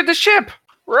I steered the ship.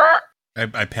 Roar.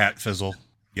 I pat Fizzle.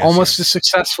 Yes, Almost yes. as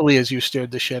successfully as you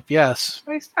steered the ship, yes.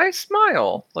 I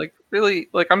smile. Like really,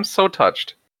 like I'm so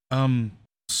touched.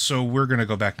 So we're gonna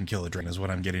go back and kill Adrena is what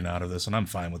I'm getting out of this, and I'm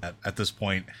fine with that at this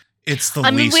point. It's the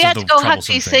I mean, least we of had the to go hunt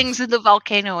troublesome these things in the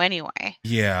volcano anyway.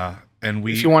 Yeah, and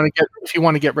we If you want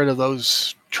to get rid of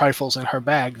those trifles in her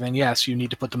bag, then yes, you need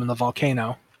to put them in the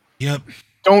volcano. Yep.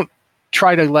 Don't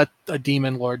try to let a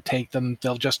demon lord take them.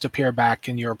 They'll just appear back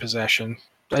in your possession.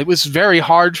 It was very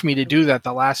hard for me to do that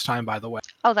the last time, by the way.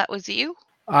 Oh, that was you?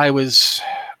 I was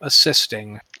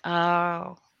assisting.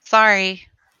 Oh, sorry.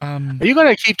 Are you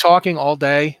going to keep talking all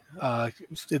day? At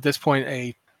this point,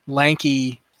 a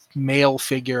lanky male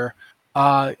figure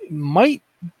might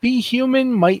be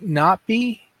human, might not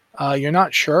be. You're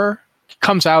not sure.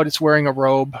 Comes out, it's wearing a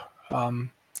robe,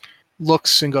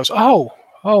 looks and goes, oh,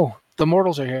 the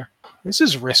mortals are here. This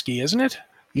is risky, isn't it?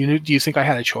 Do you think I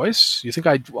had a choice? You think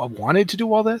I wanted to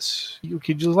do all this?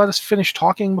 Could you let us finish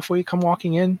talking before you come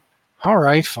walking in? All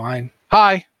right, fine.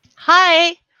 Hi,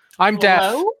 Hi. I'm Deaf.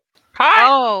 Hello? Hi.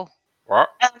 Oh. What?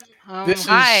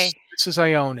 Hi. This is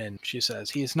Ionin, she says.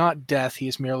 He is not death, he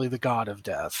is merely the god of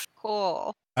death.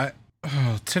 Cool.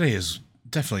 today is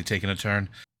definitely taking a turn.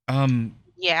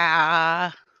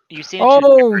 Yeah. You seem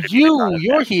Oh, to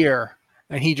you're here.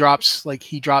 And he drops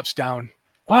down.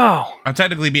 Wow. I'm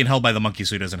technically being held by the monkey,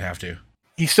 so he doesn't have to.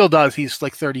 He still does. He's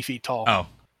like 30 feet tall. Oh,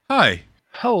 hi.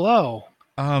 Hello.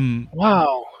 Um,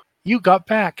 Wow. You got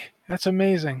back. That's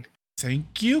amazing.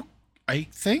 thank you. I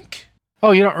think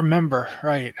Oh, you don't remember.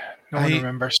 Right. No one I-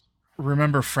 remembers.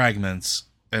 remember fragments,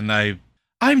 and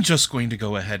I'm just going to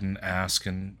go ahead and ask,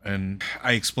 and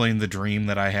I explained the dream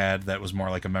that I had that was more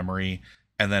like a memory,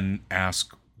 and then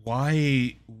ask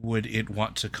why would it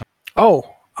want to come. Oh,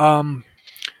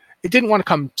 it didn't want to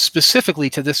come specifically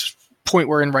to this point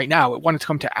we're in right now. It wanted to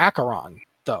come to Acheron,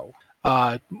 though.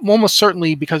 Almost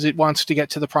certainly because it wants to get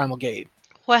to the Primal Gate.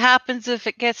 What happens if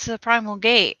it gets to the Primal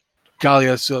Gate?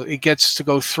 Galia, so it gets to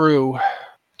go through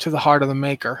to the heart of the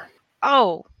Maker.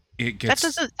 Oh, It that gets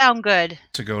doesn't sound good.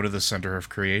 to go to the center of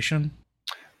creation.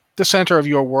 The center of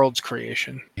your world's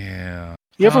creation. Yeah.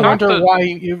 You ever Oh. wonder why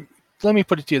you... Let me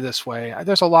put it to you this way.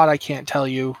 There's a lot I can't tell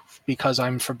you because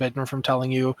I'm forbidden from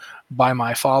telling you by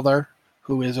my father,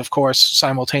 who is, of course,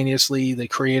 simultaneously the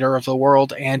creator of the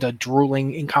world and a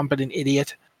drooling, incompetent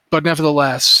idiot. But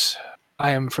nevertheless, I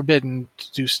am forbidden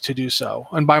to do so.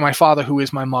 And by my father, who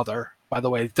is my mother, by the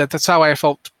way. That's how I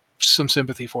felt some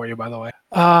sympathy for you, by the way.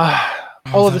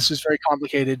 All of this is very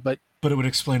complicated, but But it would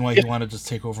explain why he wanted to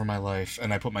take over my life,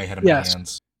 and I put my head in Yes. my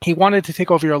hands. he wanted to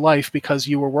take over your life because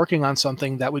you were working on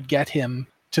something that would get him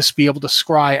to be able to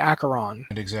scry Acheron.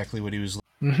 And exactly what he was.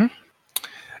 Mm-hmm.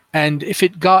 And if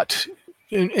it got...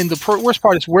 And the worst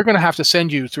part is we're going to have to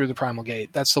send you through the Primal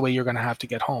Gate. That's the way you're going to have to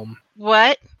get home.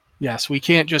 What? Yes, we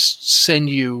can't just send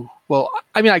you... Well,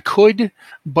 I mean, I could,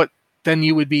 but then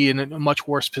you would be in a much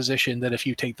worse position than if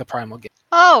you take the Primal Gate.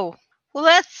 Oh, well,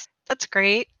 that's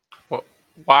great. Well,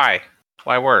 why?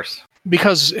 Why worse?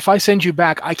 Because if I send you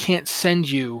back, I can't send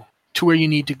you to where you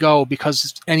need to go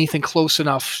because anything close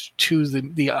enough to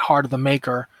the heart of the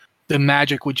Maker, the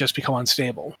magic would just become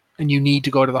unstable. And you need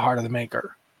to go to the heart of the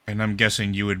Maker. And I'm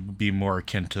guessing you would be more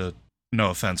akin to,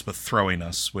 no offense, but throwing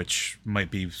us, which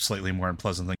might be slightly more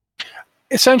unpleasant than.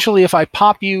 Essentially, if I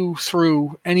pop you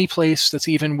through any place that's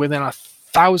even within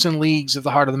 1,000 leagues of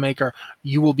the heart of the Maker,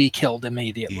 you will be killed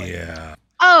immediately. Yeah.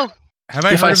 Oh, Have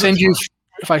I If heard I of send it? you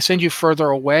if I send you further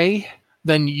away,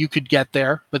 then you could get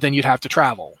there, but then you'd have to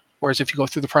travel. Whereas if you go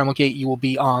through the Primal Gate, you will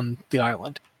be on the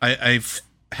island.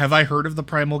 Have I heard of the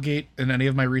Primal Gate in any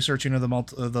of my researching of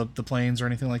the planes or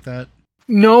anything like that?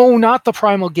 No, not the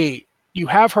Primal Gate. You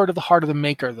have heard of the Heart of the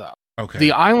Maker, though. Okay.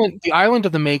 The island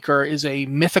of the Maker is a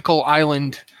mythical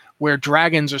island where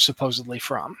dragons are supposedly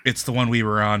from. It's the one we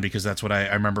were on because that's what I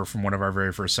remember from one of our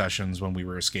very first sessions when we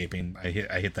were escaping. I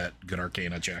hit that good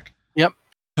Arcana check. Yep.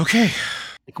 Okay.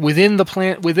 within the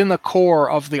planet, within the core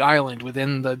of the island,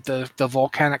 within the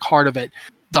volcanic heart of it,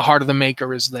 the heart of the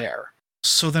Maker is there.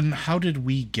 So then how did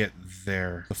we get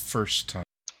there the first time?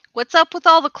 What's up with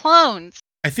all the clones?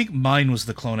 I think mine was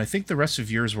the clone. I think the rest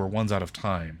of yours were ones out of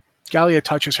time. Gallia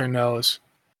touches her nose.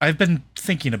 I've been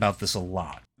thinking about this a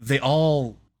lot. They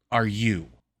all are you.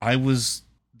 I was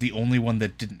the only one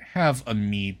that didn't have a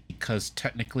me because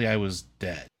technically I was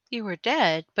dead. You were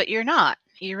dead, but you're not.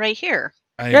 You're right here.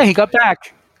 Yeah, he got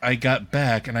back. I got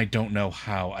back, and I don't know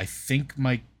how. I think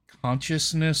my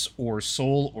consciousness or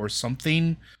soul or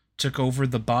something took over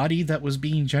the body that was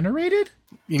being generated?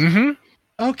 Mm-hmm.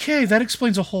 Okay, that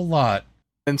explains a whole lot.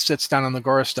 And sits down on the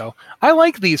Goristo. I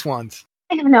like these ones.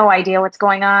 I have no idea what's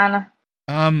going on.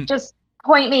 Just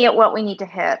point me at what we need to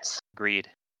hit. Agreed.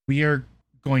 We are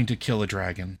going to kill a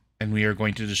dragon, and we are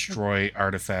going to destroy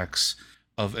artifacts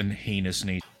of an heinous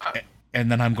nature.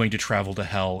 And then I'm going to travel to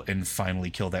hell and finally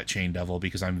kill that chain devil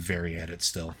because I'm very at it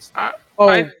still.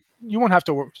 You won't have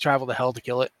to travel to hell to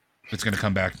kill it. It's going to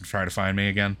come back and try to find me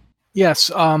again?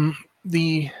 Yes,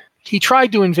 he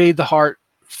tried to invade the heart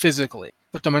physically,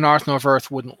 but the Monarch of Earth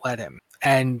wouldn't let him.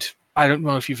 And I don't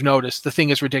know if you've noticed, the thing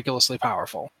is ridiculously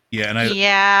powerful. Yeah, and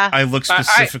I look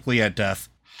specifically at Death.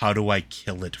 How do I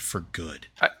kill it for good?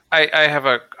 I have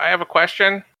a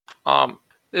question.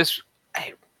 This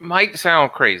might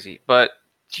sound crazy, but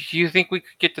do you think we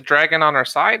could get the dragon on our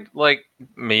side? Like,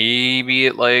 maybe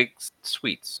it likes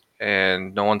sweets,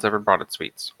 and no one's ever brought it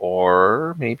sweets.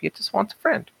 Or maybe it just wants a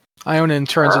friend. Ionin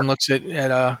turns and looks at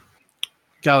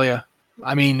Gallia.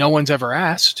 I mean, no one's ever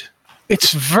asked.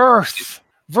 It's Verth.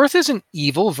 Verth isn't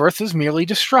evil. Verth is merely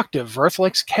destructive. Verth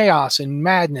likes chaos and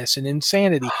madness and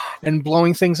insanity and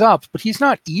blowing things up. But he's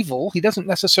not evil. He doesn't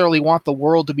necessarily want the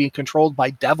world to be controlled by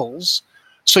devils.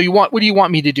 So what do you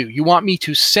want me to do? You want me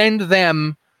to send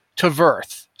them to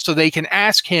Verth so they can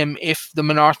ask him if the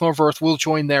Monarch of Earth will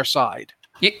join their side?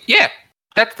 Yeah.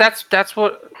 That's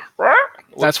what.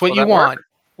 That's what you want.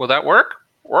 Will that work?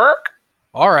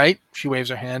 All right. She waves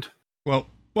her hand. Well,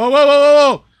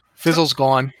 whoa. Fizzle's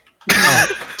gone. Oh,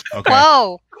 okay.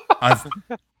 Whoa.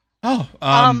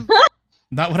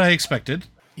 Not what I expected.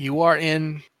 You are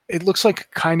in, it looks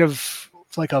like kind of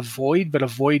like a void, but a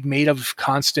void made of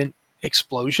constant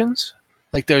explosions.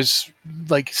 Like there's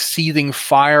like seething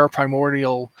fire,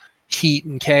 primordial heat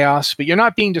and chaos, but you're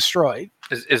not being destroyed.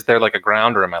 Is there like a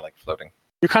ground, or am I like floating?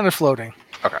 You're kind of floating.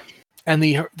 Okay. And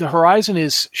the horizon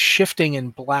is shifting in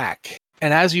black.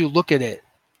 And as you look at it,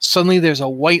 suddenly there's a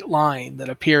white line that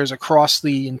appears across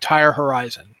the entire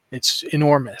horizon. It's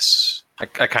enormous. I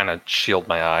kind of shield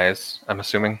my eyes. I'm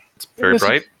assuming it's very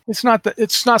bright. It's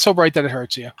not so bright that it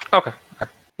hurts you. Okay.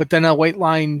 But then a white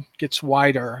line gets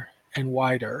wider and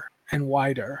wider and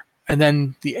wider. And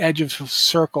then the edge of a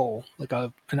circle, like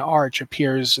an arch,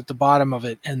 appears at the bottom of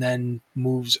it and then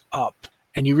moves up.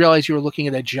 And you realize you were looking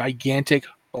at a gigantic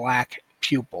black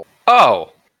pupil.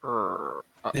 Oh.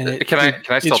 And can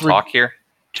I still talk here?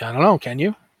 I don't know. Can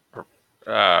you?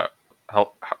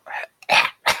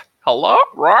 Hello?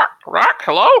 Rock?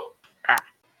 Hello?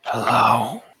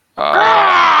 Hello.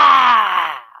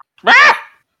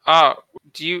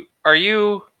 Are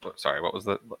you... Sorry, what was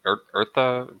the...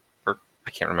 Eartha? I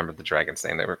can't remember the dragon's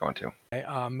name they were going to.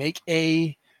 Make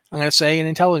I'm going to say an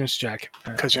intelligence check,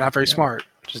 because you're not very smart.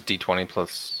 Just D20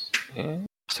 plus... Yeah.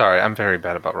 Sorry, I'm very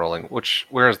bad about rolling.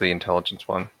 Where is the intelligence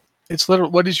one? It's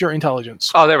literally, what is your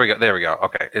intelligence? Oh, there we go.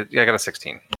 Okay, I got a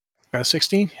 16. Got a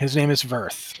 16? His name is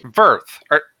Verth. Verth.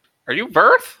 Are you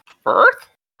Verth? Verth?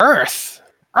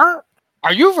 Are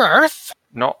you Verth?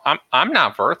 No, I'm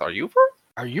not Verth. Are you Verth?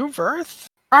 Are you Verth?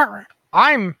 Are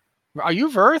you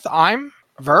Verth? I'm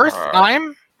Verth?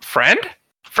 I'm... Friend?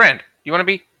 You want to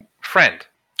be friend?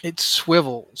 It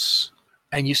swivels,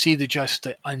 and you see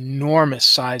the enormous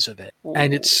size of it. Ooh.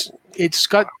 And it's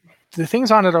got... The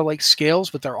things on it are like scales,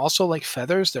 but they're also like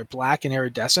feathers. They're black and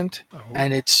iridescent,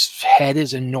 and its head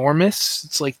is enormous.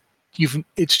 It's like you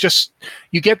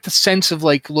get the sense of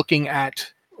like looking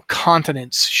at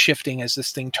continents shifting as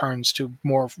this thing turns to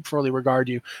more fully regard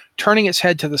you, turning its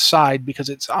head to the side because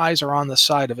its eyes are on the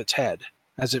side of its head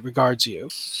as it regards you.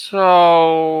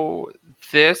 So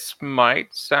this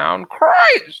might sound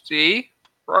crazy,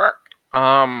 but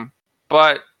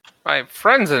my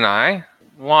friends and I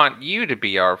want you to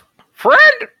be our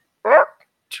friend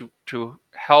to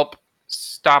help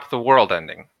stop the world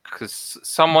ending, because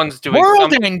someone's doing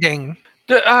world ending.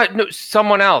 No,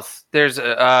 someone else. There's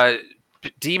a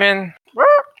demon.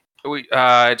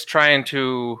 It's trying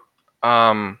to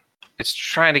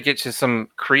get to some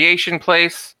creation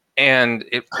place, and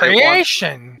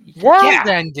world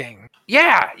ending.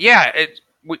 Yeah.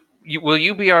 will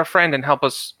you be our friend and help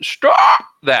us stop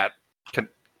that?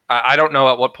 I don't know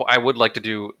at what point. I would like to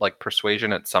do like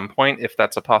persuasion at some point if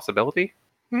that's a possibility.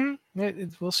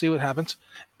 We'll see what happens.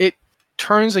 It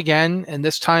turns again, and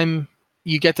this time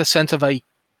you get the sense of a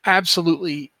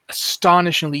absolutely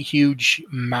astonishingly huge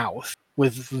mouth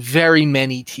with very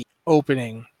many teeth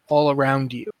opening all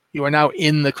around you. You are now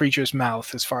in the creature's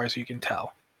mouth as far as you can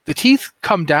tell. The teeth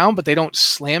come down, but they don't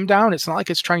slam down. It's not like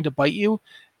it's trying to bite you.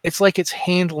 It's like it's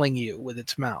handling you with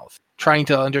its mouth, trying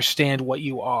to understand what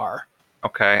you are.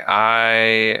 Okay,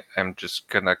 I am just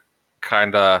gonna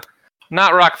kind of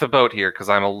not rock the boat here because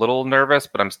I'm a little nervous,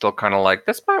 but I'm still kind of like,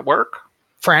 this might work.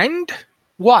 Friend?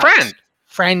 What? Friend.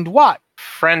 Friend what?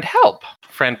 Friend help.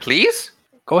 Friend please?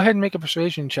 Go ahead and make a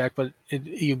persuasion check, but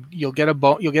you'll get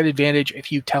you'll get advantage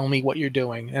if you tell me what you're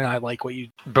doing, and I like what you.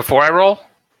 Before I roll?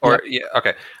 Or yeah,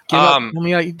 okay.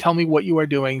 Tell me what you are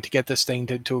doing to get this thing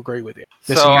to agree with you.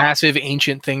 This massive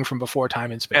ancient thing from before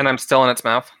time and space. And I'm still in its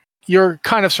mouth? You're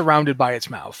kind of surrounded by its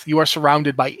mouth. You are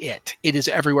surrounded by it. It is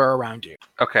everywhere around you.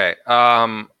 Okay.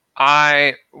 I'm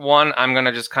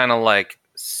gonna just kind of like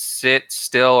sit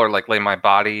still or like lay my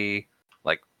body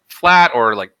like flat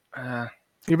or like.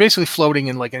 You're basically floating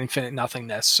in like infinite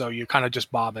nothingness, so you're kind of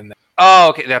just bobbing there. Oh,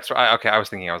 okay, that's right. Okay, I was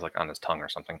thinking I was like on his tongue or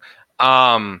something.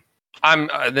 I'm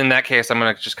in that case, I'm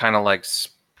gonna just kind of like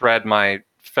spread my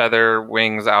feather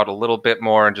wings out a little bit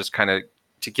more and just kind of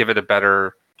to give it a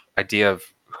better idea of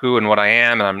who and what I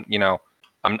am. And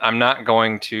I'm not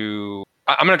going to.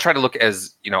 I'm gonna try to look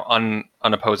as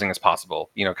unopposing as possible.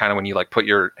 Kind of when you like put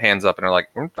your hands up and are like,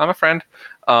 I'm a friend,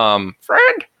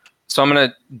 friend. So I'm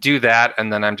gonna do that,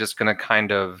 and then I'm just gonna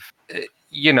kind of,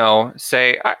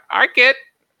 say I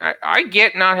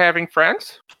get not having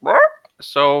friends.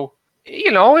 So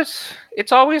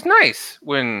it's always nice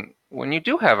when you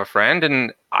do have a friend,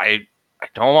 and I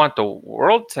don't want the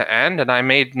world to end, and I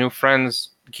made new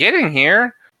friends getting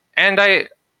here, and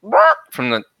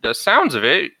from the sounds of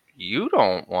it, you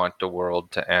don't want the world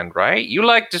to end, right? You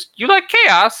like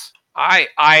chaos.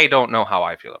 I don't know how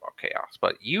I feel about chaos,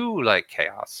 but you like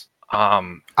chaos.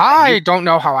 I don't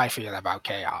know how I feel about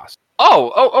chaos.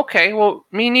 Oh, okay. Well,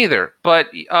 me neither. But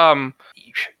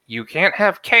you can't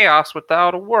have chaos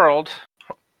without a world.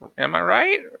 Am I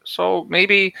right? So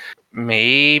maybe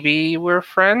we're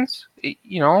friends,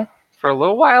 for a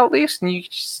little while at least, and you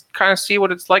just kind of see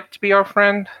what it's like to be our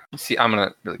friend. See, I'm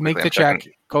gonna really make the check.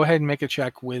 Go ahead and make a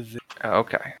check with.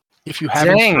 Okay. If you have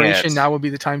inspiration, now would be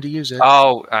the time to use it.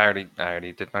 Oh, I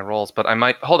already did my rolls, but I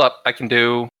might hold up. I can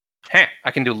do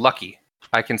lucky.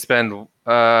 I can spend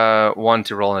 1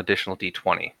 to roll an additional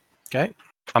d20. Okay.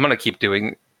 I'm gonna keep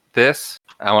doing this.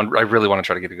 I really want to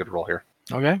try to get a good roll here.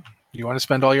 Okay. You want to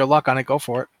spend all your luck on it? Go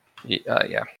for it.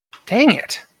 Yeah. Dang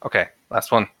it. Okay.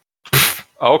 Last one.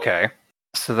 Okay.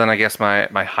 So then I guess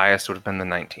my highest would have been the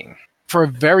 19. For a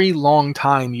very long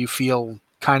time, you feel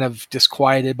kind of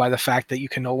disquieted by the fact that you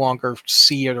can no longer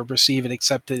see it or perceive it,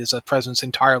 except it is a presence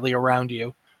entirely around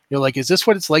you. You're like, is this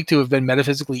what it's like to have been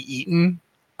metaphysically eaten?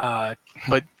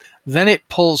 But then it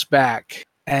pulls back,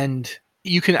 and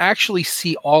you can actually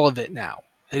see all of it now.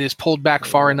 It is pulled back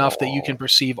far enough that you can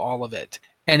perceive all of it.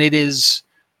 And it is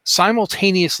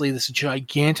simultaneously this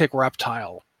gigantic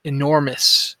reptile,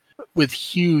 enormous, with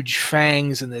huge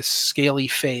fangs and this scaly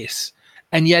face.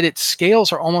 And yet its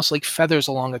scales are almost like feathers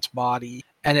along its body.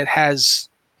 And it has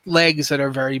legs that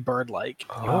are very bird-like.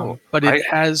 But it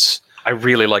has... I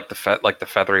really like the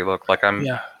feathery look. Like I'm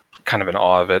kind of in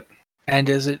awe of it. And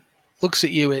as it looks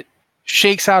at you, it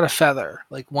shakes out a feather,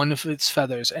 like one of its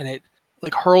feathers, and it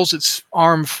like hurls its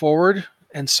arm forward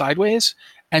and sideways,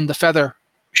 and the feather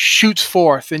shoots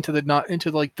forth into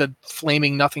the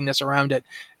flaming nothingness around it,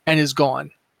 and is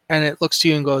gone. And it looks to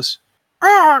you and goes,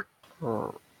 "Ah,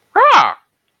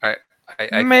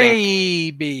 I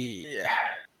maybe."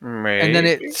 And then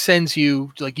it sends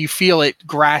you, like, you feel it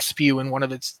grasp you in one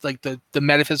of its, like, the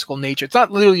metaphysical nature. It's not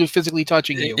literally physically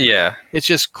touching you. Yeah. It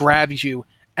just grabs you,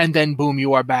 and then, boom,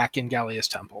 you are back in Gallia's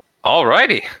temple.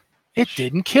 Alrighty. It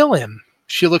didn't kill him.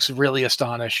 She looks really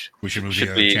astonished. We should move to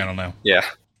the other channel now. Yeah.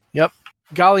 Yep.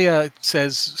 Gallia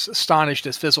says, astonished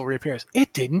as Fizzle reappears,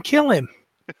 it didn't kill him.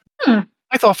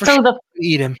 I thought for sure to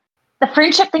eat him. The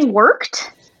friendship thing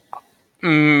worked?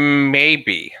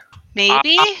 Maybe.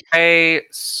 Maybe? I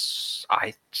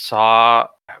saw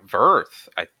Verth,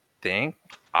 I think.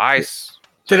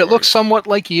 Did it look somewhat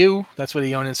like you? That's what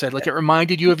Eonin said. Like it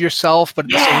reminded you of yourself, but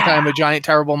at the same time a giant,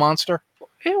 terrible monster?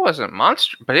 It wasn't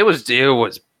monster, but it was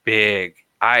big.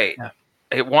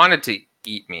 It wanted to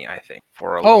eat me, I think.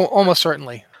 Almost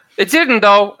certainly. It didn't,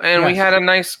 though, and we had a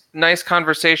nice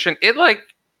conversation.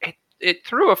 It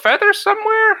threw a feather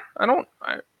somewhere?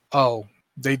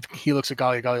 He looks at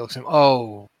Galia. Galia looks at him.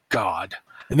 Oh God!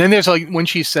 And then there's like when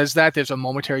she says that, there's a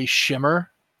momentary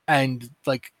shimmer, and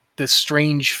like this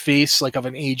strange face, like of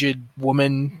an aged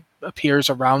woman, appears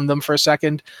around them for a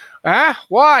second. Ah,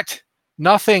 what?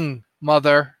 Nothing,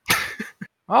 mother.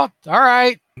 Oh, all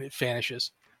right. And it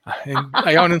vanishes. And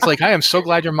Ionan's like, I am so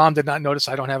glad your mom did not notice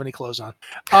I don't have any clothes on.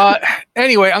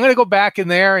 Anyway, I'm gonna go back in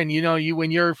there, and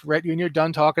when you're ready, when you're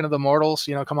done talking to the mortals,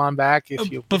 come on back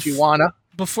if you wanna.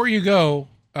 Before you go,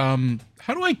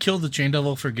 how do I kill the Chain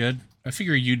Devil for good? I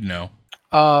figure you'd know.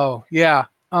 Oh yeah.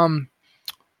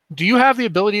 Do you have the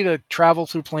ability to travel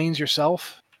through planes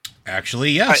yourself?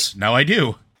 Actually, yes. Now I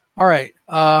do. All right.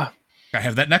 I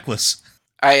have that necklace.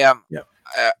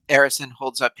 Arison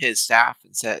holds up his staff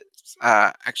and says,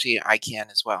 actually, I can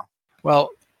as well. Well,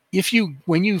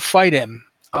 when you fight him,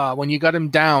 when you got him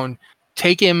down,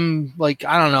 take him, like,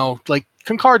 I don't know, like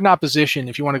Concord in opposition,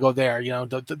 if you want to go there,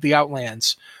 the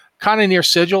Outlands, kind of near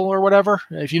Sigil or whatever,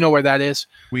 if you know where that is.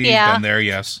 We've been there,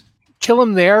 yes. Kill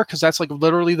him there, because that's like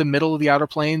literally the middle of the Outer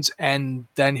Planes, and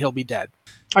then he'll be dead.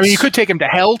 I mean, you could take him to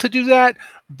hell to do that,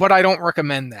 but I don't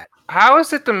recommend that. How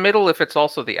is it the middle if it's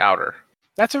also the outer?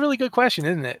 That's a really good question,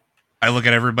 isn't it? I look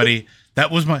at everybody.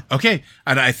 That was my... Okay.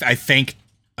 And I thank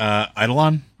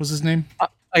Eidolon was his name?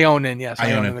 Ionan, yes.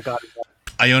 Ionan. The god.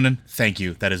 Ionan, thank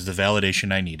you. That is the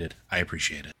validation I needed. I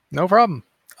appreciate it. No problem.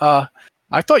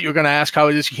 I thought you were going to ask how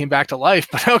it is he came back to life,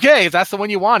 but okay, if that's the one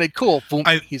you wanted, cool. Boom,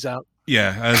 he's out.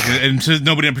 Yeah, and to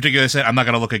nobody in particular said, I'm not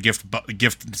going to look a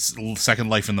gift second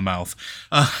life in the mouth.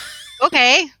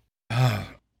 Okay.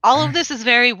 All of this is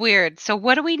very weird. So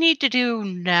what do we need to do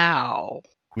now?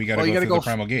 We got to go through the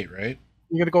Primal Gate, right?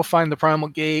 You got to go find the Primal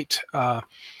Gate.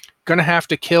 Gonna have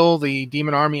to kill the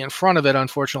demon army in front of it,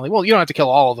 unfortunately. Well, you don't have to kill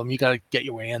all of them. You got to get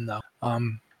your way in, though.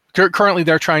 Currently,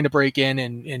 they're trying to break in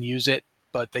and use it,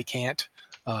 but they can't.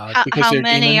 Because how they're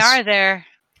many demons. are there?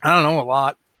 I don't know, a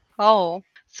lot. Oh,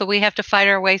 so we have to fight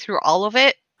our way through all of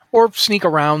it? Or sneak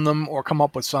around them, or come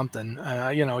up with something.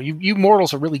 You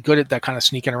mortals are really good at that kind of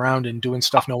sneaking around and doing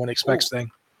stuff no one expects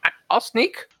thing. I'll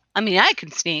sneak. I mean, I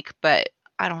can sneak, but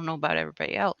I don't know about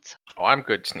everybody else. Oh, I'm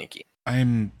good sneaky.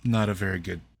 I'm not a very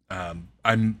good...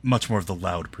 I'm much more of the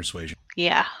loud persuasion.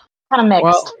 Yeah. Kind of mixed.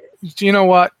 Well, do you know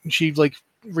what? She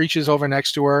reaches over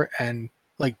next to her and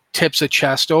tips a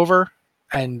chest over,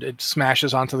 and it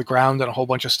smashes onto the ground, and a whole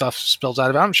bunch of stuff spills out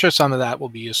of it. I'm sure some of that will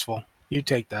be useful. You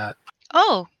take that.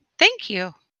 Oh, thank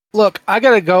you. Look, I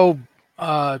gotta go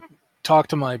talk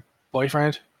to my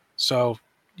boyfriend. So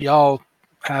y'all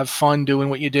have fun doing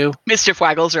what you do. Mischief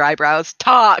waggles her eyebrows.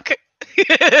 Talk.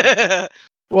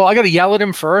 Well, I gotta yell at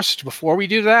him first before we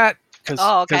do that, because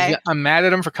I'm mad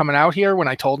at him for coming out here when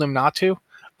I told him not to.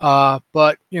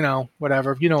 But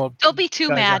whatever. Don't be too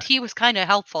mad. He was kind of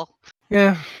helpful.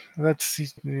 Yeah,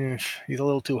 he's a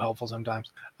little too helpful sometimes.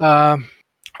 But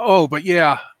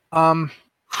yeah.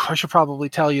 I should probably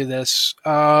tell you this.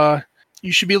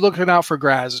 You should be looking out for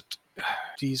Graz.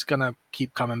 He's gonna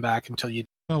keep coming back until you.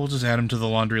 Well, we'll just add him to the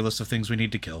laundry list of things we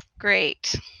need to kill.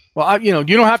 Great. Well, you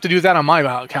don't have to do that on my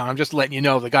account. I'm just letting you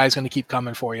know the guy's gonna keep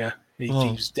coming for you.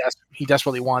 He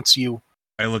desperately wants you.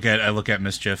 I look at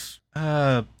Mischief.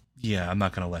 Yeah, I'm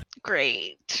not gonna let it.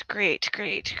 Great.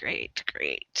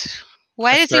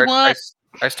 Why does he want?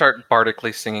 I start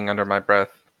bardically singing under my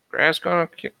breath. Graz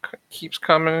keeps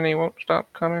coming and he won't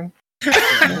stop coming.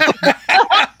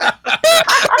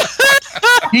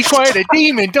 He's quite a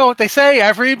demon, don't they say?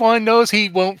 Everyone knows he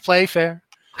won't play fair.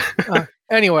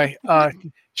 Anyway,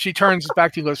 she turns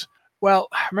back to you and goes, well,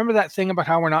 remember that thing about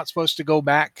how we're not supposed to go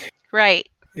back? Right.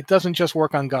 It doesn't just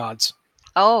work on gods.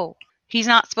 Oh, he's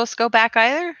not supposed to go back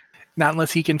either? Not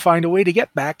unless he can find a way to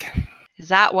get back. Is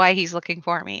that why he's looking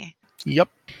for me? Yep.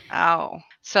 Oh,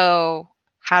 so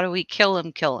how do we kill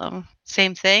him?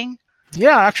 Same thing?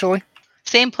 Yeah, actually.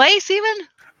 Same place even?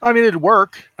 I mean, it'd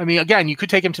work. I mean, again, you could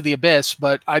take him to the Abyss,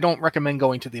 but I don't recommend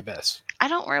going to the Abyss. I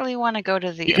don't really want to go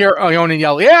to the... You hear Ionan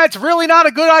yell, yeah, it's really not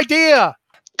a good idea!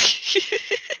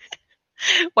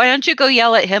 Why don't you go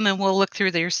yell at him and we'll look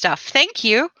through your stuff? Thank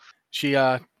you. She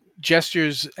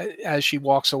gestures as she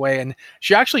walks away, and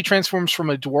she actually transforms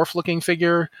from a dwarf-looking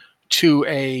figure to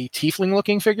a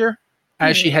tiefling-looking figure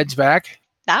as she heads back.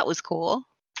 That was cool.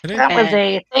 That was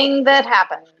a thing that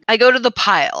happened. I go to the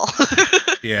pile.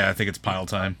 Yeah, I think it's pile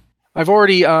time. I've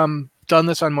already done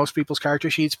this on most people's character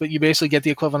sheets, but you basically get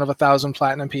the equivalent of 1,000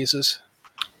 platinum pieces.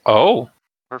 Oh.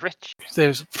 We're rich.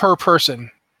 There's per person.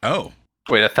 Oh.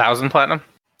 Wait, 1,000 platinum?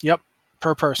 Yep,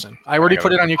 per person. I already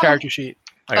put it on your character sheet.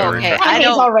 Okay, He's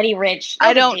already rich.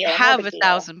 I don't have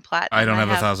 1,000 platinum. I don't have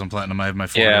 1,000 platinum. I have my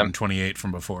 428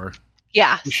 from before.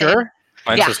 Yeah. You sure?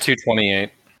 Mine says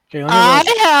 228. Okay, I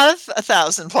have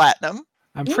 1,000 platinum.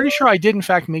 I'm pretty sure I did in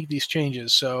fact make these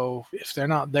changes. So if they're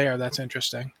not there, that's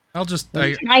interesting. I'll just.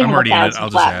 I I'm have already in it. 1,000 I'll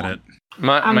just add platinum.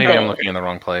 it. Maybe I'm good. looking in the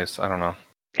wrong place. I don't know.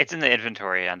 It's in the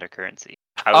inventory under currency.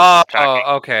 I was tracking.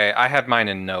 Okay. I had mine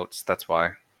in notes. That's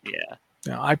why. Yeah.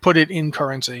 Yeah, I put it in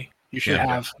currency. You should Yeah.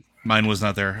 have. Mine was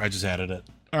not there. I just added it.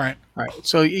 All right. All right.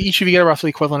 So each of you get a roughly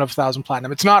equivalent of 1,000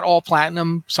 platinum. It's not all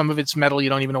platinum. Some of it's metal. You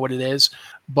don't even know what it is,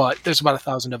 but there's about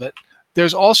 1,000 of it.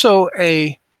 There's also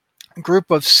a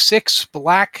group of 6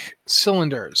 black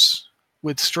cylinders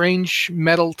with strange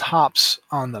metal tops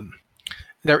on them.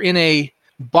 They're in a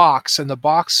box, and the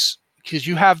box, because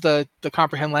you have the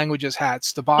comprehend languages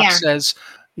hats, the box says,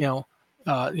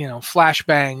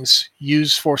 flashbangs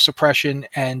used for suppression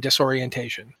and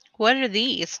disorientation. What are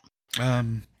these?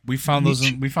 We found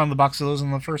those. We found the box of those in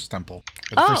the first temple.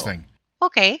 The first thing.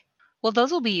 Okay. Well,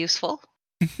 those will be useful.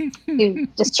 You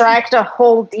distract a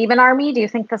whole demon army. Do you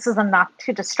think this is enough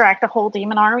to distract a whole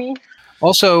demon army?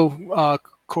 Also,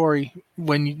 Corey,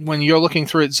 when you're looking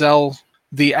through it, Zell,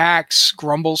 the axe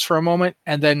grumbles for a moment,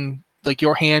 and then like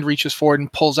your hand reaches forward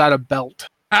and pulls out a belt.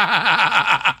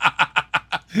 I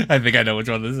think I know which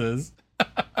one this is.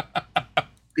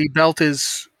 The belt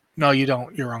is no, you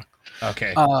don't. You're wrong.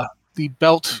 Okay. The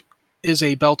belt is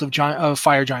a belt of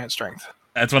fire giant strength.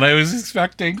 That's what I was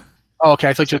expecting. Oh, okay,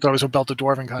 I thought you thought it was a belt of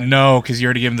dwarven kind. No, because you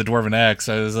already gave him the dwarven axe.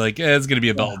 I was like, it's going to be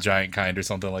a belt of giant kind or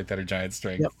something like that, or giant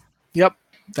strength. Yep.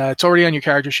 It's already on your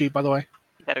character sheet, by the way.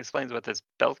 That explains what this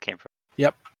belt came from.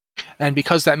 Yep. And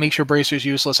because that makes your bracers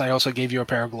useless, I also gave you a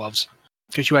pair of gloves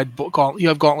because you have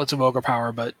gauntlets of ogre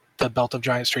power, but the belt of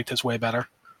giant strength is way better.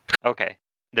 Okay.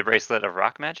 The bracelet of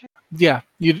rock magic? Yeah,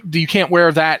 you can't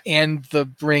wear that and the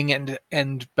ring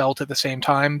and belt at the same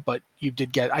time, but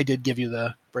I did give you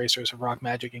the bracers of rock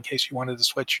magic in case you wanted to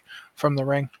switch from the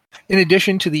ring. In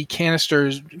addition to the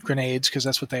canisters grenades, because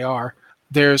that's what they are,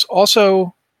 there's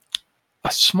also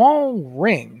a small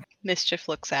ring. Mischief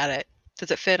looks at it.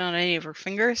 Does it fit on any of her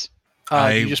fingers?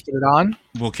 You just put it on.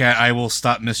 I will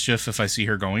stop Mischief if I see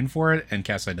her going for it and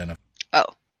cast Identify. Oh.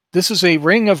 This is a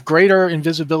ring of greater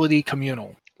invisibility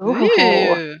communal. Ooh.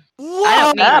 Whoa. I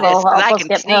don't need That'll this 'cause help I us can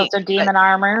get sneak, past a demon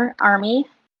army.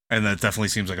 And that definitely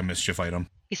seems like a Mischief item.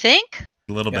 You think?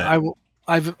 A little Yeah,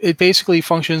 bit. it basically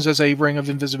functions as a ring of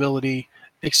invisibility,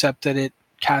 except that it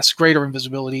casts greater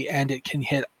invisibility and it can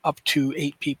hit up to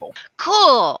 8 people.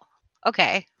 Cool.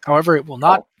 Okay. However, it will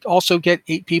not also get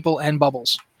 8 people and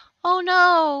bubbles. Oh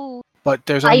no. But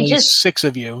there's only 6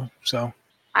 of you, so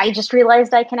I just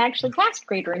realized I can actually cast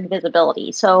greater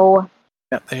invisibility. So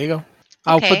yeah, there you go.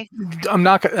 Okay.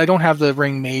 I don't have the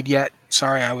ring made yet.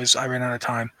 Sorry, I ran out of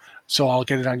time. So I'll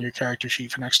get it on your character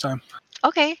sheet for next time.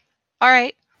 Okay. All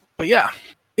right. But yeah,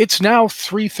 it's now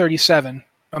 3:37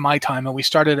 my time, and we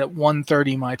started at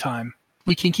 1:30 my time.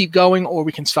 We can keep going, or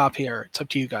we can stop here. It's up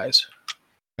to you guys.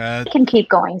 I can keep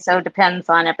going. So it depends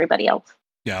on everybody else.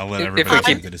 Yeah, I'll let If everybody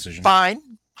we make the decision. Fine.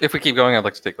 If we keep going, I'd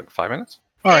like to take like 5 minutes.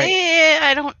 All right.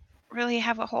 I don't really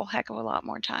have a whole heck of a lot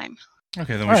more time.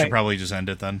 Okay, then we All should right. probably just end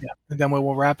it then. Yeah, and then we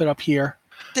will wrap it up here.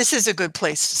 This is a good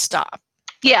place to stop.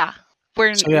 Yeah.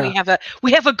 We yeah.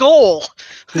 have a goal.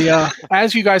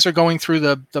 As you guys are going through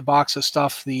the box of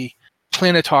stuff, the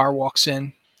Planetar walks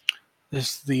in.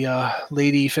 Is the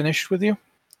lady finished with you?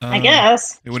 I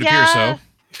guess. It would appear so.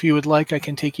 If you would like, I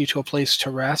can take you to a place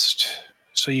to rest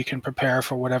so you can prepare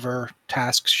for whatever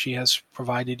tasks she has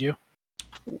provided you.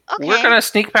 Okay. We're gonna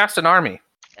sneak past an army.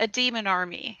 A demon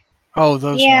army. Oh,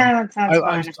 those Yeah, ones. that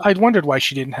sounds fun. I'd wondered why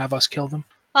she didn't have us kill them.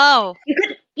 Oh.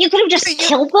 You could have just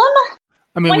killed them.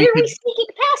 I mean, Why we are we could,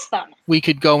 sneaking past them? we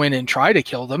could go in and try to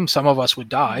kill them. Some of us would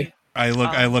die. I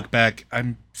look back.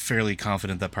 I'm fairly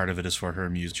confident that part of it is for her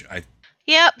amusement.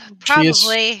 Yep.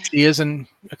 Probably. She is a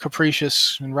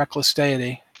capricious and reckless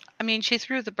deity. I mean, she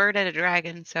threw the bird at a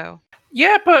dragon, so.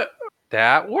 Yeah, but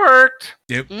that worked.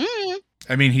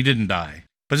 I mean, he didn't die.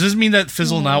 But does this mean that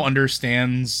Fizzle now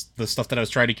understands the stuff that I was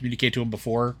trying to communicate to him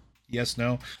before? Yes,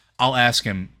 no? I'll ask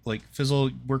him, like,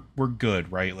 Fizzle, we're good,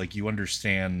 right? Like, you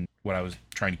understand what I was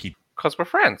trying to keep. Because we're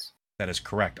friends. That is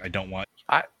correct. I don't want...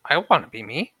 I want to be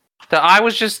me.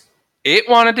 It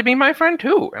wanted to be my friend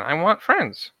too, and I want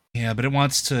friends. Yeah, but it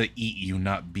wants to eat you,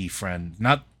 not be friend.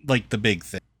 Not like the big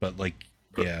thing, but like,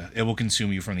 yeah, it will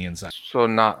consume you from the inside. So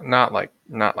not like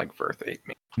Verth ate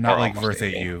me. Not Or like almost Verth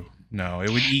ate ate me. you. No, it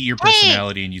would eat your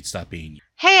personality and you'd stop being you.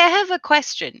 Hey, I have a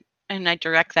question. And I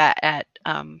direct that at,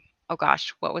 oh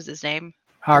gosh, what was his name?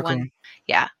 The Harkon. one-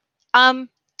 Yeah.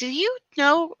 Do you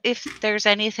know if there's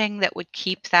anything that would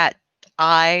keep that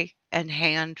eye and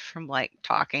hand from, like,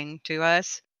 talking to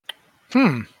us?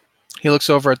 He looks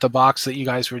over at the box that you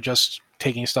guys were just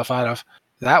taking stuff out of.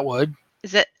 That would.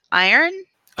 Is it iron?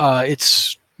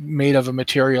 It's made of a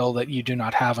material that you do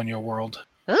not have on your world.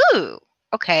 Ooh.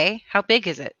 Okay. How big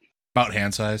is it? About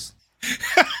hand size.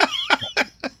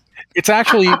 It's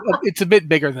actually it's a bit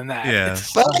bigger than that. Yeah.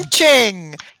 It's,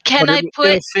 Bunching. Can I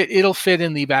put? It'll fit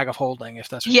in the bag of holding if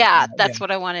that's what Yeah, you're doing. that's what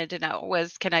I wanted to know.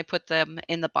 Was can I put them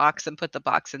in the box and put the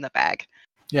box in the bag?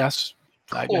 Yes.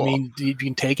 I Cool. mean, you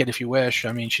can take it if you wish.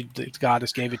 I mean, the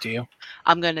goddess gave it to you.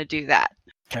 I'm gonna do that.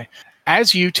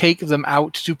 As you take them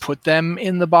out to put them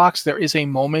in the box, there is a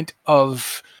moment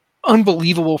of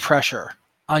unbelievable pressure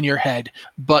on your head,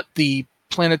 but the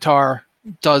Planetar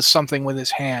does something with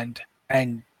his hand,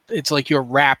 and it's like you're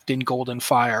wrapped in golden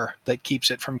fire that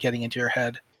keeps it from getting into your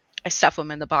head. I stuff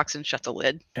them in the box and shut the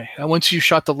lid. Okay. And once you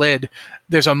shut the lid,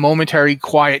 there's a momentary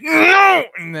quiet, no!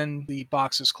 And then the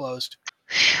box is closed.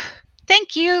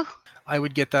 Thank you. I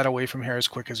would get that away from here as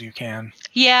quick as you can.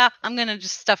 Yeah, I'm gonna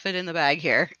just stuff it in the bag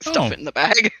here. Stuff Oh. it in the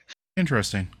bag.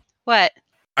 Interesting. What?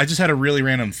 I just had a really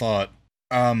random thought.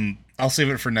 I'll save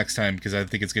it for next time because I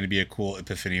think it's going to be a cool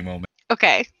epiphany moment.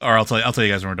 Okay. Or I'll tell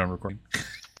you guys when we're done recording.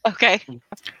 Okay.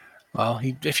 Well,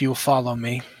 if you follow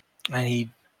me, and he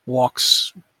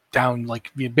walks down, like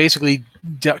basically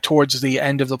towards the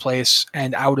end of the place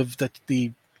and out of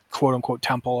the quote unquote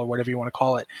temple or whatever you want to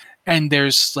call it. And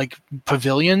there's like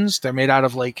pavilions. They're made out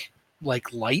of like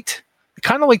light,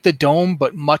 kind of like the dome,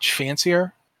 but much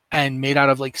fancier and made out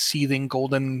of like seething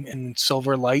golden and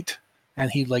silver light. And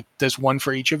there's one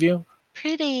for each of you.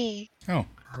 Pretty. Oh.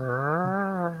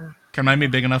 Can mine be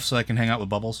big enough so I can hang out with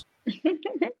Bubbles?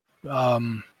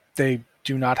 They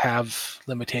do not have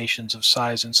limitations of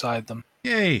size inside them.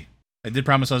 Yay! I did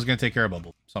promise I was going to take care of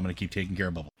Bubbles, so I'm going to keep taking care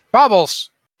of Bubbles. Bubbles!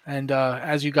 And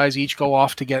as you guys each go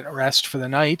off to get rest for the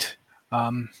night,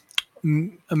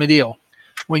 Amadil,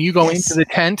 when you go into the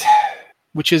tent,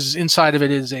 which is inside of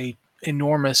it is a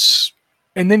enormous,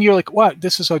 and then you're like, what?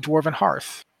 This is a dwarven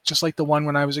hearth, just like the one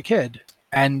when I was a kid.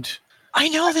 And I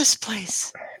know this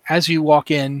place. as you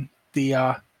walk in,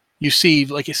 you see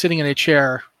like you're sitting in a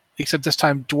chair, except this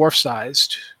time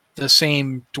dwarf-sized, the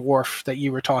same dwarf that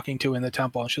you were talking to in the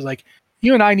temple. And she's like,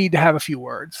 you and I need to have a few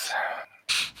words.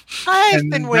 I've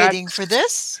been waiting for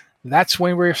this. That's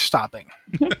when we're stopping.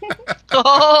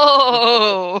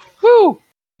 Oh. Woo!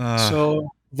 So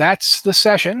that's the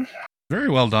session. Very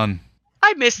well done.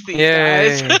 I miss these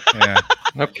Yay. guys. Yeah.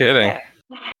 No kidding.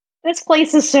 This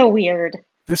place is so weird.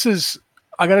 This is,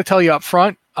 I got to tell you up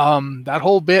front, that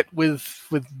whole bit with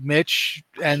Mitch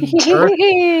and Earth,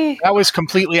 that was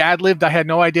completely ad-libbed. I had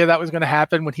no idea that was going to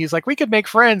happen. When he's like, we could make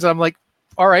friends, I'm like,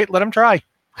 all right, let him try.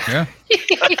 Yeah.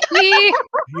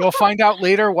 You'll find out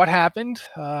later what happened,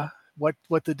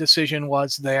 what the decision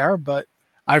was there. But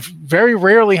I've very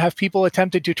rarely have people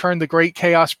attempted to turn the great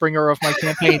chaos bringer of my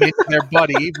campaign into their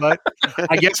buddy, but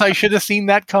I guess I should have seen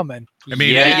that coming. I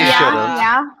mean, Yeah, you should've.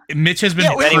 Yeah. Mitch has been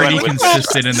Yeah, pretty we-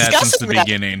 consistent in that since the discussing that.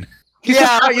 beginning. He's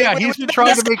been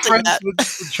trying to make friends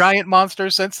with giant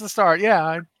monsters since the start.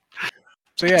 Yeah.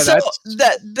 So yeah, So that's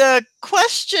the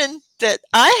question that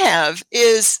I have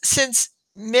is, since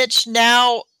Mitch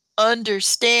now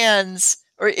understands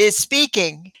or is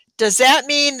speaking, does that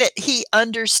mean that he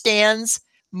understands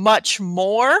much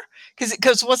more?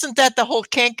 Because wasn't that the whole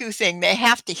Kenku thing? They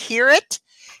have to hear it.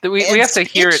 We And have to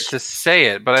hear it speech- to say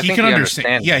it, but I He think can he understand.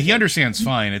 understands. Yeah, he understands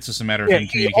fine. It's just a matter of yeah, him he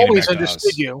communicating always back to understood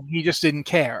us. you. He just didn't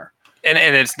care. And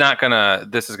it's not gonna.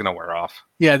 This is gonna wear off.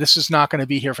 Yeah, this is not going to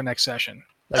be here for next session.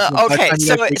 By the Okay, time you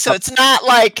so guys wake so up- it's not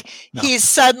like No. he's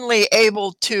suddenly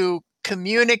able to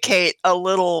communicate a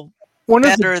little one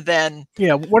of the, better than.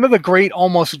 one of the great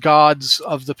almost gods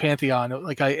of the pantheon,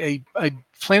 like a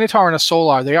planetar and a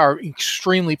solar. They are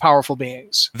extremely powerful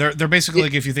beings. They're basically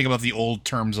like, if you think about the old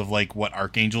terms of like what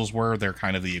archangels were, they're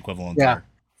kind of the equivalent. Yeah. there.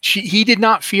 He did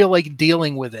not feel like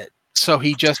dealing with it, so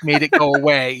he just made it go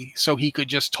away so he could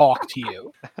just talk to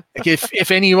you. Like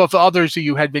if any of the others of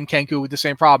you had been Kenku with the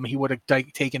same problem, he would have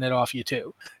taken it off you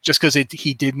too, just because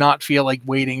he did not feel like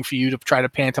waiting for you to try to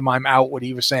pantomime out what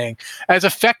he was saying. As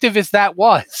effective as that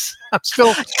was, I'm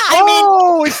still,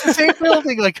 it's the same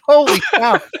building. Like, holy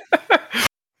cow.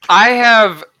 I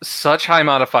have such high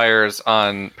modifiers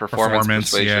on performance,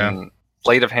 persuasion, yeah.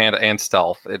 sleight of hand, and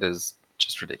stealth. It is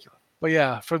just ridiculous. But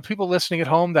yeah, for the people listening at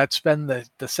home, that's been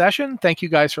the session. Thank you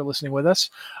guys for listening with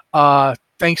us.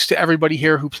 Thanks to everybody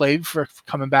here who played for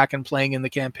coming back and playing in the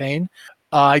campaign.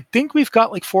 I think we've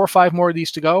got like 4 or 5 more of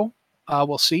these to go.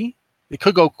 We'll see. It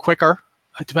could go quicker.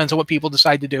 It depends on what people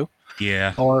decide to do.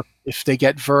 Yeah. Or if they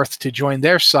get Verth to join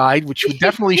their side, which would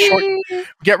definitely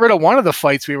get rid of one of the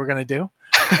fights we were going to do.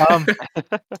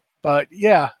 But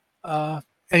yeah,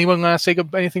 anyone want to say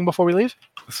anything before we leave?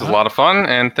 This is a lot of fun,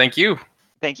 and thank you.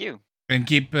 Thank you. And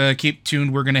keep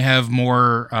tuned. We're going to have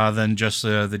more than just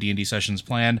the D&D sessions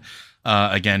planned.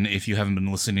 Again, if you haven't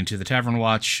been listening to the Tavern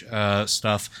Watch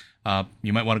stuff,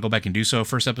 you might want to go back and do so.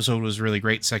 First episode was really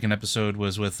great. Second episode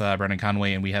was with Brendan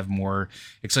Conway, and we have more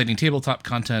exciting tabletop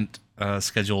content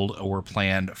scheduled or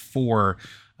planned for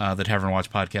the Tavern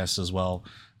Watch podcast as well.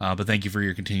 But thank you for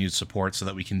your continued support so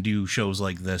that we can do shows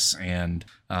like this and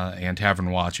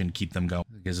Tavern Watch and keep them going,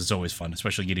 because it's always fun,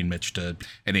 especially getting Mitch to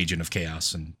an Agent of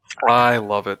Chaos. And I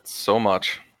love it so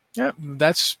much. Yeah,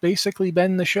 that's basically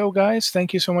been the show, guys.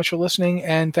 Thank you so much for listening,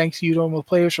 and thanks you to all the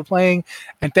players for playing,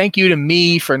 and thank you to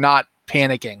me for not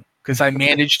panicking, because I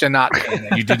managed to not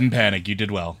panic. You didn't panic. You did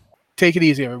well. Take it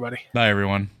easy, everybody. Bye,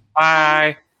 everyone.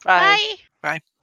 Bye. Bye. Bye.